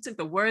you took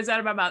the words out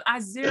of my mouth. I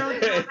zeroed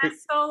in on that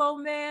solo,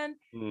 man.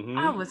 I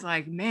Mm-hmm. was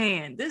like,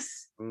 man,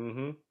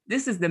 Mm-hmm.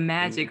 this is the And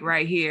magic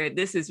right here.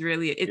 This is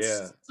really yeah.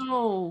 it's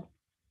so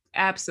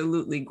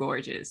absolutely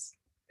gorgeous.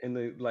 And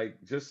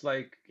just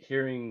like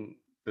hearing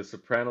the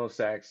soprano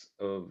sax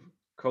of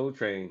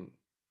Coltrane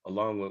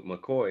along with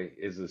McCoy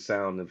is a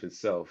sound of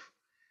itself.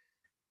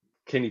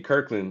 Kenny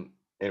Kirkland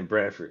and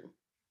Bradford.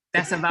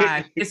 That's a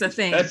vibe. It's a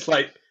thing. That's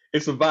like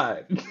it's a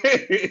vibe.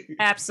 That's the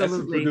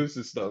Absolutely.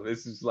 producer stuff.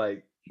 It's just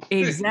like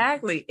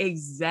Exactly,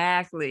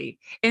 exactly.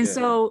 And yeah.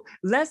 so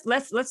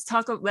let's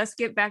talk let's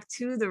get back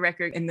to the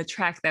record and the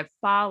track that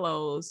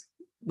follows,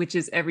 which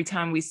is Every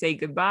Time We Say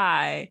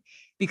Goodbye,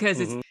 because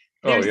it's Hmm.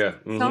 Oh there's yeah.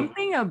 Hmm.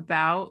 something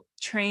about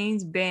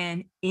Train's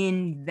band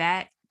in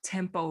that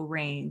tempo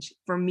range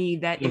for me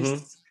that is Hmm.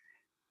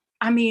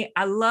 I mean,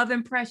 I love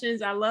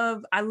impressions. I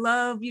love,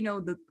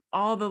 the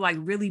all the like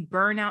really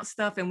burnout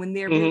stuff and when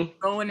they're really Hmm.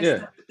 going and Yeah.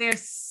 stuff, but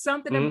there's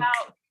something Hmm.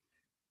 about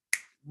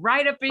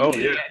right up in Oh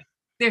here yeah.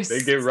 They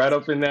There's get right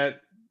up in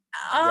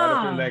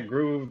ah that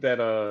groove,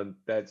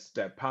 that's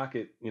that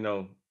pocket,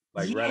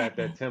 like right yeah, at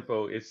that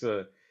tempo. It's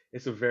a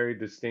very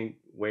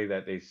distinct way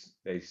that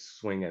they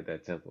swing at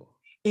that tempo.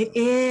 it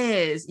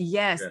is.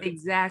 Yes, Yeah,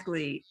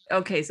 exactly.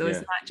 Okay, so it's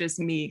yeah. not just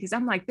me because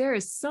I'm like, there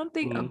is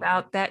something Hmm.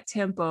 about that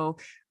tempo.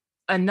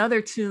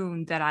 Another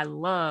tune that I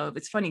love.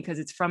 It's funny because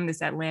it's from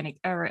this Atlantic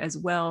era as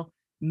well.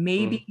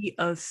 Hmm. Maybe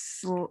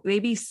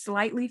maybe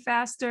slightly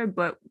faster,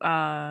 but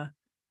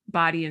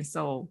Body and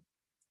Soul.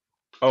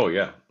 Oh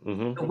yeah.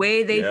 Hmm. The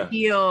way they Yeah.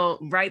 feel,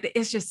 right?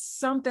 It's just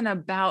something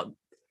about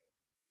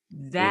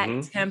that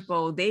Hmm.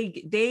 tempo.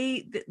 The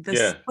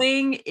Yeah.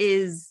 swing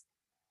is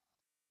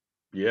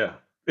Yeah.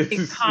 It's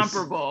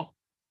incomparable.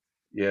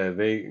 yeah,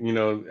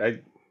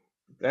 I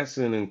that's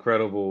an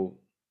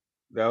incredible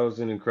that was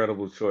an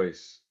incredible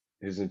choice.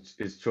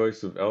 His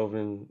choice of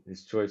Elvin,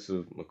 his choice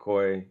of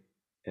McCoy,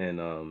 and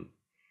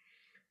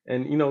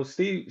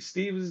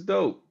Steve is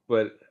dope,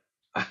 but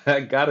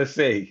I gotta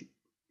say,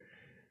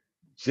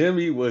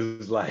 Jimmy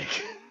was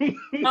like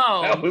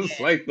Oh that was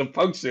like the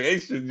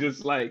punctuation,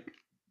 just like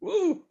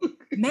woo,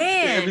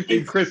 man,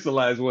 everything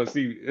crystallized once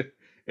he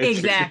entered.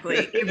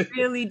 exactly. It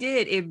really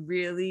did. It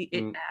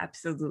Mm,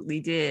 absolutely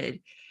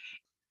did.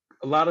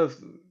 a lot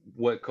of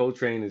what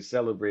Coltrane is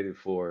celebrated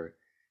for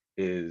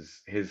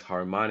is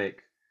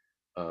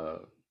uh,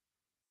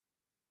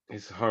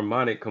 his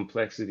harmonic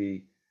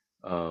complexity,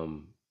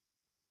 um,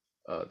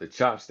 the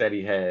chops that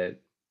he had,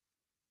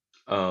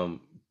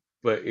 um,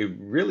 but it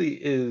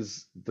really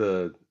is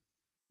the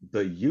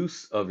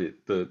use of it.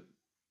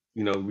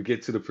 We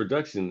get to the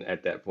production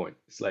at that point.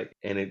 It's like,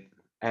 and it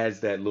adds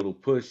that little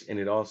push, and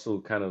it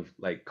also kind of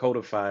like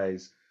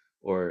codifies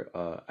or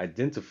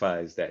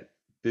identifies that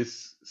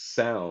this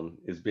sound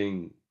is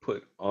being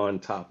put on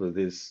top of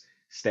this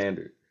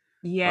standard.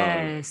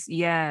 Um, Yes,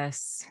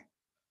 yes.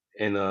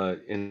 and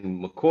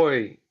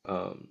McCoy,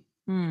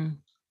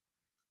 Mm.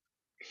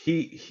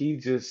 he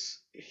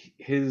just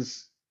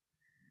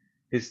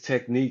his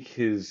technique,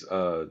 his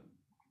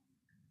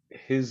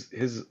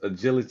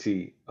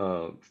agility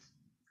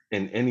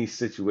in any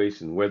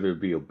situation, whether it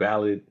be a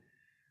ballad,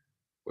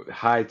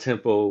 high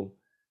tempo,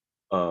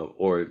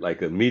 or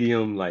like a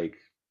medium, like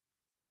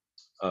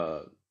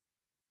uh,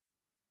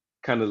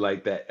 kind of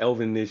like that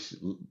Elvinish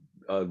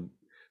uh,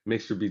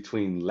 mixture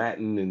between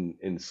Latin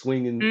and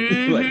swinging,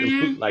 Hmm.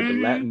 like a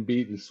Hmm. Latin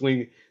beat and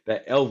swinging,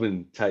 that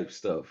Elvin type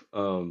stuff,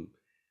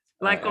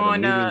 Like at a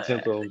on medium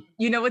tempo.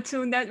 you know what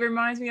tune that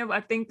reminds me of?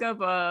 I think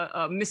of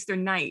Mr.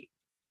 Knight.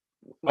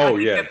 I Oh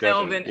think yeah, of definitely,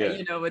 Elvin, yeah,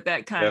 you know, with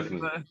that kind of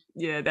definitely,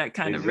 yeah, that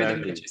kind of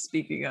rhythm that exactly. you're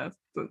speaking of.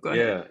 But go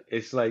ahead. Yeah,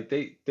 it's like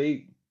they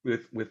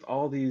with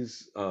all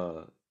these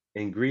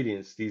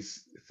ingredients,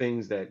 these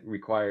things that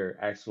require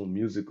actual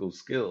musical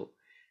skill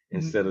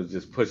instead Mhm. of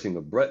just pushing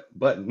a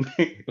button.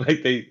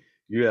 Like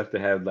you have to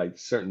have like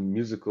certain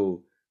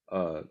musical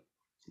uh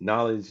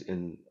knowledge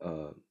and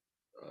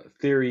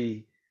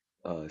theory,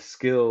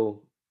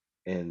 skill,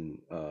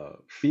 and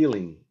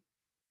feeling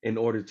in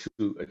order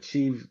to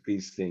achieve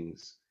these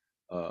things.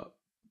 Uh,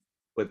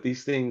 but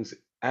these things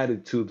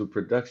added to the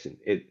production.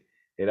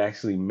 It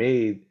actually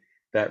made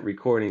that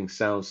recording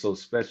sound so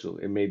special.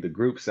 It made the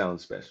group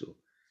sound special.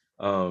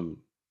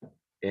 Um,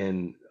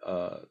 and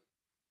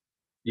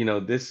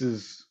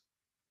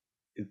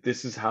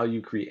this is how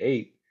you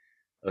create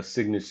a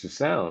signature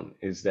sound,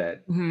 is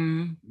that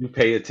Mhm. you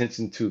pay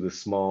attention to the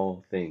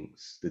small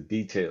things, the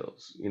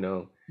details.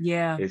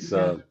 Yeah, It's yeah.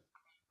 uh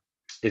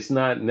it's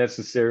not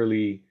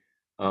necessarily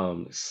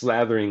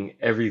slathering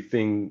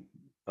everything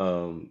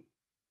um,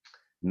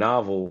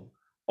 novel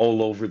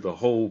all over the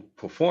whole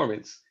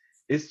performance.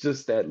 It's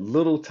just that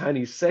little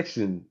tiny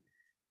section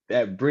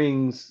that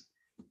brings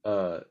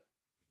uh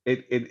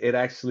it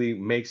actually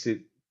makes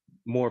it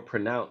more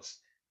pronounced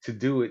to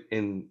do it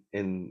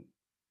in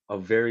a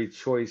very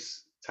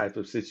choice type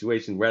of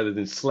situation rather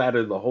than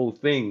slatter the whole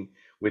thing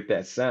with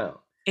that sound.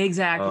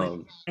 Exactly.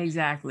 Um, you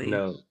Exactly.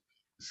 know,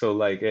 so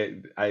like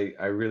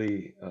I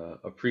really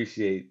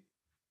appreciate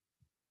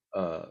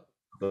uh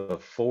the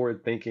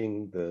forward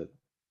thinking, the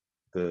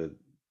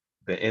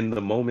in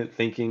the moment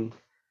thinking,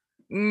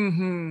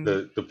 Mhm.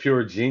 the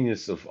pure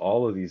genius of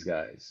all of these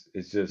guys.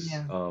 It's just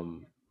Yeah.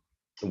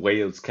 the way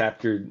it was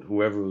captured.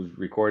 Whoever was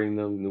recording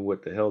them knew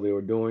what the hell they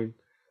were doing.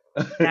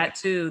 That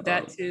too.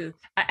 That um, too.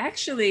 I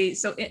actually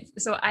so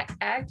I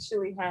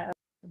actually have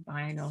the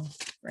vinyl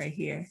right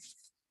here.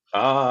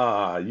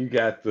 you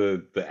got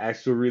the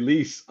actual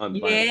release on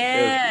vinyl.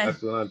 Yes, Yeah.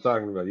 that's what I'm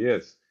talking about.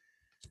 Yes.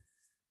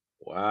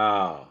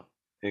 Wow.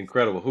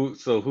 Incredible. Who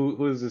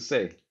does it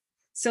say?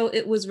 So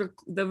it was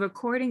the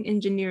recording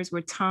engineers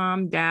were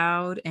Tom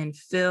Dowd and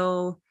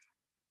Phil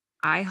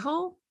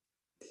Iho.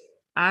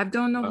 I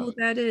don't know Wow. who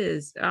that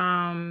is.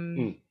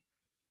 Hmm.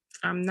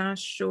 I'm not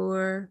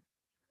sure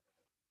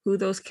who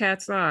those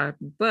cats are,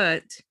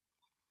 but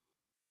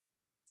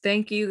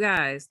thank you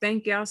guys.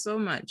 Thank y'all so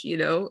much,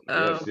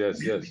 Yes,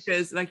 yes, yes.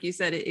 because like you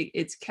said,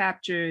 it's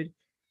captured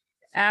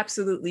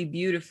absolutely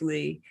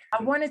beautifully.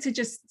 I wanted to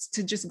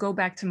just go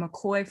back to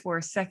McCoy for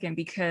a second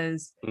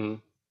because Hmm.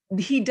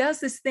 he does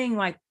this thing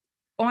like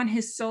on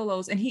his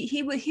solos, and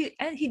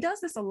he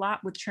does this a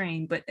lot with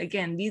Train, but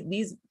again,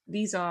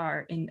 these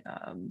are in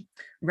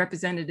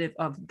representative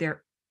of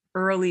their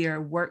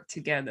earlier work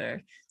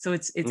together. So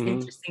it's Mm-hmm.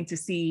 interesting to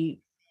see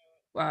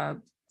uh,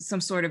 some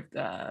sort of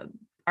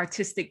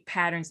artistic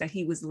patterns that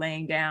he was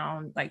laying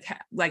down,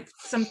 like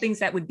some things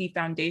that would be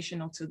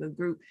foundational to the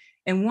group.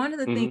 And one of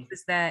the things Mm-hmm.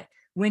 is that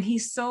when he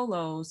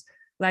solos,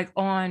 like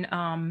on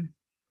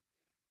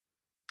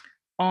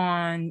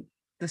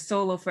the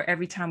solo for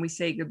Every Time We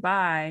Say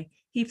Goodbye,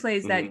 he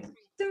plays that Mm-hmm.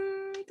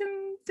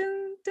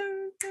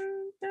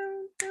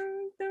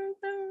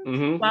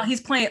 Mm-hmm. while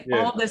he's playing Yeah.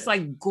 all this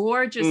like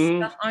gorgeous Mm-hmm.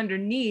 stuff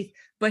underneath.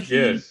 But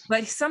Yes.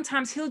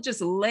 sometimes he'll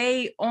just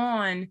lay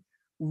on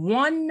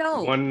one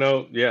note, One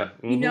note. Yeah.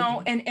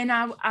 Mm-hmm. and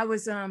I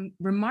was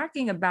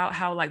remarking about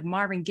how like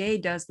Marvin Gaye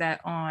does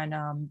that on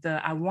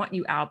the I Want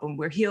You album,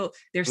 where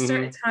there's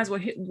certain Mm-hmm. times where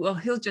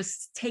he'll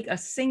just take a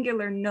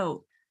singular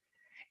note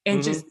and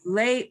Mm-hmm. just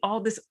lay all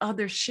this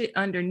other shit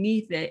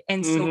underneath it.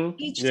 And so Mm-hmm.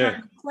 each time Yeah.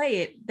 you play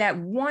it, that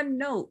one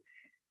note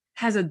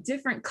has a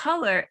different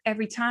color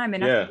every time.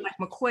 And I Yeah. feel like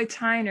McCoy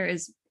Tyner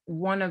is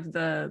one of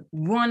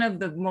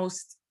the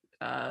most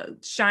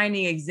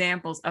shining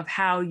examples of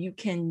how you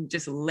can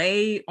just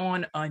lay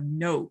on a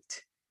note,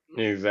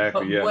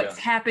 Exactly. but Yeah. what's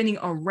happening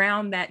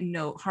around that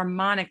note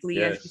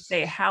harmonically, as you Yes.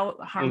 say, how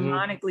Mm-hmm.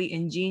 harmonically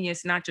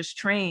ingenious, not just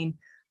Train,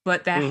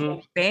 but that Mm-hmm.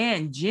 whole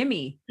band,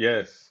 Jimmy,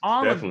 Yes.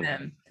 all of Definitely.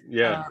 them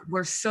Yeah.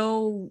 were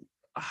so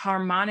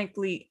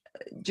harmonically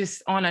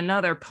just on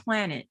another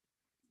planet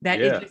that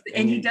it Yeah. just, and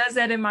And he you, does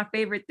that in My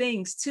Favorite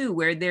Things too,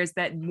 where there's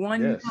that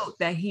one yes. note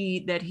that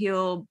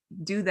he'll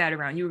do that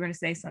around. You were going to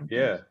say something.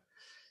 Yeah.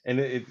 And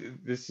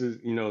this is,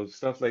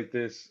 stuff like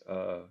this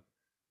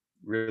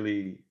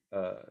really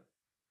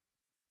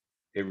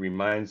it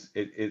reminds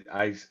it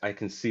I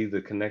can see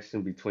the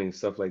connection between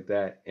stuff like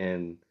that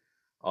and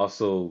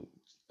also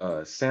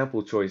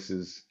sample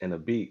choices and a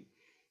beat.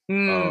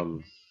 Mm,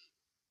 Um,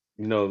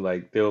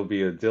 like there'll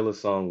be a Dilla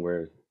song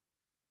where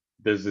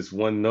there's this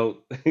one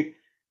note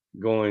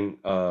going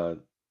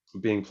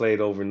being played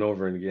over and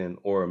over again,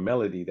 or a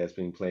melody that's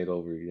being played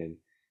over again,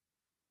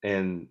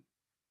 and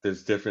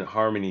there's different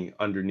harmony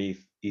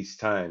underneath each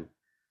time.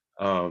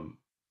 Um,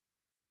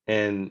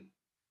 and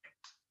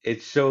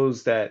it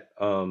shows that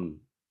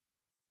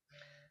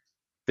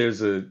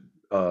there's a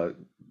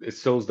it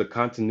shows the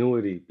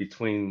continuity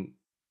between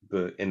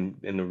and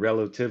the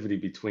relativity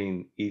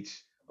between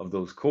each of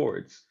those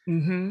chords.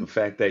 mm-hmm, The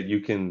fact that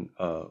you can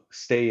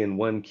stay in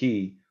one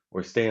key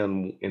or stay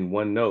on in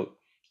one note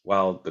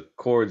while the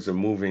chords are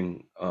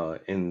moving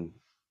in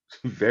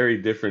very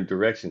different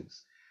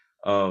directions.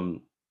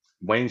 Um,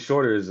 Wayne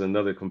Shorter is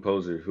another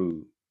composer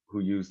who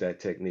used that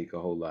technique a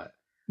whole lot.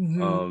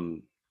 mm-hmm.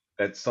 Um,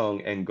 that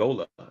song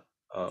Angola,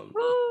 um,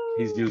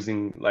 he's Ooh.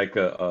 using like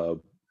a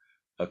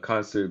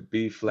concert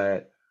B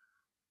flat,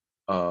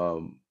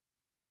 um,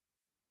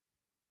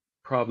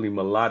 probably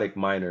melodic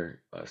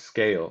minor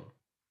scale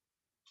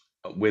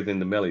within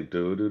the melody. But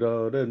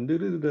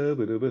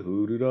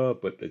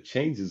the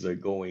changes are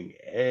going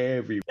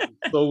everywhere.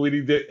 So many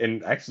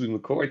and actually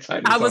McCoy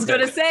I Tyner's was on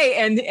gonna that. say,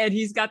 and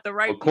he's got the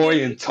right McCoy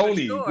pianist and for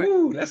Tony. sure.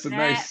 Woo, that's a That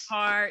nice.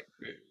 part,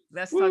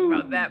 let's talk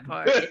about Woo. that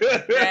part.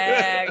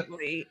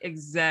 Exactly,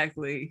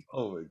 exactly.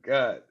 Oh my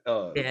God.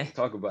 Yeah,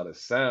 Talk about a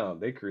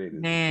sound they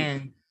created.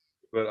 man.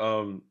 But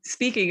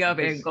Speaking of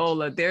this.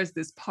 Angola, there's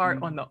this part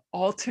Mm, on the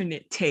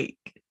alternate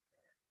take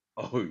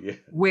oh yeah.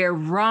 where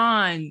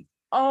Ron,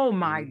 oh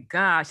my Mm-hmm.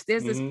 gosh,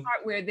 there's this Mm-hmm.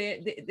 part where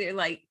they're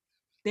like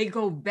they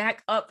go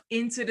back up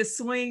into the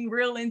swing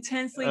real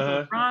intensely, but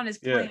Uh-huh. Ron is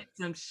Yeah. playing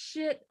some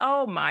shit.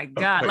 Oh my Oh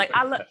god. my Like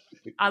God.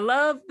 I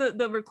love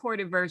the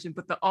recorded version,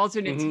 but the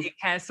alternate Mm-hmm. take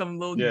has some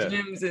little Yeah.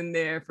 gems in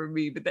there for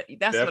me. But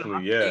that's one of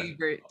my Definitely. Yeah.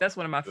 favorite. That's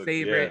one of my Yeah.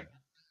 favorite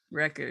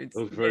records.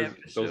 Those Yeah,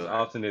 for those sure.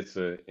 alternates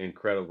are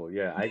incredible.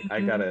 Yeah, I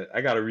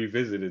Mhm. gotta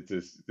revisit it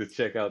to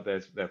check out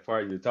that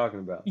part you're talking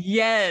about.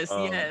 Yes,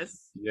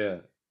 yes.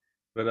 Yeah,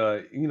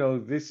 but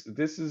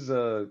this is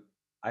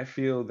I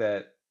feel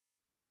that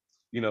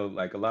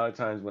like a lot of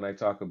times when I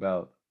talk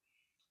about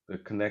the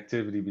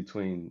connectivity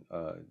between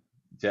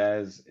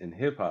jazz and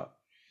hip hop,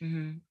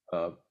 Hmm.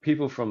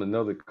 people from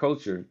another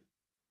culture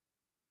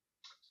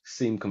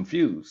seem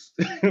confused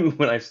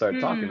when I start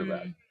talking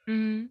about it.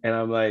 Mm-hmm. And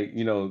I'm like,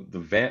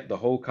 the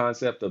whole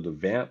concept of the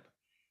vamp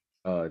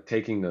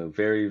taking a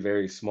very,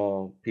 very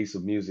small piece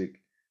of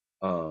music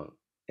uh,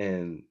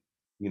 and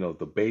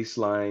the bass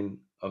line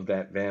of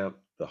that vamp,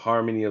 the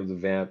harmony of the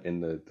vamp,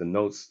 and the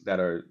notes that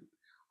are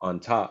on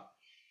top,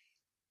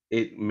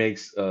 it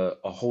makes a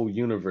whole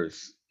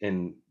universe.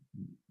 And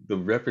the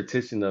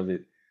repetition of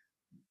it,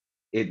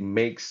 it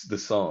makes the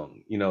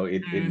song.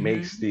 It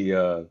makes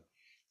Mm-hmm.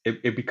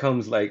 it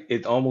becomes like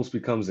it almost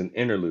becomes an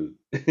interlude.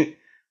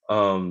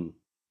 um,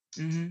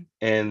 Mm-hmm.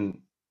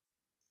 and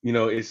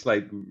it's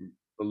like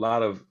a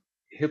lot of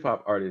hip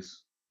hop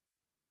artists,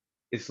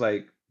 it's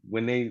like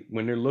when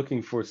they're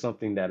looking for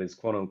something that is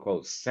quote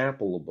unquote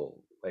sampleable,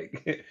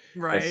 like that's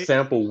Right.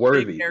 sample Big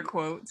worthy, air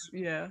quotes.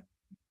 Yeah.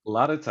 a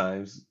lot of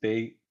times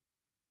they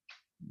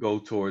go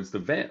towards the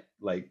vamp.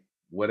 Like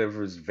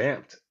whatever's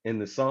vamped in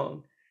the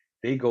song,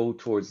 they go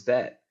towards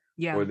that,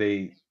 Yeah. or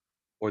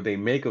they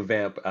make a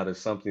vamp out of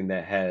something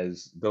that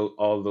has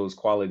all those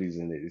qualities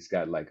in it. It's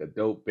got like a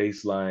dope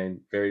bass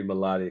line, very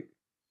melodic,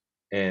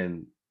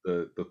 and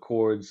the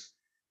chords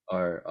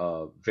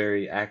are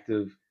very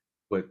active,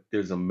 but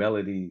there's a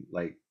melody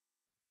like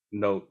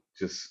note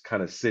just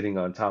kind of sitting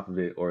on top of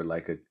it, or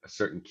like a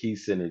certain key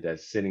center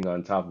that's sitting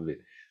on top of it.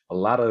 A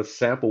lot of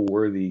sample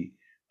worthy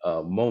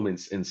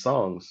moments in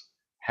songs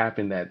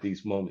happen at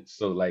these moments.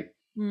 So like,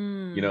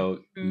 Mm.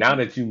 now Mhm.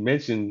 that you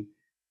mentioned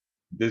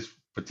this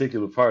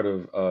particular part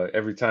of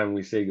every time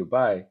we say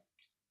goodbye,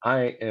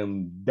 I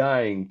am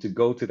dying to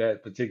go to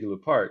that particular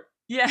part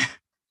Yeah.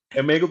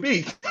 and make a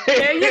beat.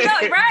 There you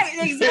go. Right.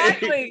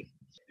 Exactly.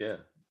 Yeah,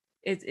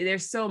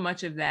 There's so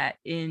much of that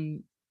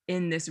in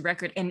this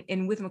record,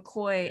 and with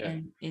McCoy, yeah.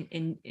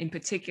 and in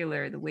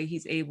particular, the way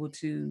he's able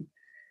to,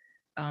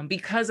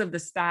 because of the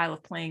style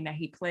of playing that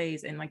he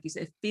plays, and like you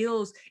said,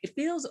 it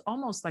feels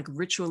almost like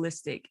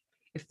ritualistic.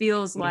 It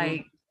feels Hmm.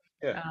 like,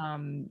 Yeah.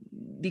 um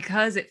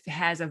because it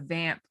has a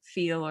vamp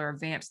feel or a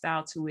vamp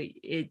style to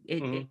it,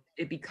 Hmm.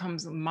 it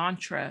becomes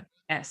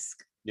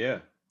mantra-esque, Yeah,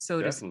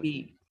 so to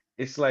definitely.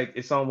 speak.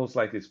 It's almost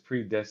like it's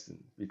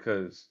predestined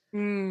because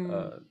Mm.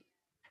 uh,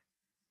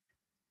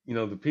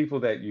 the people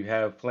that you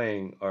have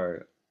playing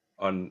are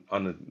on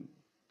a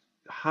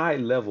high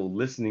level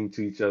listening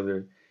to each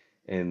other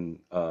and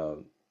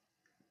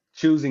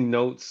choosing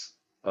notes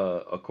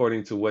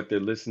according to what they're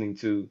listening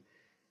to,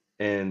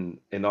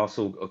 and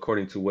also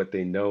according to what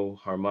they know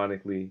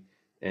harmonically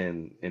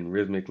and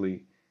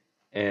rhythmically.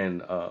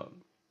 And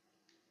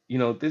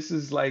this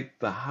is like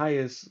the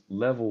highest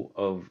level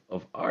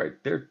of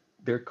art.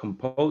 They're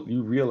compose.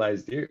 You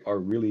realize they are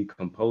really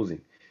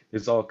composing.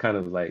 It's all kind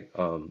of like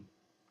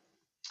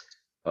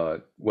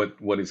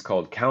what is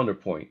called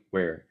counterpoint,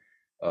 where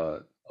uh,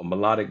 a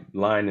melodic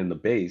line in the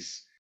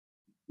bass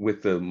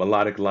with the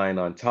melodic line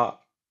on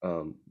top,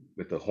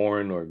 with the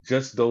horn, or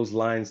just those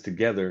lines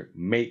together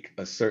make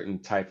a certain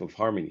type of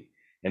harmony.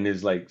 And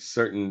there's like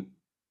certain,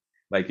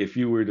 like if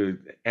you were to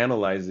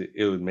analyze it,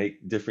 it would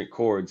make different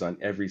chords on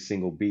every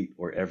single beat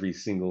or every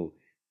single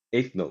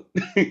eighth note.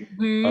 Mhm,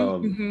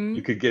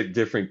 You mhm, could get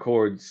different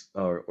chords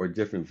or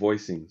different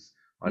voicings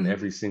on mhm.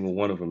 every single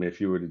one of them if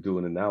you were to do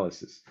an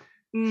analysis.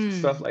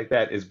 Stuff Mm. like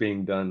that is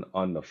being done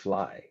on the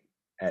fly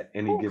at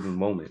any given Oof.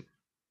 moment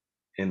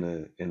in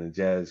a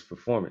jazz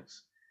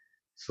performance.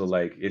 So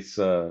like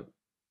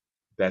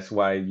that's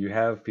why you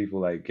have people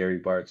like Gary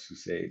Bartz who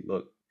say,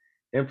 look,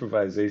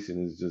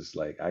 improvisation is just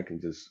like I can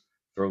just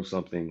throw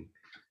something,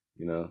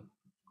 you know,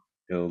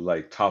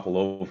 like topple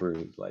over.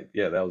 It's like,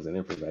 yeah, that was an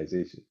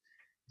improvisation.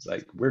 It's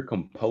like we're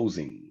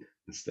composing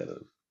instead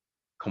of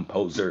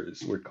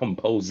composers. We're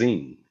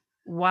composing.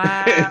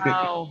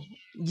 Wow.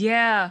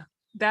 Yeah,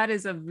 that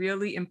is a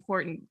really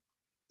important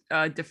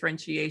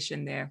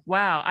differentiation there.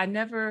 Wow,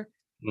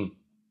 Mm,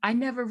 I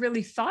never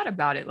really thought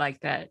about it like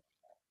that.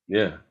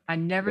 yeah, I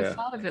never yeah.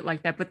 thought of it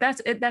like that, but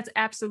that's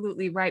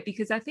absolutely right,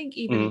 because I think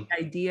even Hmm.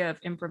 the idea of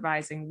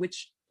improvising,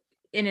 which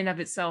in and of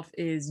itself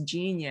is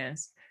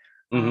genius,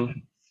 um, Hmm.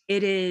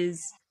 it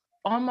is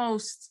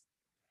almost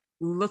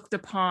looked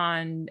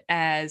upon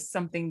as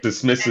something,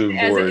 Dismissive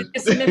as or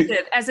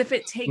dismissive, as if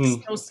it takes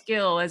mm, no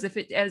skill, as if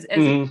it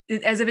hmm.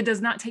 as if it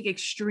does not take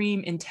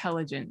extreme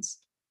intelligence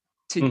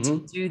to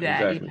Hmm. do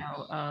that, Exactly.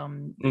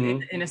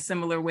 Hmm. in a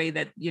similar way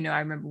that, I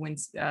remember when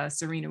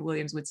Serena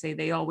Williams would say,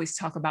 they always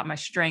talk about my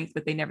strength,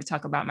 but they never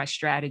talk about my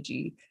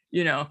strategy,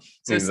 so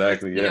it's,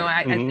 Exactly. Yeah.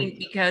 I Hmm. think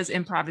because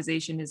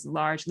improvisation is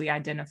largely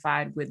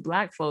identified with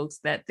Black folks,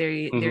 that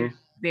Hmm.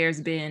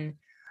 there's been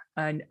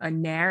a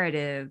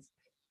narrative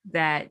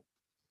that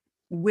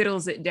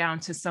whittles it down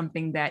to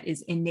something that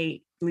is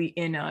innately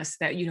in us,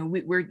 that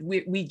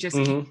we just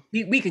Hmm.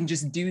 we can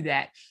just do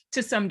that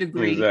to some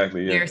degree.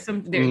 Exactly. Yeah. There's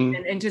some there Hmm.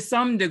 and to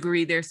some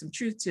degree there's some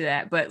truth to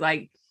that, but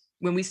like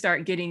when we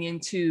start getting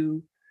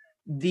into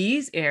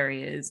these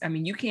areas, I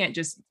mean, you can't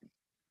just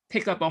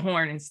pick up a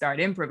horn and start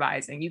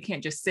improvising. You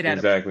can't just sit at a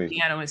Exactly.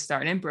 piano and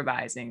start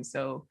improvising.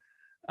 So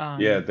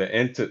Yeah. um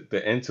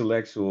The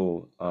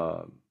intellectual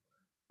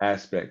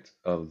aspect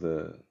of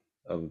the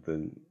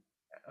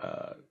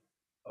uh,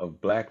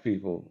 of Black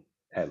people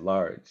at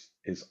large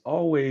is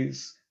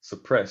always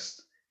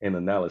suppressed in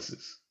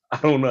analysis. I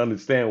don't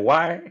understand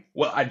why.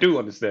 Well, I do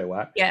understand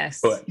why,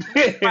 yes, but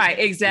right,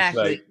 it's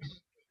exactly.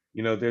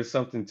 like, there's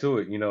something to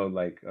it.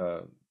 Like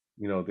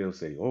they'll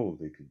say, "Oh,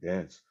 they can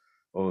dance.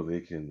 Oh,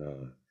 they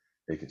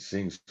can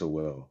sing so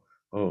well.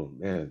 Oh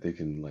man, they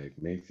can like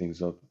make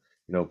things up."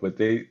 But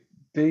they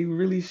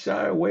really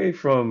shy away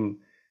from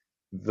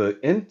the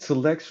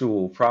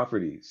intellectual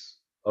properties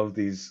of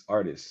these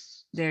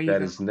artists There you that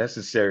go. is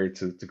necessary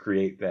to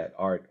create that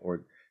art,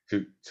 or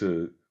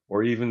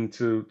or even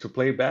to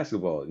play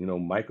basketball.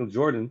 Michael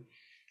Jordan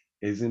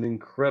is an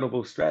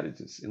incredible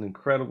strategist,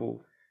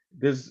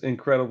 there's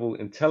incredible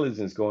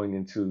intelligence going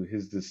into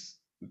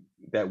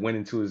that went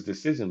into his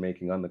decision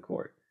making on the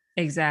court.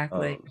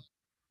 Exactly,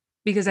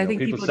 because I think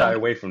People people shy don't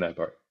away from that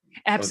part.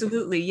 Okay.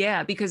 Absolutely,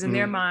 yeah, because in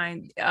their Mm-hmm.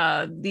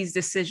 mind, these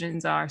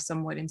decisions are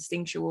somewhat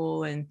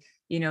instinctual, and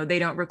they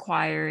don't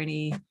require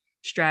any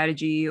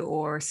strategy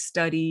or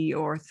study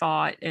or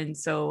thought. And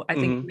so I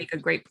think you Mm-hmm. make a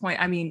great point.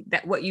 I mean,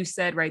 that what you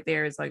said right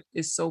there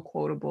is so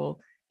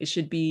quotable. It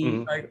should be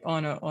Mm-hmm. like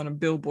on a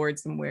billboard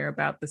somewhere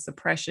about the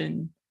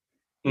suppression,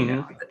 you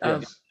know, Mm-hmm.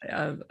 of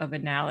Yes.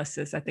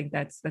 analysis. I think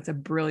that's a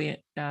brilliant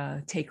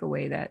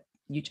takeaway that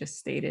you just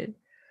stated.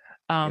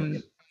 Um,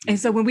 Yes. and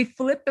so when we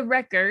flip the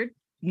record,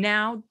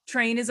 now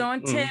Train is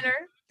on Mm-hmm. tenor.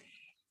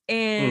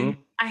 And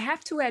Mm-hmm. I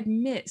have to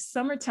admit,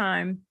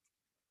 Summertime,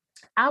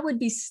 I would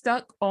be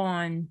stuck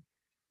on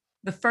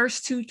the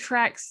first two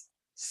tracks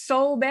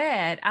so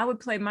bad. I would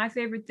play My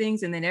Favorite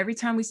Things, and then Every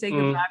Time We Say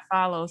Goodbye Mm-hmm.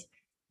 Follows,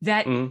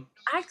 that Mm-hmm.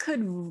 I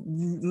could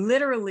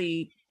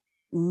literally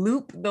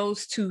loop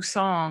those two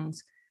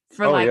songs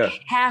for Oh like yeah.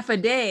 half a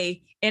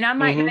day, and I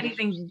might not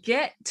Mm-hmm. even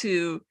get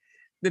to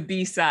the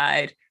B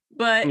side.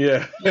 But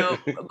Yeah.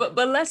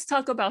 but let's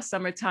talk about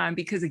Summertime,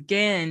 because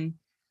again,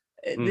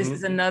 this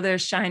is Mm-hmm. another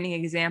shining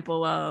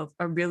example of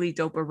a really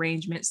dope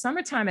arrangement.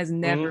 Summertime has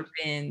never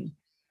Mm-hmm. been,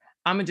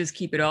 I'm gonna just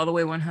keep it all the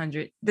way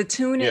 100. The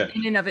tune Yeah.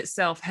 in and of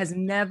itself has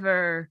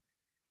never,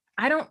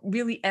 I don't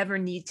really ever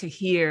need to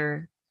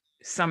hear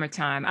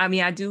Summertime. I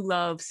mean, I do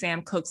love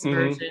Sam Cooke's Mm-hmm.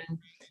 version.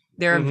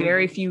 There are Mm-hmm.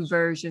 very few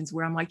versions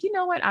where I'm like, you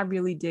know what, I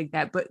really dig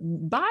that. But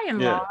by and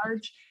Yeah.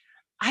 large,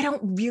 I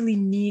don't really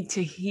need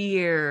to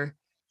hear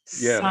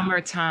Yeah.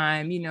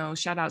 Summertime,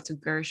 shout out to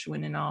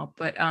Gershwin and all.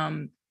 But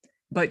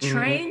Mm-hmm.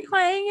 Train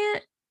playing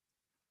it,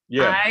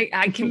 Yeah.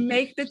 I can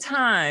make the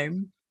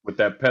time. With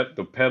that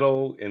the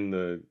pedal and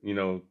the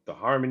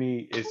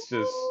harmony, it's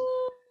just,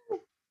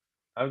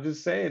 I'm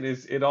just saying,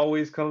 it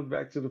always comes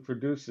back to the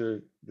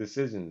producer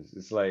decisions.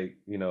 It's like,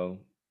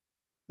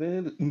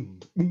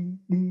 and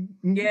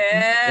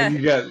Yeah.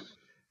 you got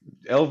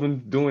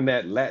Elvin doing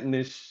that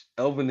Latinish,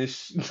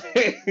 Elvinish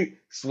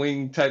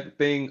swing type of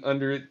thing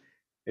under it.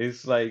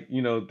 It's like,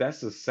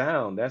 that's a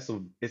sound. It's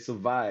a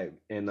vibe.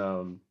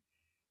 And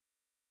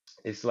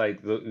it's like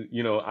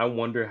I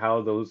wonder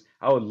how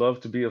I would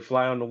love to be a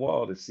fly on the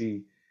wall to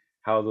see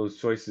how those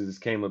choices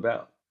came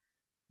about.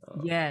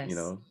 You Yes.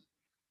 know,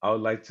 I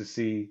would like to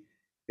see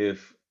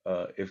if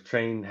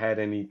Train had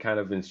any kind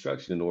of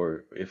instruction,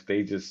 or if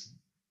they just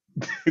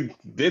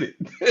did it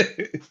on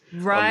the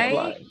Right?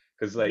 fly.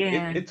 Because like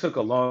Yeah. it took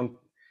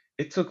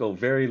a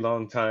very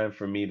long time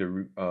for me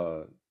to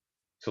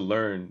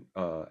learn,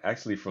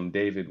 actually, from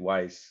David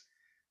Weiss,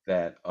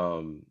 that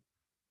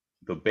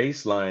the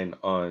bass line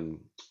on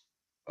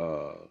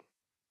uh,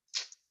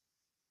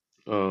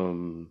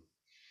 um,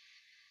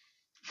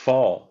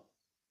 Fall,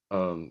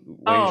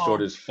 Wayne Oh,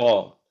 Shorter's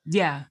Fall.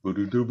 yeah.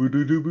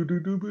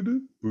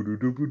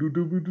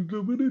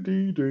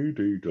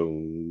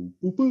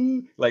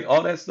 Like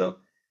all that stuff,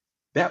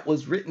 that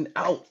was written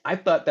out. I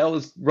thought that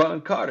was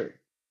Ron Carter.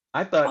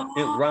 I thought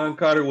Ron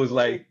Carter was Oh,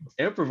 like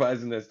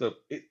improvising that stuff.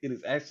 It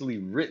is actually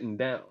written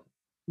down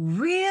by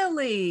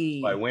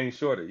really? Wayne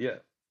Shorter. Yeah.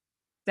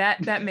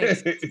 That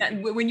makes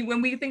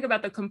when we think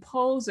about the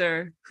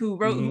composer who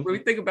Hmm. we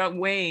think about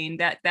Wayne,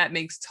 that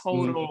makes Hmm.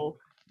 total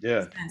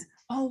Yeah. sense.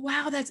 Oh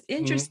wow, that's Hmm.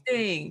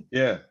 interesting.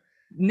 Yeah.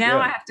 Now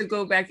I Yeah. have to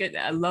go back and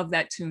I love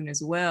that tune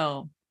as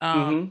well.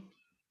 Hmm.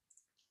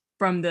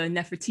 From the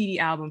Nefertiti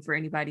album, for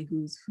anybody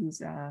who's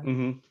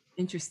Hmm.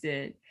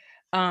 interested.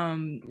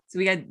 So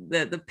we got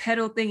the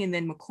pedal thing, and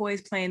then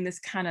McCoy's playing this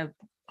kind of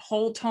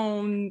whole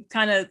tone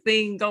kind of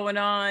thing going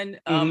on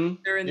Hmm.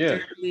 during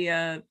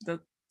Yeah.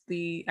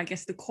 the I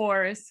guess the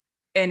chorus,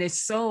 and it's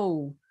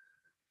so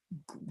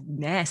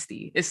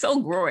nasty. It's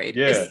so groid.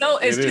 Yeah. It's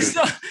It just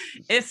so is.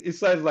 it's It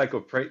sounds like a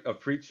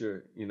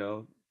preacher, like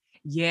the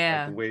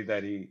yeah. way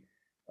that he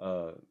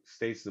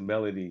states the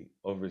melody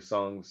over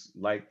songs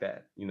like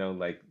that.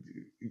 Like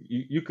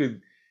you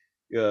could,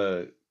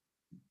 uh,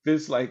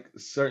 there's like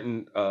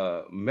certain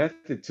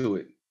method to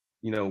it.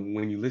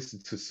 When you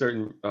listen to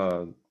certain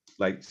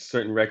like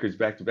certain records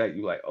back to back,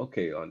 you like,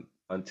 okay, on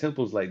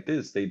tempos like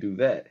this they do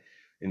that,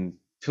 and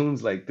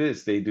tunes like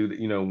this they do.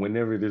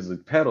 Whenever there's a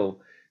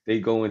pedal, they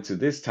go into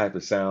this type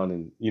of sound,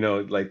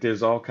 and like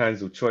there's all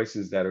kinds of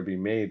choices that are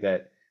being made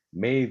that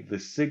made the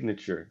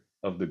signature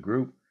of the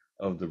group,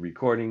 of the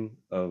recording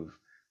of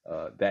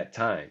that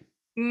time.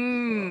 Uh,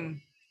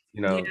 Mm,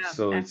 yeah,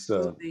 so it's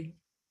absolutely. yeah,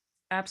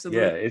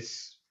 Absolutely.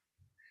 it's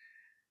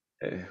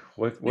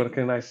what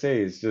can I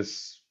say?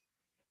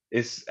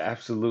 It's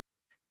absolute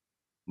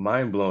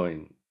mind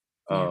blowing,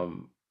 Yeah,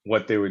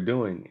 what they were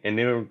doing, and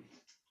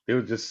they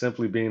were just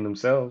simply being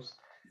themselves.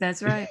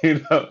 that's right.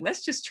 you know.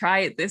 Let's just try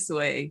it this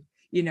way,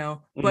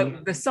 but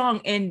Hmm. the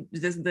song end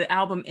the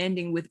album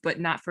ending with "But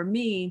Not For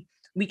Me,"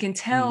 we can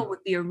tell Hmm. with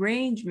the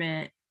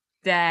arrangement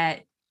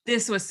that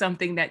this was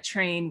something that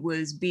Train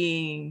was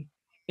being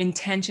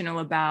intentional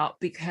about,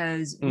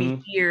 because we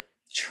Hmm. hear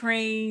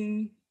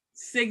Train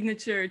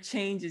signature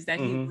changes that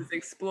he Hmm. was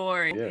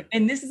exploring. Yeah.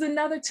 And this is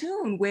another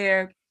tune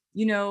where,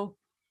 you know,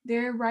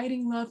 they're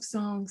writing love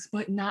songs,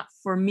 but not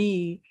for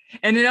me.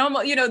 And it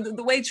almost,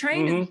 the way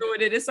Train is Hmm.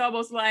 doing it, it's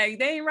almost like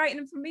they ain't writing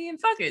them for me, and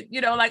fuck it.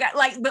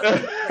 Like,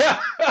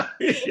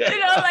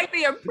 Yeah. Like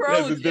the There's a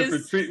approach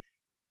different is, treatment.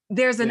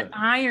 there's an Yeah.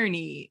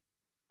 irony.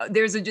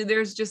 There's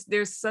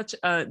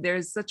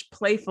such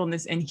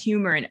playfulness and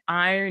humor and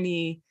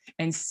irony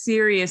and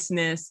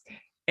seriousness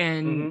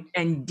Hmm.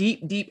 and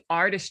deep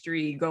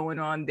artistry going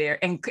on there,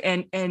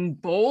 and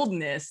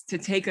boldness to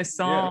take a Yeah.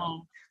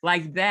 song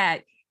like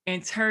that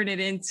and turn it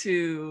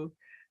into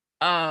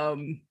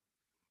um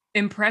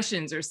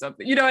impressions or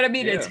something. You know what I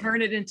mean? And Yeah.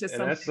 turn it into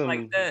And that's something like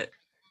some that.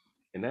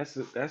 and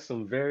that's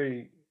some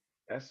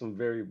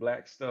very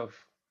black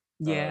stuff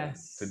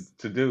Yes.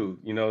 to do.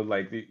 You know,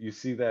 like you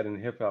see that in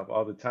hip hop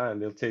all the time.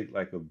 They'll take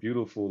like a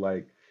beautiful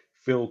like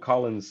Phil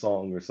Collins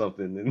song or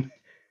something and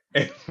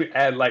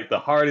add like the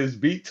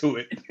hardest beat to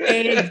it.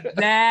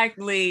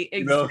 Exactly.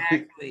 You know,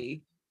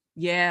 Exactly.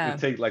 they Yeah.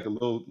 take like a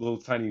little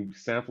tiny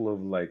sample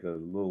of like a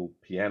little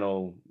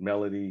piano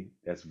melody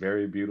that's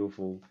very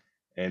beautiful,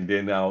 and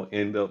then I'll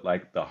end up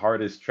like the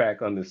hardest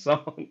track on the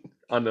song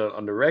on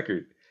the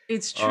record.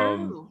 It's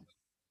Um, true.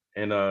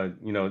 and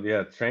you know,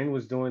 yeah, Train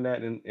was doing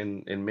that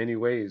in many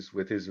ways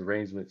with his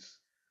arrangements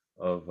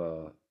of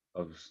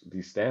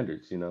these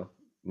standards. You know,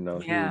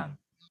 Yeah.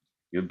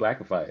 he would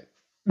blackify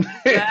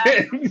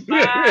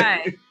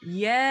Blackify. it.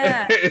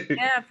 Yeah.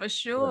 Yeah, for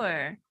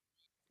sure.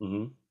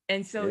 Hmm.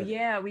 And so Yeah.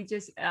 yeah, we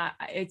just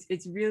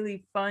it's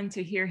really fun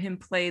to hear him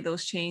play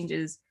those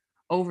changes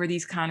over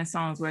these kind of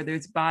songs, whether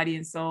it's Body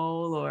and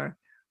Soul or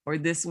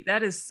this.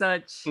 That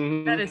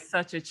Hmm. is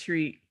such a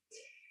treat.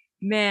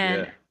 Man,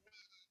 Yeah.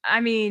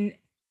 I mean,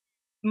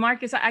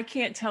 Marcus, I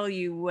can't tell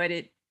you what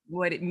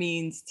it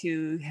means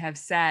to have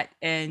sat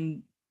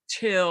and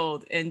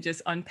chilled and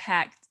just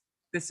unpacked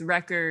this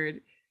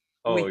record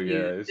Oh with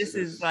yeah. you. This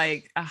is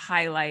like a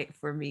highlight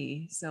for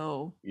me.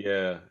 So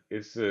Yeah,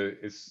 it's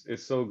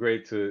so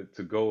great to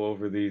go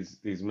over these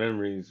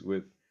memories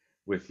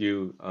with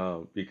you,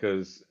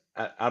 because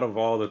out of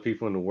all the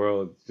people in the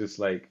world, just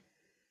like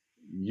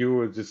you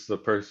were just the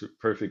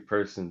perfect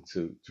person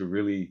to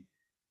really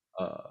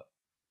uh,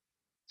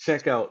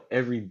 check out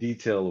every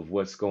detail of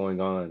what's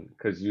going on,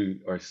 because you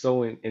are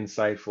so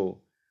insightful,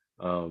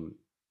 um,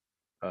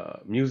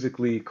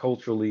 musically,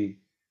 culturally.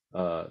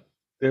 Uh,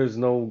 there's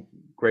no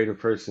greater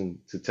person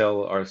to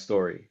tell our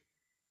story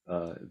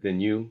than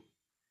you.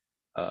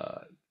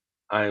 Uh,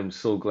 I am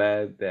so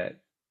glad that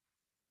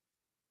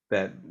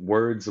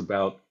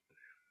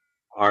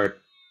our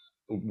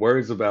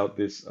words about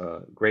this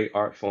great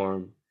art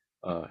form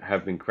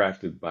have been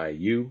crafted by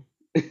you.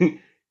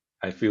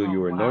 I feel oh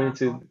you are wow.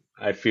 anointed.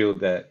 I feel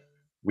that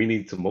we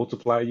need to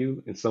multiply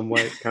you in some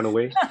way, kind of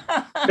way.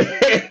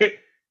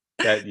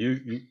 That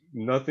you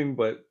nothing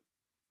but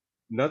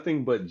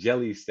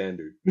jelly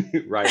standard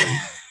writers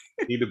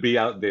need to be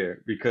out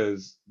there,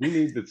 because we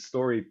need the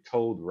story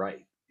told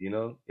right.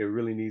 It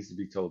really needs to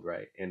be told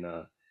right. And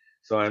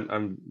so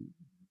I'm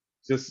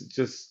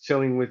just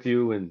chilling with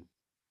you, and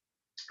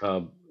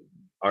uh,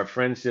 our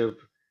friendship,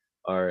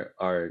 our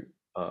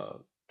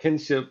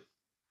kinship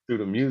through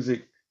the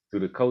music, through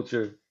the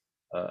culture.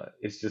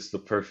 It's just the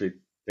perfect.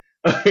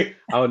 I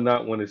would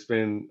not want to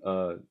spend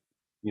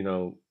you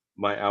know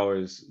my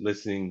hours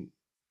listening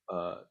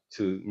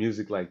to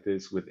music like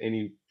this with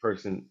any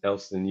person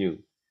else than you,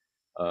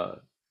 uh,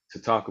 to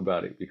talk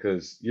about it,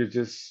 because you're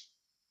just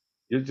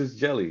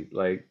jelly.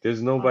 Like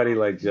there's nobody Oh,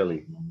 like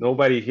jelly. man.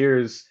 Nobody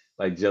hears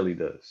like jelly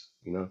does.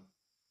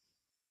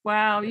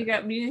 Wow, you Yeah.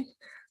 got me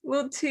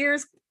little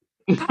tears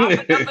popping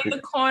up in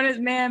the corners,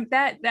 man.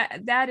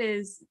 That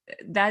is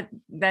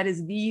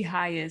the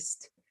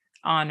highest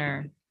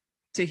honor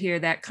to hear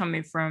that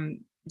coming from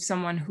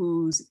someone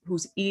whose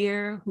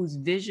ear, whose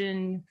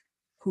vision,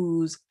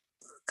 whose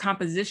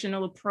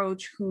compositional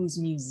approach, whose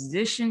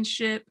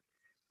musicianship,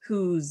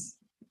 whose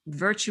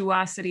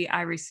virtuosity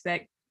I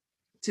respect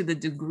to the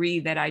degree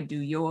that I do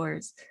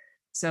yours. Mhm.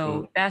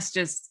 So that's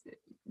just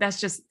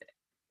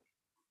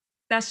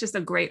that's just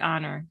a great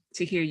honor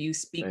to hear you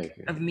speak Thank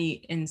you. of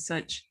me in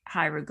such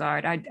high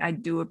regard. I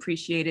do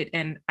appreciate it.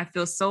 And I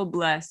feel so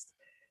blessed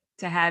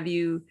to have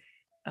you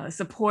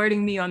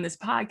supporting me on this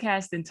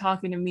podcast and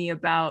talking to me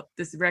about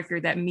this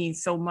record that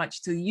means so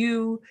much to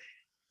you,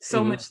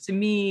 so Hmm. much to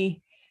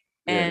me.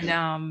 And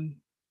Yes.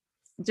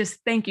 just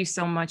thank you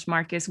so much,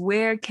 Marcus.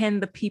 Where can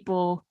the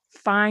people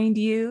find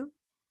you?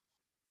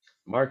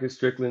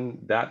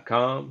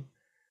 MarcusStrickland.com,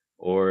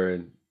 or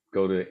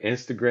go to at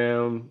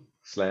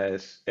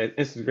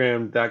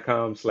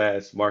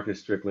Instagram.com/Marcus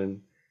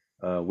Strickland,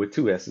 with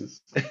two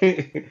S's.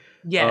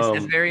 Yes,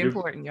 that's very you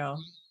important, y'all.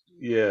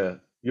 Yeah,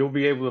 you'll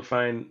be able to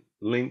find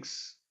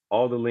links,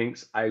 all the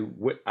links.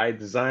 I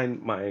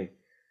designed my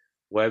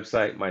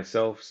website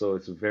myself, so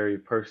it's a very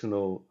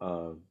personal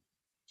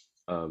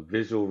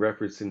visual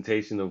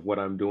representation of what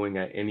I'm doing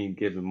at any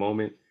given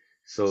moment.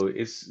 So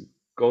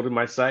go to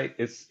my site.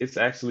 It's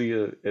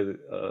actually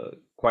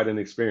quite an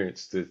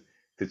experience to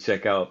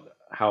check out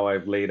how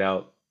I've laid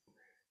out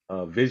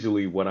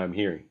visually what I'm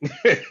hearing.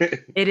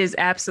 It is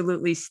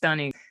absolutely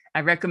stunning. I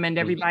recommend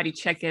everybody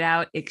check it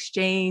out.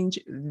 Exchange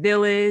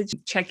Village,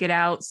 check it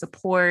out,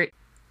 support.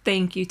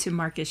 Thank you to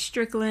Marcus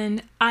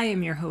Strickland. I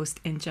am your host,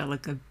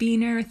 Angelica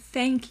Beener.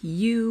 Thank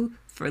you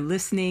for for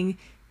listening.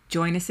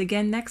 Join us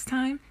again next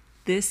time.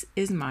 This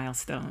is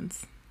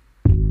Milestones.